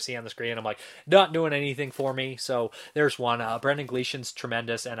actors I see on the screen, and I'm like, not doing anything for me. So there's one. Brendan Gleeson's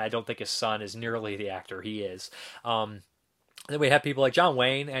tremendous, and I don't think his son is nearly the actor he is. Then we have people like John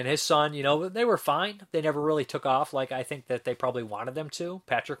Wayne and his son, they were fine. They never really took off like I think that they probably wanted them to.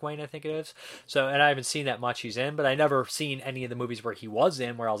 Patrick Wayne, I think it is. So, and I haven't seen that much he's in, but I never seen any of the movies where he was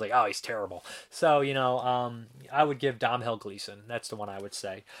in where I was like, oh, he's terrible. So, I would give Domhnall Gleeson. That's the one I would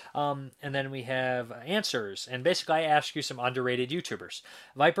say. And then we have answers. And basically I ask you some underrated YouTubers.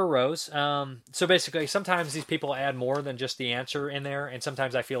 Viper Rose. So basically sometimes these people add more than just the answer in there. And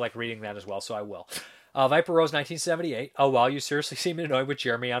sometimes I feel like reading that as well. So I will. Viper Rose 1978. Oh, wow, you seriously seem annoyed with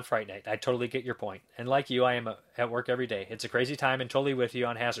Jeremy on Fright Night. I totally get your point. And like you, I am at work every day. It's a crazy time and totally with you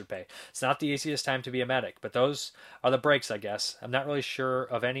on hazard pay. It's not the easiest time to be a medic, but those are the breaks, I guess. I'm not really sure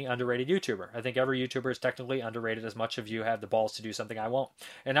of any underrated YouTuber. I think every YouTuber is technically underrated as much of you have the balls to do something I won't.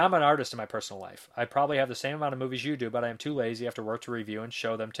 And I'm an artist in my personal life. I probably have the same amount of movies you do, but I am too lazy after work to review and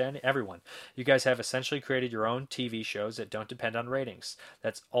show them to everyone. You guys have essentially created your own TV shows that don't depend on ratings.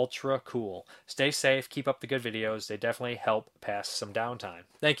 That's ultra cool. Stay safe. Keep up the good videos. They definitely help pass some downtime.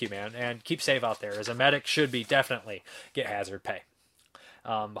 Thank you, man. And keep safe out there. As a medic should be, definitely get hazard pay.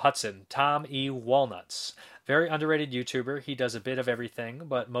 Hudson, Tom E. Walnuts. Very underrated YouTuber. He does a bit of everything,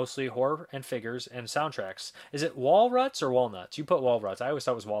 but mostly horror and figures and soundtracks. Is it Walruts or Walnuts? You put Walruts. I always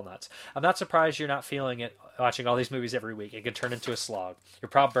thought it was Walnuts. I'm not surprised you're not feeling it watching all these movies every week. It can turn into a slog. You're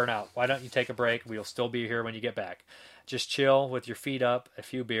probably burnt out. Why don't you take a break? We'll still be here when you get back. Just chill with your feet up, a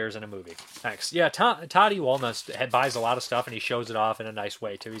few beers, and a movie. Thanks. Yeah, Toddy Walnuts buys a lot of stuff, and he shows it off in a nice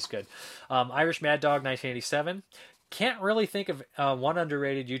way, too. He's good. Irish Mad Dog 1987. Can't really think of one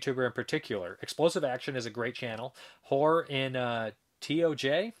underrated YouTuber in particular. Explosive Action is a great channel. Horror in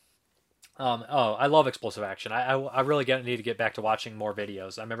TOJ. I love Explosive Action. I really need to get back to watching more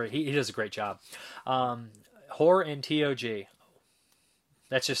videos. I remember he does a great job. Horror in TOG.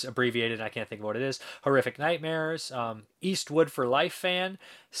 That's just abbreviated, and I can't think of what it is. Horrific Nightmares, Eastwood for Life fan,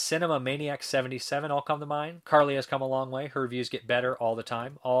 Cinema Maniac 77 all come to mind. Carly has come a long way. Her reviews get better all the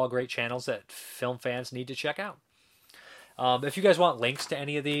time. All great channels that film fans need to check out. If you guys want links to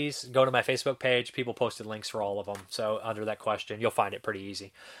any of these, go to my Facebook page. People posted links for all of them. So under that question, you'll find it pretty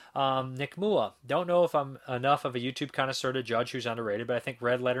easy. Nick Mua. Don't know if I'm enough of a YouTube connoisseur to judge who's underrated, but I think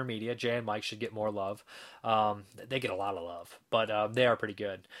Red Letter Media, Jay and Mike should get more love. They get a lot of love, but they are pretty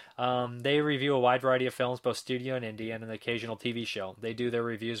good. They review a wide variety of films, both studio and indie, and an occasional TV show. They do their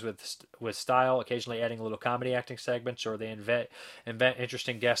reviews with style, occasionally adding a little comedy acting segments, or they invent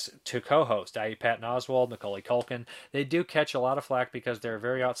interesting guests to co-host, i.e. Patton Oswalt, Macaulay Culkin. They do catch a lot of flack because they're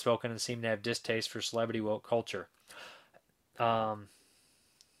very outspoken and seem to have distaste for celebrity woke culture.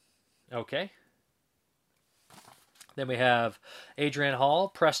 Okay. Then we have Adrian Hall,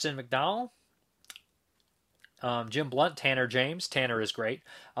 Preston McDowell, Jim Blunt, Tanner James. Tanner is great.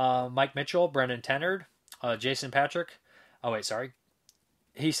 Mike Mitchell, Brendan Tennard, Jason Patrick. Oh, wait, sorry.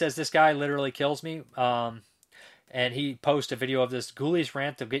 He says, this guy literally kills me. And he posted a video of this Ghoulies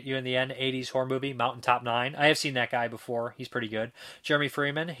rant to get you in the end 80s horror movie, Mountaintop 9. I have seen that guy before. He's pretty good. Jeremy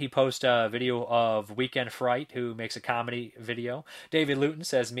Freeman, he posts a video of Weekend Fright, who makes a comedy video. David Luton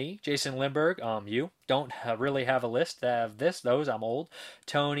says me. Jason Lindbergh, you. Don't really have a list of those. I'm old.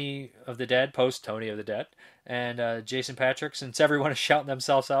 Tony of the Dead posts Tony of the Dead. And Jason Patrick, since everyone is shouting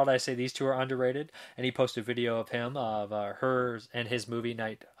themselves out, I say these two are underrated. And he posted a video of him, of hers and his movie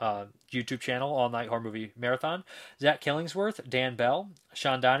night YouTube channel, All Night Horror Movie Marathon. Zach Killingsworth, Dan Bell,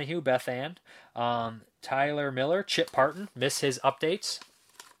 Sean Donahue, Beth Ann, Tyler Miller, Chip Parton. Miss his updates.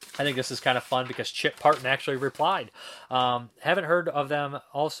 I think this is kind of fun because Chip Parton actually replied. Haven't heard of them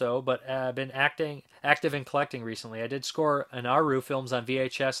also, but been active in collecting recently. I did score an Aru films on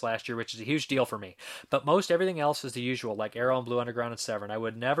VHS last year, which is a huge deal for me. But most everything else is the usual, like Arrow and Blue Underground and Severn. I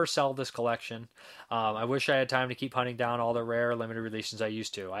would never sell this collection. I wish I had time to keep hunting down all the rare limited releases I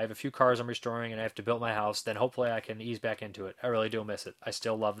used to. I have a few cars I'm restoring, and I have to build my house. Then hopefully I can ease back into it. I really do miss it. I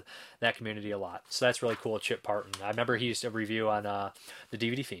still love that community a lot. So that's really cool, Chip Parton. I remember he used to review on the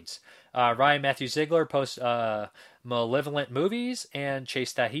DVD Fiends. Ryan Matthew Ziegler posts Malevolent Movies and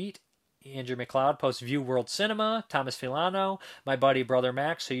Chase the Heat. Andrew McLeod posts View World Cinema. Thomas Filano, my buddy Brother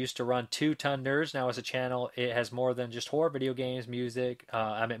Max, who used to run 2 Ton Nerds, now has a channel. It has more than just horror, video games, music,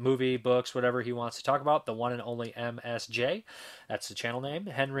 movie, books, whatever he wants to talk about. The one and only MSJ. That's the channel name.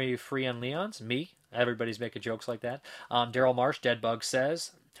 Henry Free and Leon's, me. Everybody's making jokes like that. Daryl Marsh, Deadbug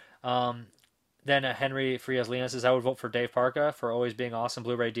says. Then Henry Frias Lena says, I would vote for Dave Parka for always being awesome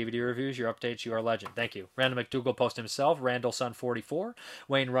Blu-ray DVD reviews. Your updates, you are a legend. Thank you. Randall McDougall posted himself. Randall Sun 44.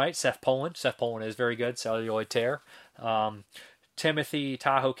 Wayne Wright. Seth Poland. Seth Poland is very good. Celluloid Tear. Timothy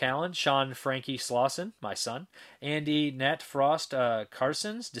Tahoe Callan. Sean Frankie Slauson, my son. Andy Net Frost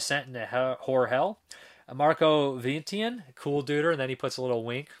Carsons. Descent into Horror Hell. Marco Vientian. Cool duder. And then he puts a little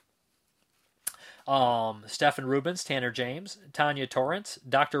wink. Stephen Rubens. Tanner James. Tanya Torrance.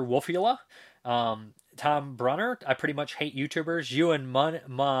 Dr. Wolfula. Tom Brunner. I pretty much hate YouTubers. You and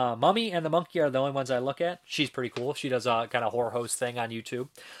Mummy and the Monkey are the only ones I look at. She's pretty cool. She does a kind of horror host thing on YouTube.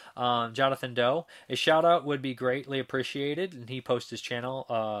 Jonathan Doe. A shout out would be greatly appreciated. And he posts his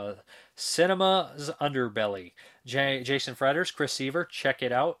channel, Cinema's Underbelly. Jason Fredders, Chris Seaver. Check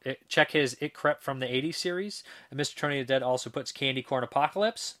it out. Check his It Crept from the 80s series. And Mr. Tony the Dead also puts Candy Corn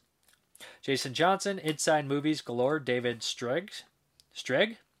Apocalypse. Jason Johnson. Inside Movies Galore. David Streg.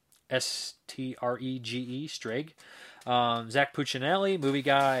 Strege, Streg. Zach Puccinelli, Movie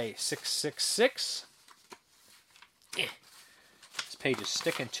Guy 666. This page is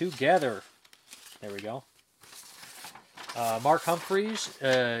sticking together. There we go. Mark Humphreys,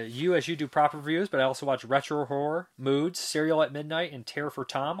 you do proper reviews, but I also watch Retro Horror, Moods, Serial at Midnight, and Terror for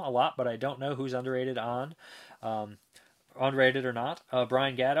Tom a lot, but I don't know who's underrated on. Unrated or not.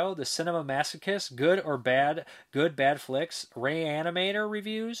 Brian Gatto, The Cinema Masochist, Good Bad Flicks, Reanimator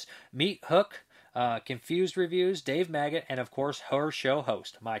reviews, Meat Hook, Confused reviews, Dave Maggot, and of course, Horror Show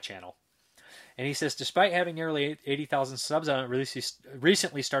Host, my channel. And he says, despite having nearly 80,000 subs on it,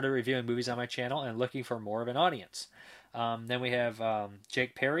 recently started reviewing movies on my channel and looking for more of an audience. Then we have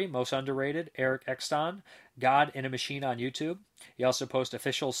Jake Perry, Most Underrated, Eric Exton, God in a Machine on YouTube. He also posts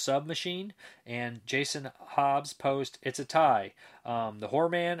Official Submachine, and Jason Hobbs posts It's a Tie, The Horror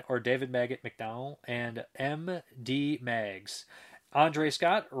Man, or David Maggot McDowell, and MD Mags. Andre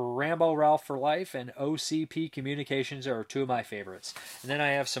Scott, Rambo Ralph for Life, and OCP Communications are two of my favorites. And then I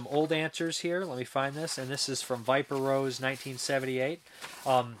have some old answers here. Let me find this. And this is from Viper Rose 1978.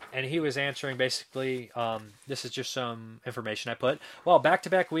 And he was answering basically, this is just some information I put. Well,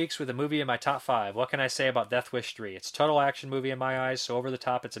 back-to-back weeks with a movie in my top 5. What can I say about Death Wish 3? It's a total action movie in my eyes, so over the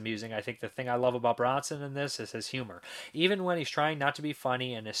top it's amusing. I think the thing I love about Bronson in this is his humor. Even when he's trying not to be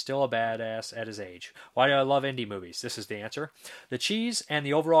funny and is still a badass at his age. Why do I love indie movies? This is the answer. The cheese and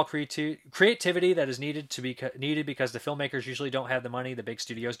the overall creativity that is needed because the filmmakers usually don't have the money the big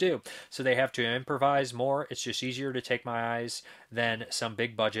studios do, so they have to improvise more. It's just easier to take my eyes than some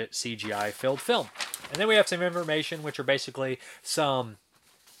big budget CGI filled film. And then we have some information which are basically some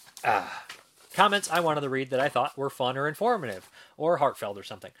comments I wanted to read that I thought were fun or informative or heartfelt or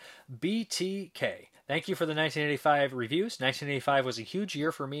something. BTK. Thank you for the 1985 reviews. 1985 was a huge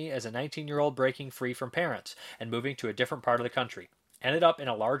year for me as a 19-year-old breaking free from parents and moving to a different part of the country. Ended up in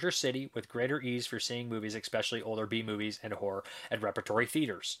a larger city with greater ease for seeing movies, especially older B movies and horror at repertory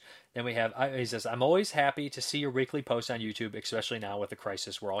theaters. Then we have, he says, I'm always happy to see your weekly posts on YouTube, especially now with the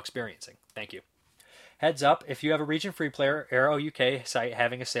crisis we're all experiencing. Thank you. Heads up, if you have a region-free player, Arrow UK site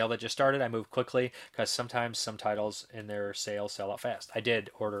having a sale that just started, I moved quickly because sometimes some titles in their sales sell out fast. I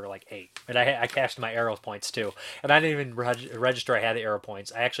did order like 8, and I cashed my Arrow points too. And I didn't even register I had the Arrow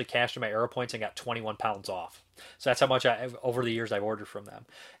points. I actually cashed my Arrow points and got 21 pounds off. So that's how much over the years I've ordered from them.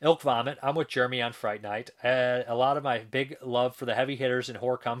 Ilk Vomit, I'm with Jeremy on Fright Night. A lot of my big love for the heavy hitters in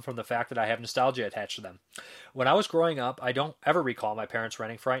horror come from the fact that I have nostalgia attached to them. When I was growing up, I don't ever recall my parents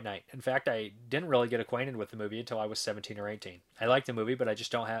renting Fright Night. In fact, I didn't really get acquainted with the movie until I was 17 or 18. I like the movie, but I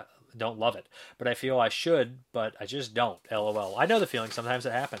just don't love it. But I feel I should, but I just don't. LOL. I know the feeling. Sometimes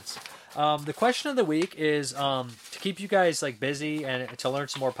it happens. The question of the week is to keep you guys like busy and to learn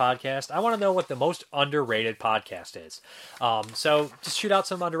some more podcasts. I want to know what the most underrated podcast is. So just shoot out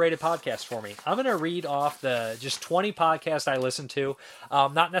some underrated podcasts for me. I'm going to read off the just 20 podcasts I listen to.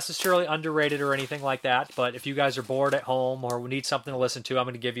 Not necessarily underrated or anything like that, but if you guys are bored at home or need something to listen to, I'm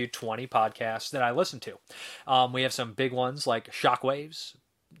going to give you 20 podcasts that I listen to. We have some big ones like Shockwaves.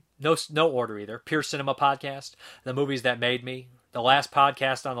 No order either. Pure Cinema Podcast. The Movies That Made Me. The Last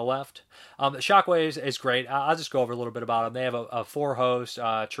Podcast on the Left. Shockwaves is great. I'll just go over a little bit about them. They have a 4-host,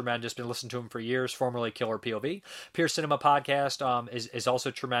 tremendous. Been listening to them for years, formerly Killer POV. Pure Cinema Podcast is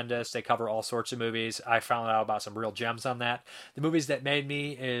also tremendous. They cover all sorts of movies. I found out about some real gems on that. The Movies That Made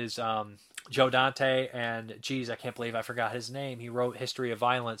Me is Joe Dante, and geez, I can't believe I forgot his name. He wrote History of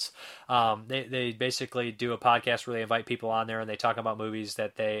Violence. They basically do a podcast where they invite people on there and they talk about movies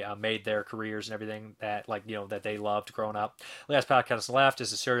that they made their careers and everything that that they loved growing up. Last Podcast Left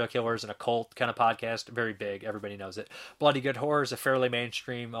is a serial killers and a cult kind of podcast, very big. Everybody knows it. Bloody Good Horror is a fairly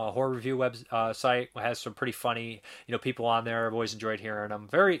mainstream horror review site. It has some pretty funny people on there. I've always enjoyed hearing them.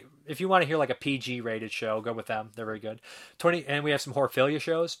 If you want to hear like a PG rated show, go with them. They're very good. And we have some Horrorphilia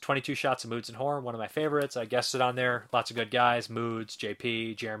shows. 22 Shots of Moods and Horror, one of my favorites. I guested on there. Lots of good guys. Moods,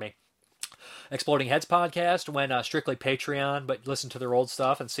 JP, Jeremy. Exploding Heads podcast went strictly Patreon, but listen to their old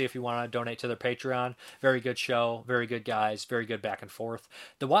stuff and see if you want to donate to their Patreon. Very good show, very good guys, very good back and forth.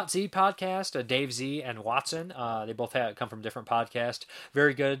 The Wat Z podcast, Dave Z and Watson, they both come from different podcasts.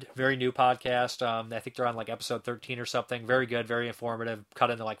 Very good, very new podcast. I think they're on like episode 13 or something. Very good, very informative, cut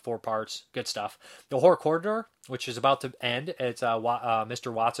into like 4 parts. Good stuff. The Horror Corridor, which is about to end. It's a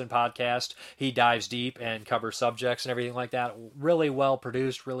Mr. Watson podcast. He dives deep and covers subjects and everything like that. Really well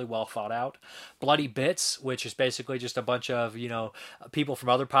produced, really well thought out. Bloody Bits, which is basically just a bunch of people from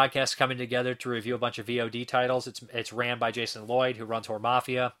other podcasts coming together to review a bunch of VOD titles. It's ran by Jason Lloyd, who runs Horror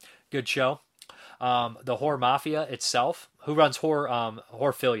Mafia. Good show. The Horror Mafia itself, who runs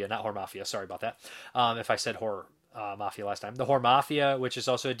Horrorphilia, not Horror Mafia. Sorry about that. If I said Horror Mafia last time. The Horror Mafia, which is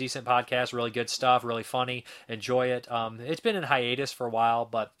also a decent podcast, really good stuff, really funny, enjoy it. It's been in hiatus for a while,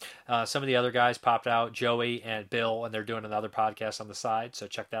 but some of the other guys popped out, Joey and Bill, and they're doing another podcast on the side, so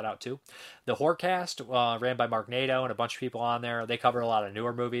check that out too. The Horrorcast, ran by Mark Nato and a bunch of people on there. They cover a lot of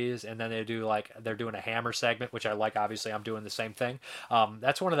newer movies, and then they're doing a Hammer segment, which I like. Obviously, I'm doing the same thing.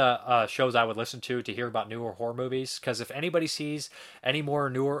 That's one of the shows I would listen to hear about newer horror movies, because if anybody sees any more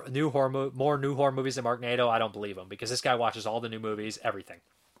new horror movies than Mark Nato, I don't believe him, because this guy watches all the new movies, everything.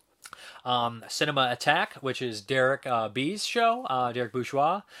 Cinema Attack, which is Derek B's show, Derek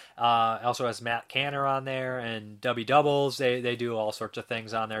Bourgeois. Also has Matt Canner on there, and W Doubles. They do all sorts of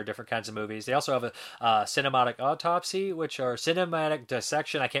things on there, different kinds of movies. They also have a Cinematic Autopsy, which are Cinematic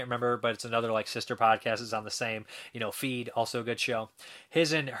Dissection. I can't remember, but it's another like sister podcast. It's on the same feed. Also a good show.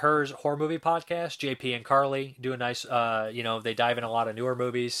 His and Hers Horror Movie Podcast. JP and Carly do a nice. They dive in a lot of newer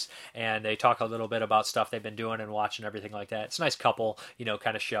movies, and they talk a little bit about stuff they've been doing and watching, everything like that. It's a nice couple,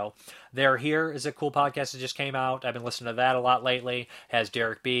 kind of show. They're Here is a cool podcast that just came out. I've been listening to that a lot lately. Has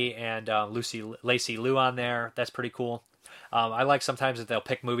Derek B and Lacey Lou on there. That's pretty cool. I like sometimes that they'll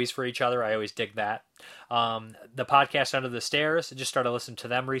pick movies for each other. I always dig that. The podcast Under the Stairs, I just started listening to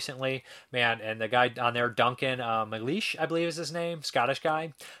them recently, man, and the guy on there, Duncan McLeish, I believe is his name, Scottish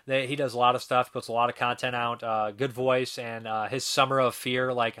guy. He does a lot of stuff, puts a lot of content out, good voice, and his Summer of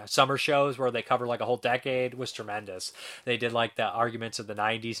Fear, like summer shows where they cover like a whole decade, was tremendous. They did like the arguments of the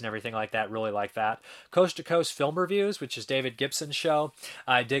 90s and everything like that, really like that. Coast to Coast Film Reviews, which is David Gibson's show.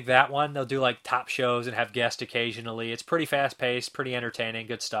 I dig that one. They'll do like top shows and have guests occasionally. It's pretty fast-paced, pretty entertaining,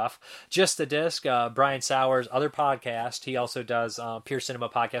 good stuff. Just the Disc, Brian Sauer's other podcast. He also does Pure Cinema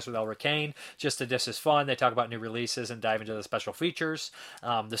Podcast with Elric Kane. Just the Disc is fun. They talk about new releases and dive into the special features.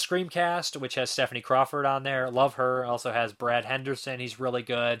 The Screamcast, which has Stephanie Crawford on there. Love her. Also has Brad Henderson. He's really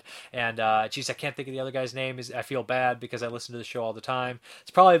good. And, I can't think of the other guy's name. I feel bad because I listen to the show all the time.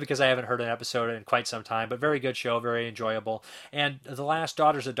 It's probably because I haven't heard an episode in quite some time, but very good show, very enjoyable. And The Last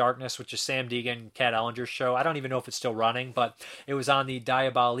Daughters of Darkness, which is Sam Deegan, Kat Ellinger's show. I don't even know if it's still running, but it was on the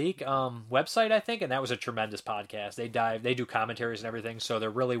Diabolique website, I think, and that was a tremendous podcast. They do commentaries and everything, so they're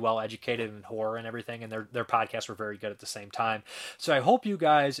really well educated in horror and everything, and their podcasts were very good at the same time. So I hope you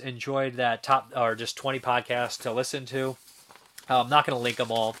guys enjoyed that top, or just 20 podcasts to listen to. I'm not going to link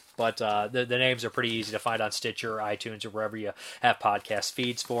them all, but the names are pretty easy to find on Stitcher, iTunes, or wherever you have podcast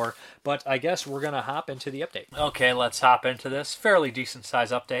feeds for. But I guess we're going to hop into the update. Okay, let's hop into this fairly decent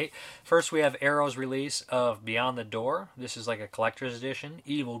size update. First, we have Arrow's release of Beyond the Door. This is like a collector's edition.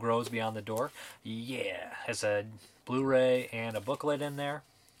 Evil Grows Beyond the Door. Yeah, has a Blu-ray and a booklet in there.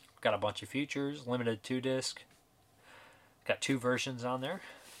 Got a bunch of features, limited 2-disc. Got 2 versions on there.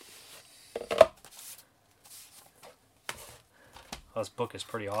 This book is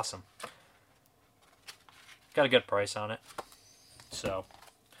pretty awesome. Got a good price on it. So,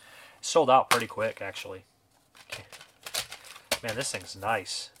 sold out pretty quick, actually. Man, this thing's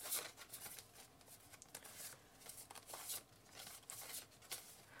nice.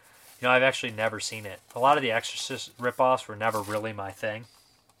 I've actually never seen it. A lot of the Exorcist ripoffs were never really my thing.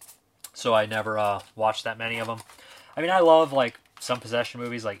 So I never watched that many of them. I mean, I love, like, some possession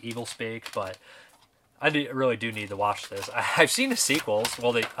movies like Evil Speak, but really do need to watch this. I've seen the sequels.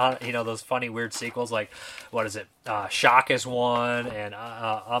 Well, those funny, weird sequels, like, what is it? Shock is one, and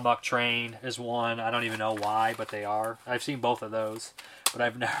Amok Train is one. I don't even know why, but they are. I've seen both of those, but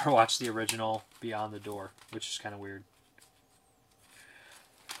I've never watched the original Beyond the Door, which is kind of weird.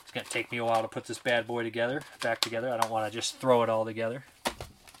 It's going to take me a while to put this bad boy back together. I don't want to just throw it all together.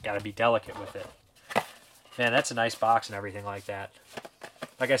 Got to be delicate with it. Man, that's a nice box and everything like that.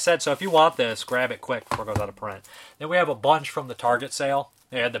 Like I said, so if you want this, grab it quick before it goes out of print. Then we have a bunch from the Target sale.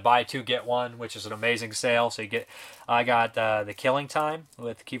 They had the buy two get one, which is an amazing sale. So I got The Killing Time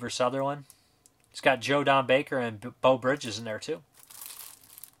with Kiefer Sutherland. It's got Joe Don Baker and Beau Bridges in there too.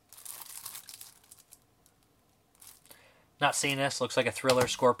 Not seen this. Looks like a thriller.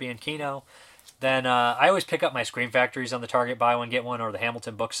 Scorpion Kino. Then I always pick up my Scream Factories on the Target buy one get one or the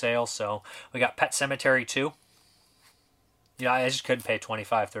Hamilton book sale. So we got Pet Sematary 2. Yeah, I just couldn't pay $25,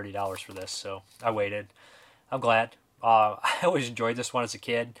 $30 for this, so I waited. I'm glad. I always enjoyed this one as a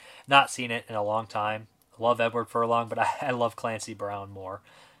kid. Not seen it in a long time. Love Edward Furlong, but I love Clancy Brown more.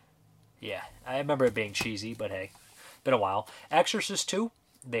 Yeah, I remember it being cheesy, but hey, been a while. Exorcist 2,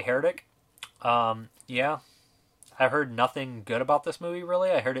 The Heretic. Yeah, I heard nothing good about this movie,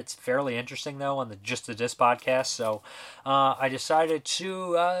 really. I heard it's fairly interesting, though, on Just the Disc podcast, so I decided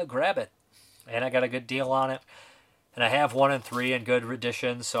to grab it, and I got a good deal on it. And I have 1 and 3 in good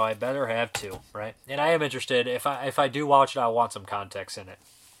editions, so I better have 2, right? And I am interested. If I do watch it, I want some context in it.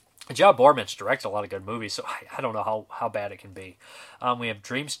 John Boorman's directed a lot of good movies, so I don't know how bad it can be. We have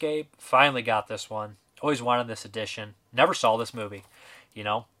Dreamscape. Finally got this one. Always wanted this edition. Never saw this movie, you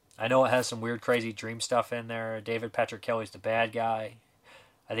know. I know it has some weird, crazy dream stuff in there. David Patrick Kelly's the bad guy.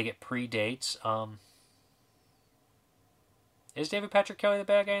 I think it predates... Is David Patrick Kelly the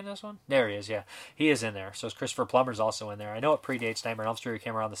bad guy in this one? There he is, yeah. He is in there. So is Christopher Plummer's also in there. I know it predates Nightmare on Elm Street. It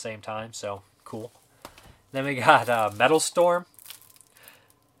came around the same time, so cool. Then we got Metal Storm.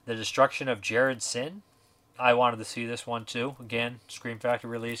 The Destruction of Jared Sin. I wanted to see this one too. Again, Scream Factory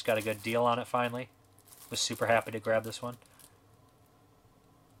release. Got a good deal on it finally. Was super happy to grab this one.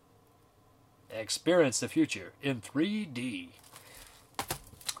 Experience the future in 3D.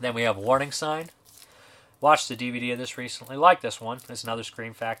 Then we have Warning Sign. Watched the DVD of this recently. Like this one. It's another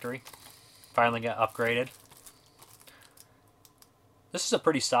Scream Factory. Finally got upgraded. This is a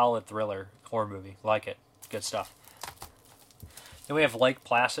pretty solid thriller horror movie. Like it. Good stuff. Then we have Lake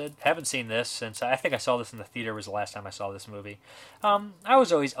Placid. Haven't seen this since... I think I saw this in the theater was the last time I saw this movie. I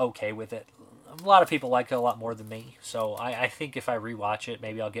was always okay with it. A lot of people like it a lot more than me. So I think if I rewatch it,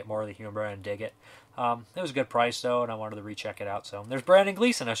 maybe I'll get more of the humor and dig it. It was a good price, though, and I wanted to recheck it out. So there's Brandon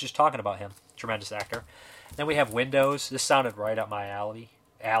Gleeson. I was just talking about him. Tremendous actor. Then we have Windows. This sounded right up my alley.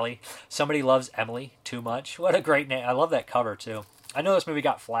 Somebody Loves Emily Too Much. What a great name. I love that cover, too. I know this movie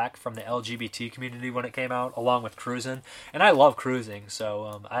got flack from the LGBT community when it came out, along with Cruising. And I love Cruising,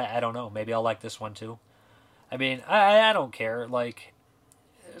 so I don't know. Maybe I'll like this one, too. I mean, I don't care. Like,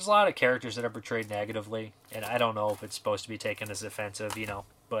 there's a lot of characters that are portrayed negatively, and I don't know if it's supposed to be taken as offensive, you know.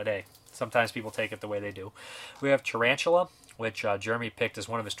 But, hey, sometimes people take it the way they do. We have Tarantula, which Jeremy picked as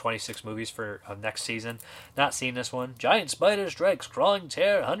one of his 26 movies for next season. Not seen this one. Giant spider strikes crawling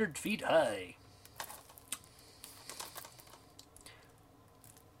tear 100 feet high.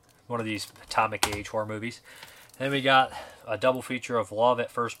 One of these atomic age horror movies. Then we got a double feature of Love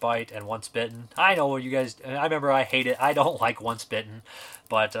at First Bite and Once Bitten. I know you guys... I remember I hate it. I don't like Once Bitten.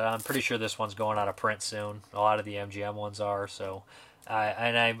 But I'm pretty sure this one's going out of print soon. A lot of the MGM ones are. So,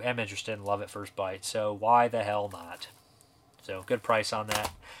 and I am interested in Love at First Bite. So why the hell not? So good price on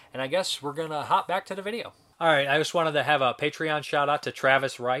that. And I guess we're going to hop back to the video. All right, I just wanted to have a Patreon shout-out to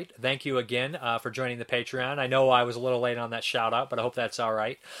Travis Wright. Thank you again for joining the Patreon. I know I was a little late on that shout-out, but I hope that's all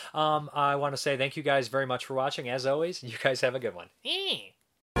right. I want to say thank you guys very much for watching. As always, you guys have a good one.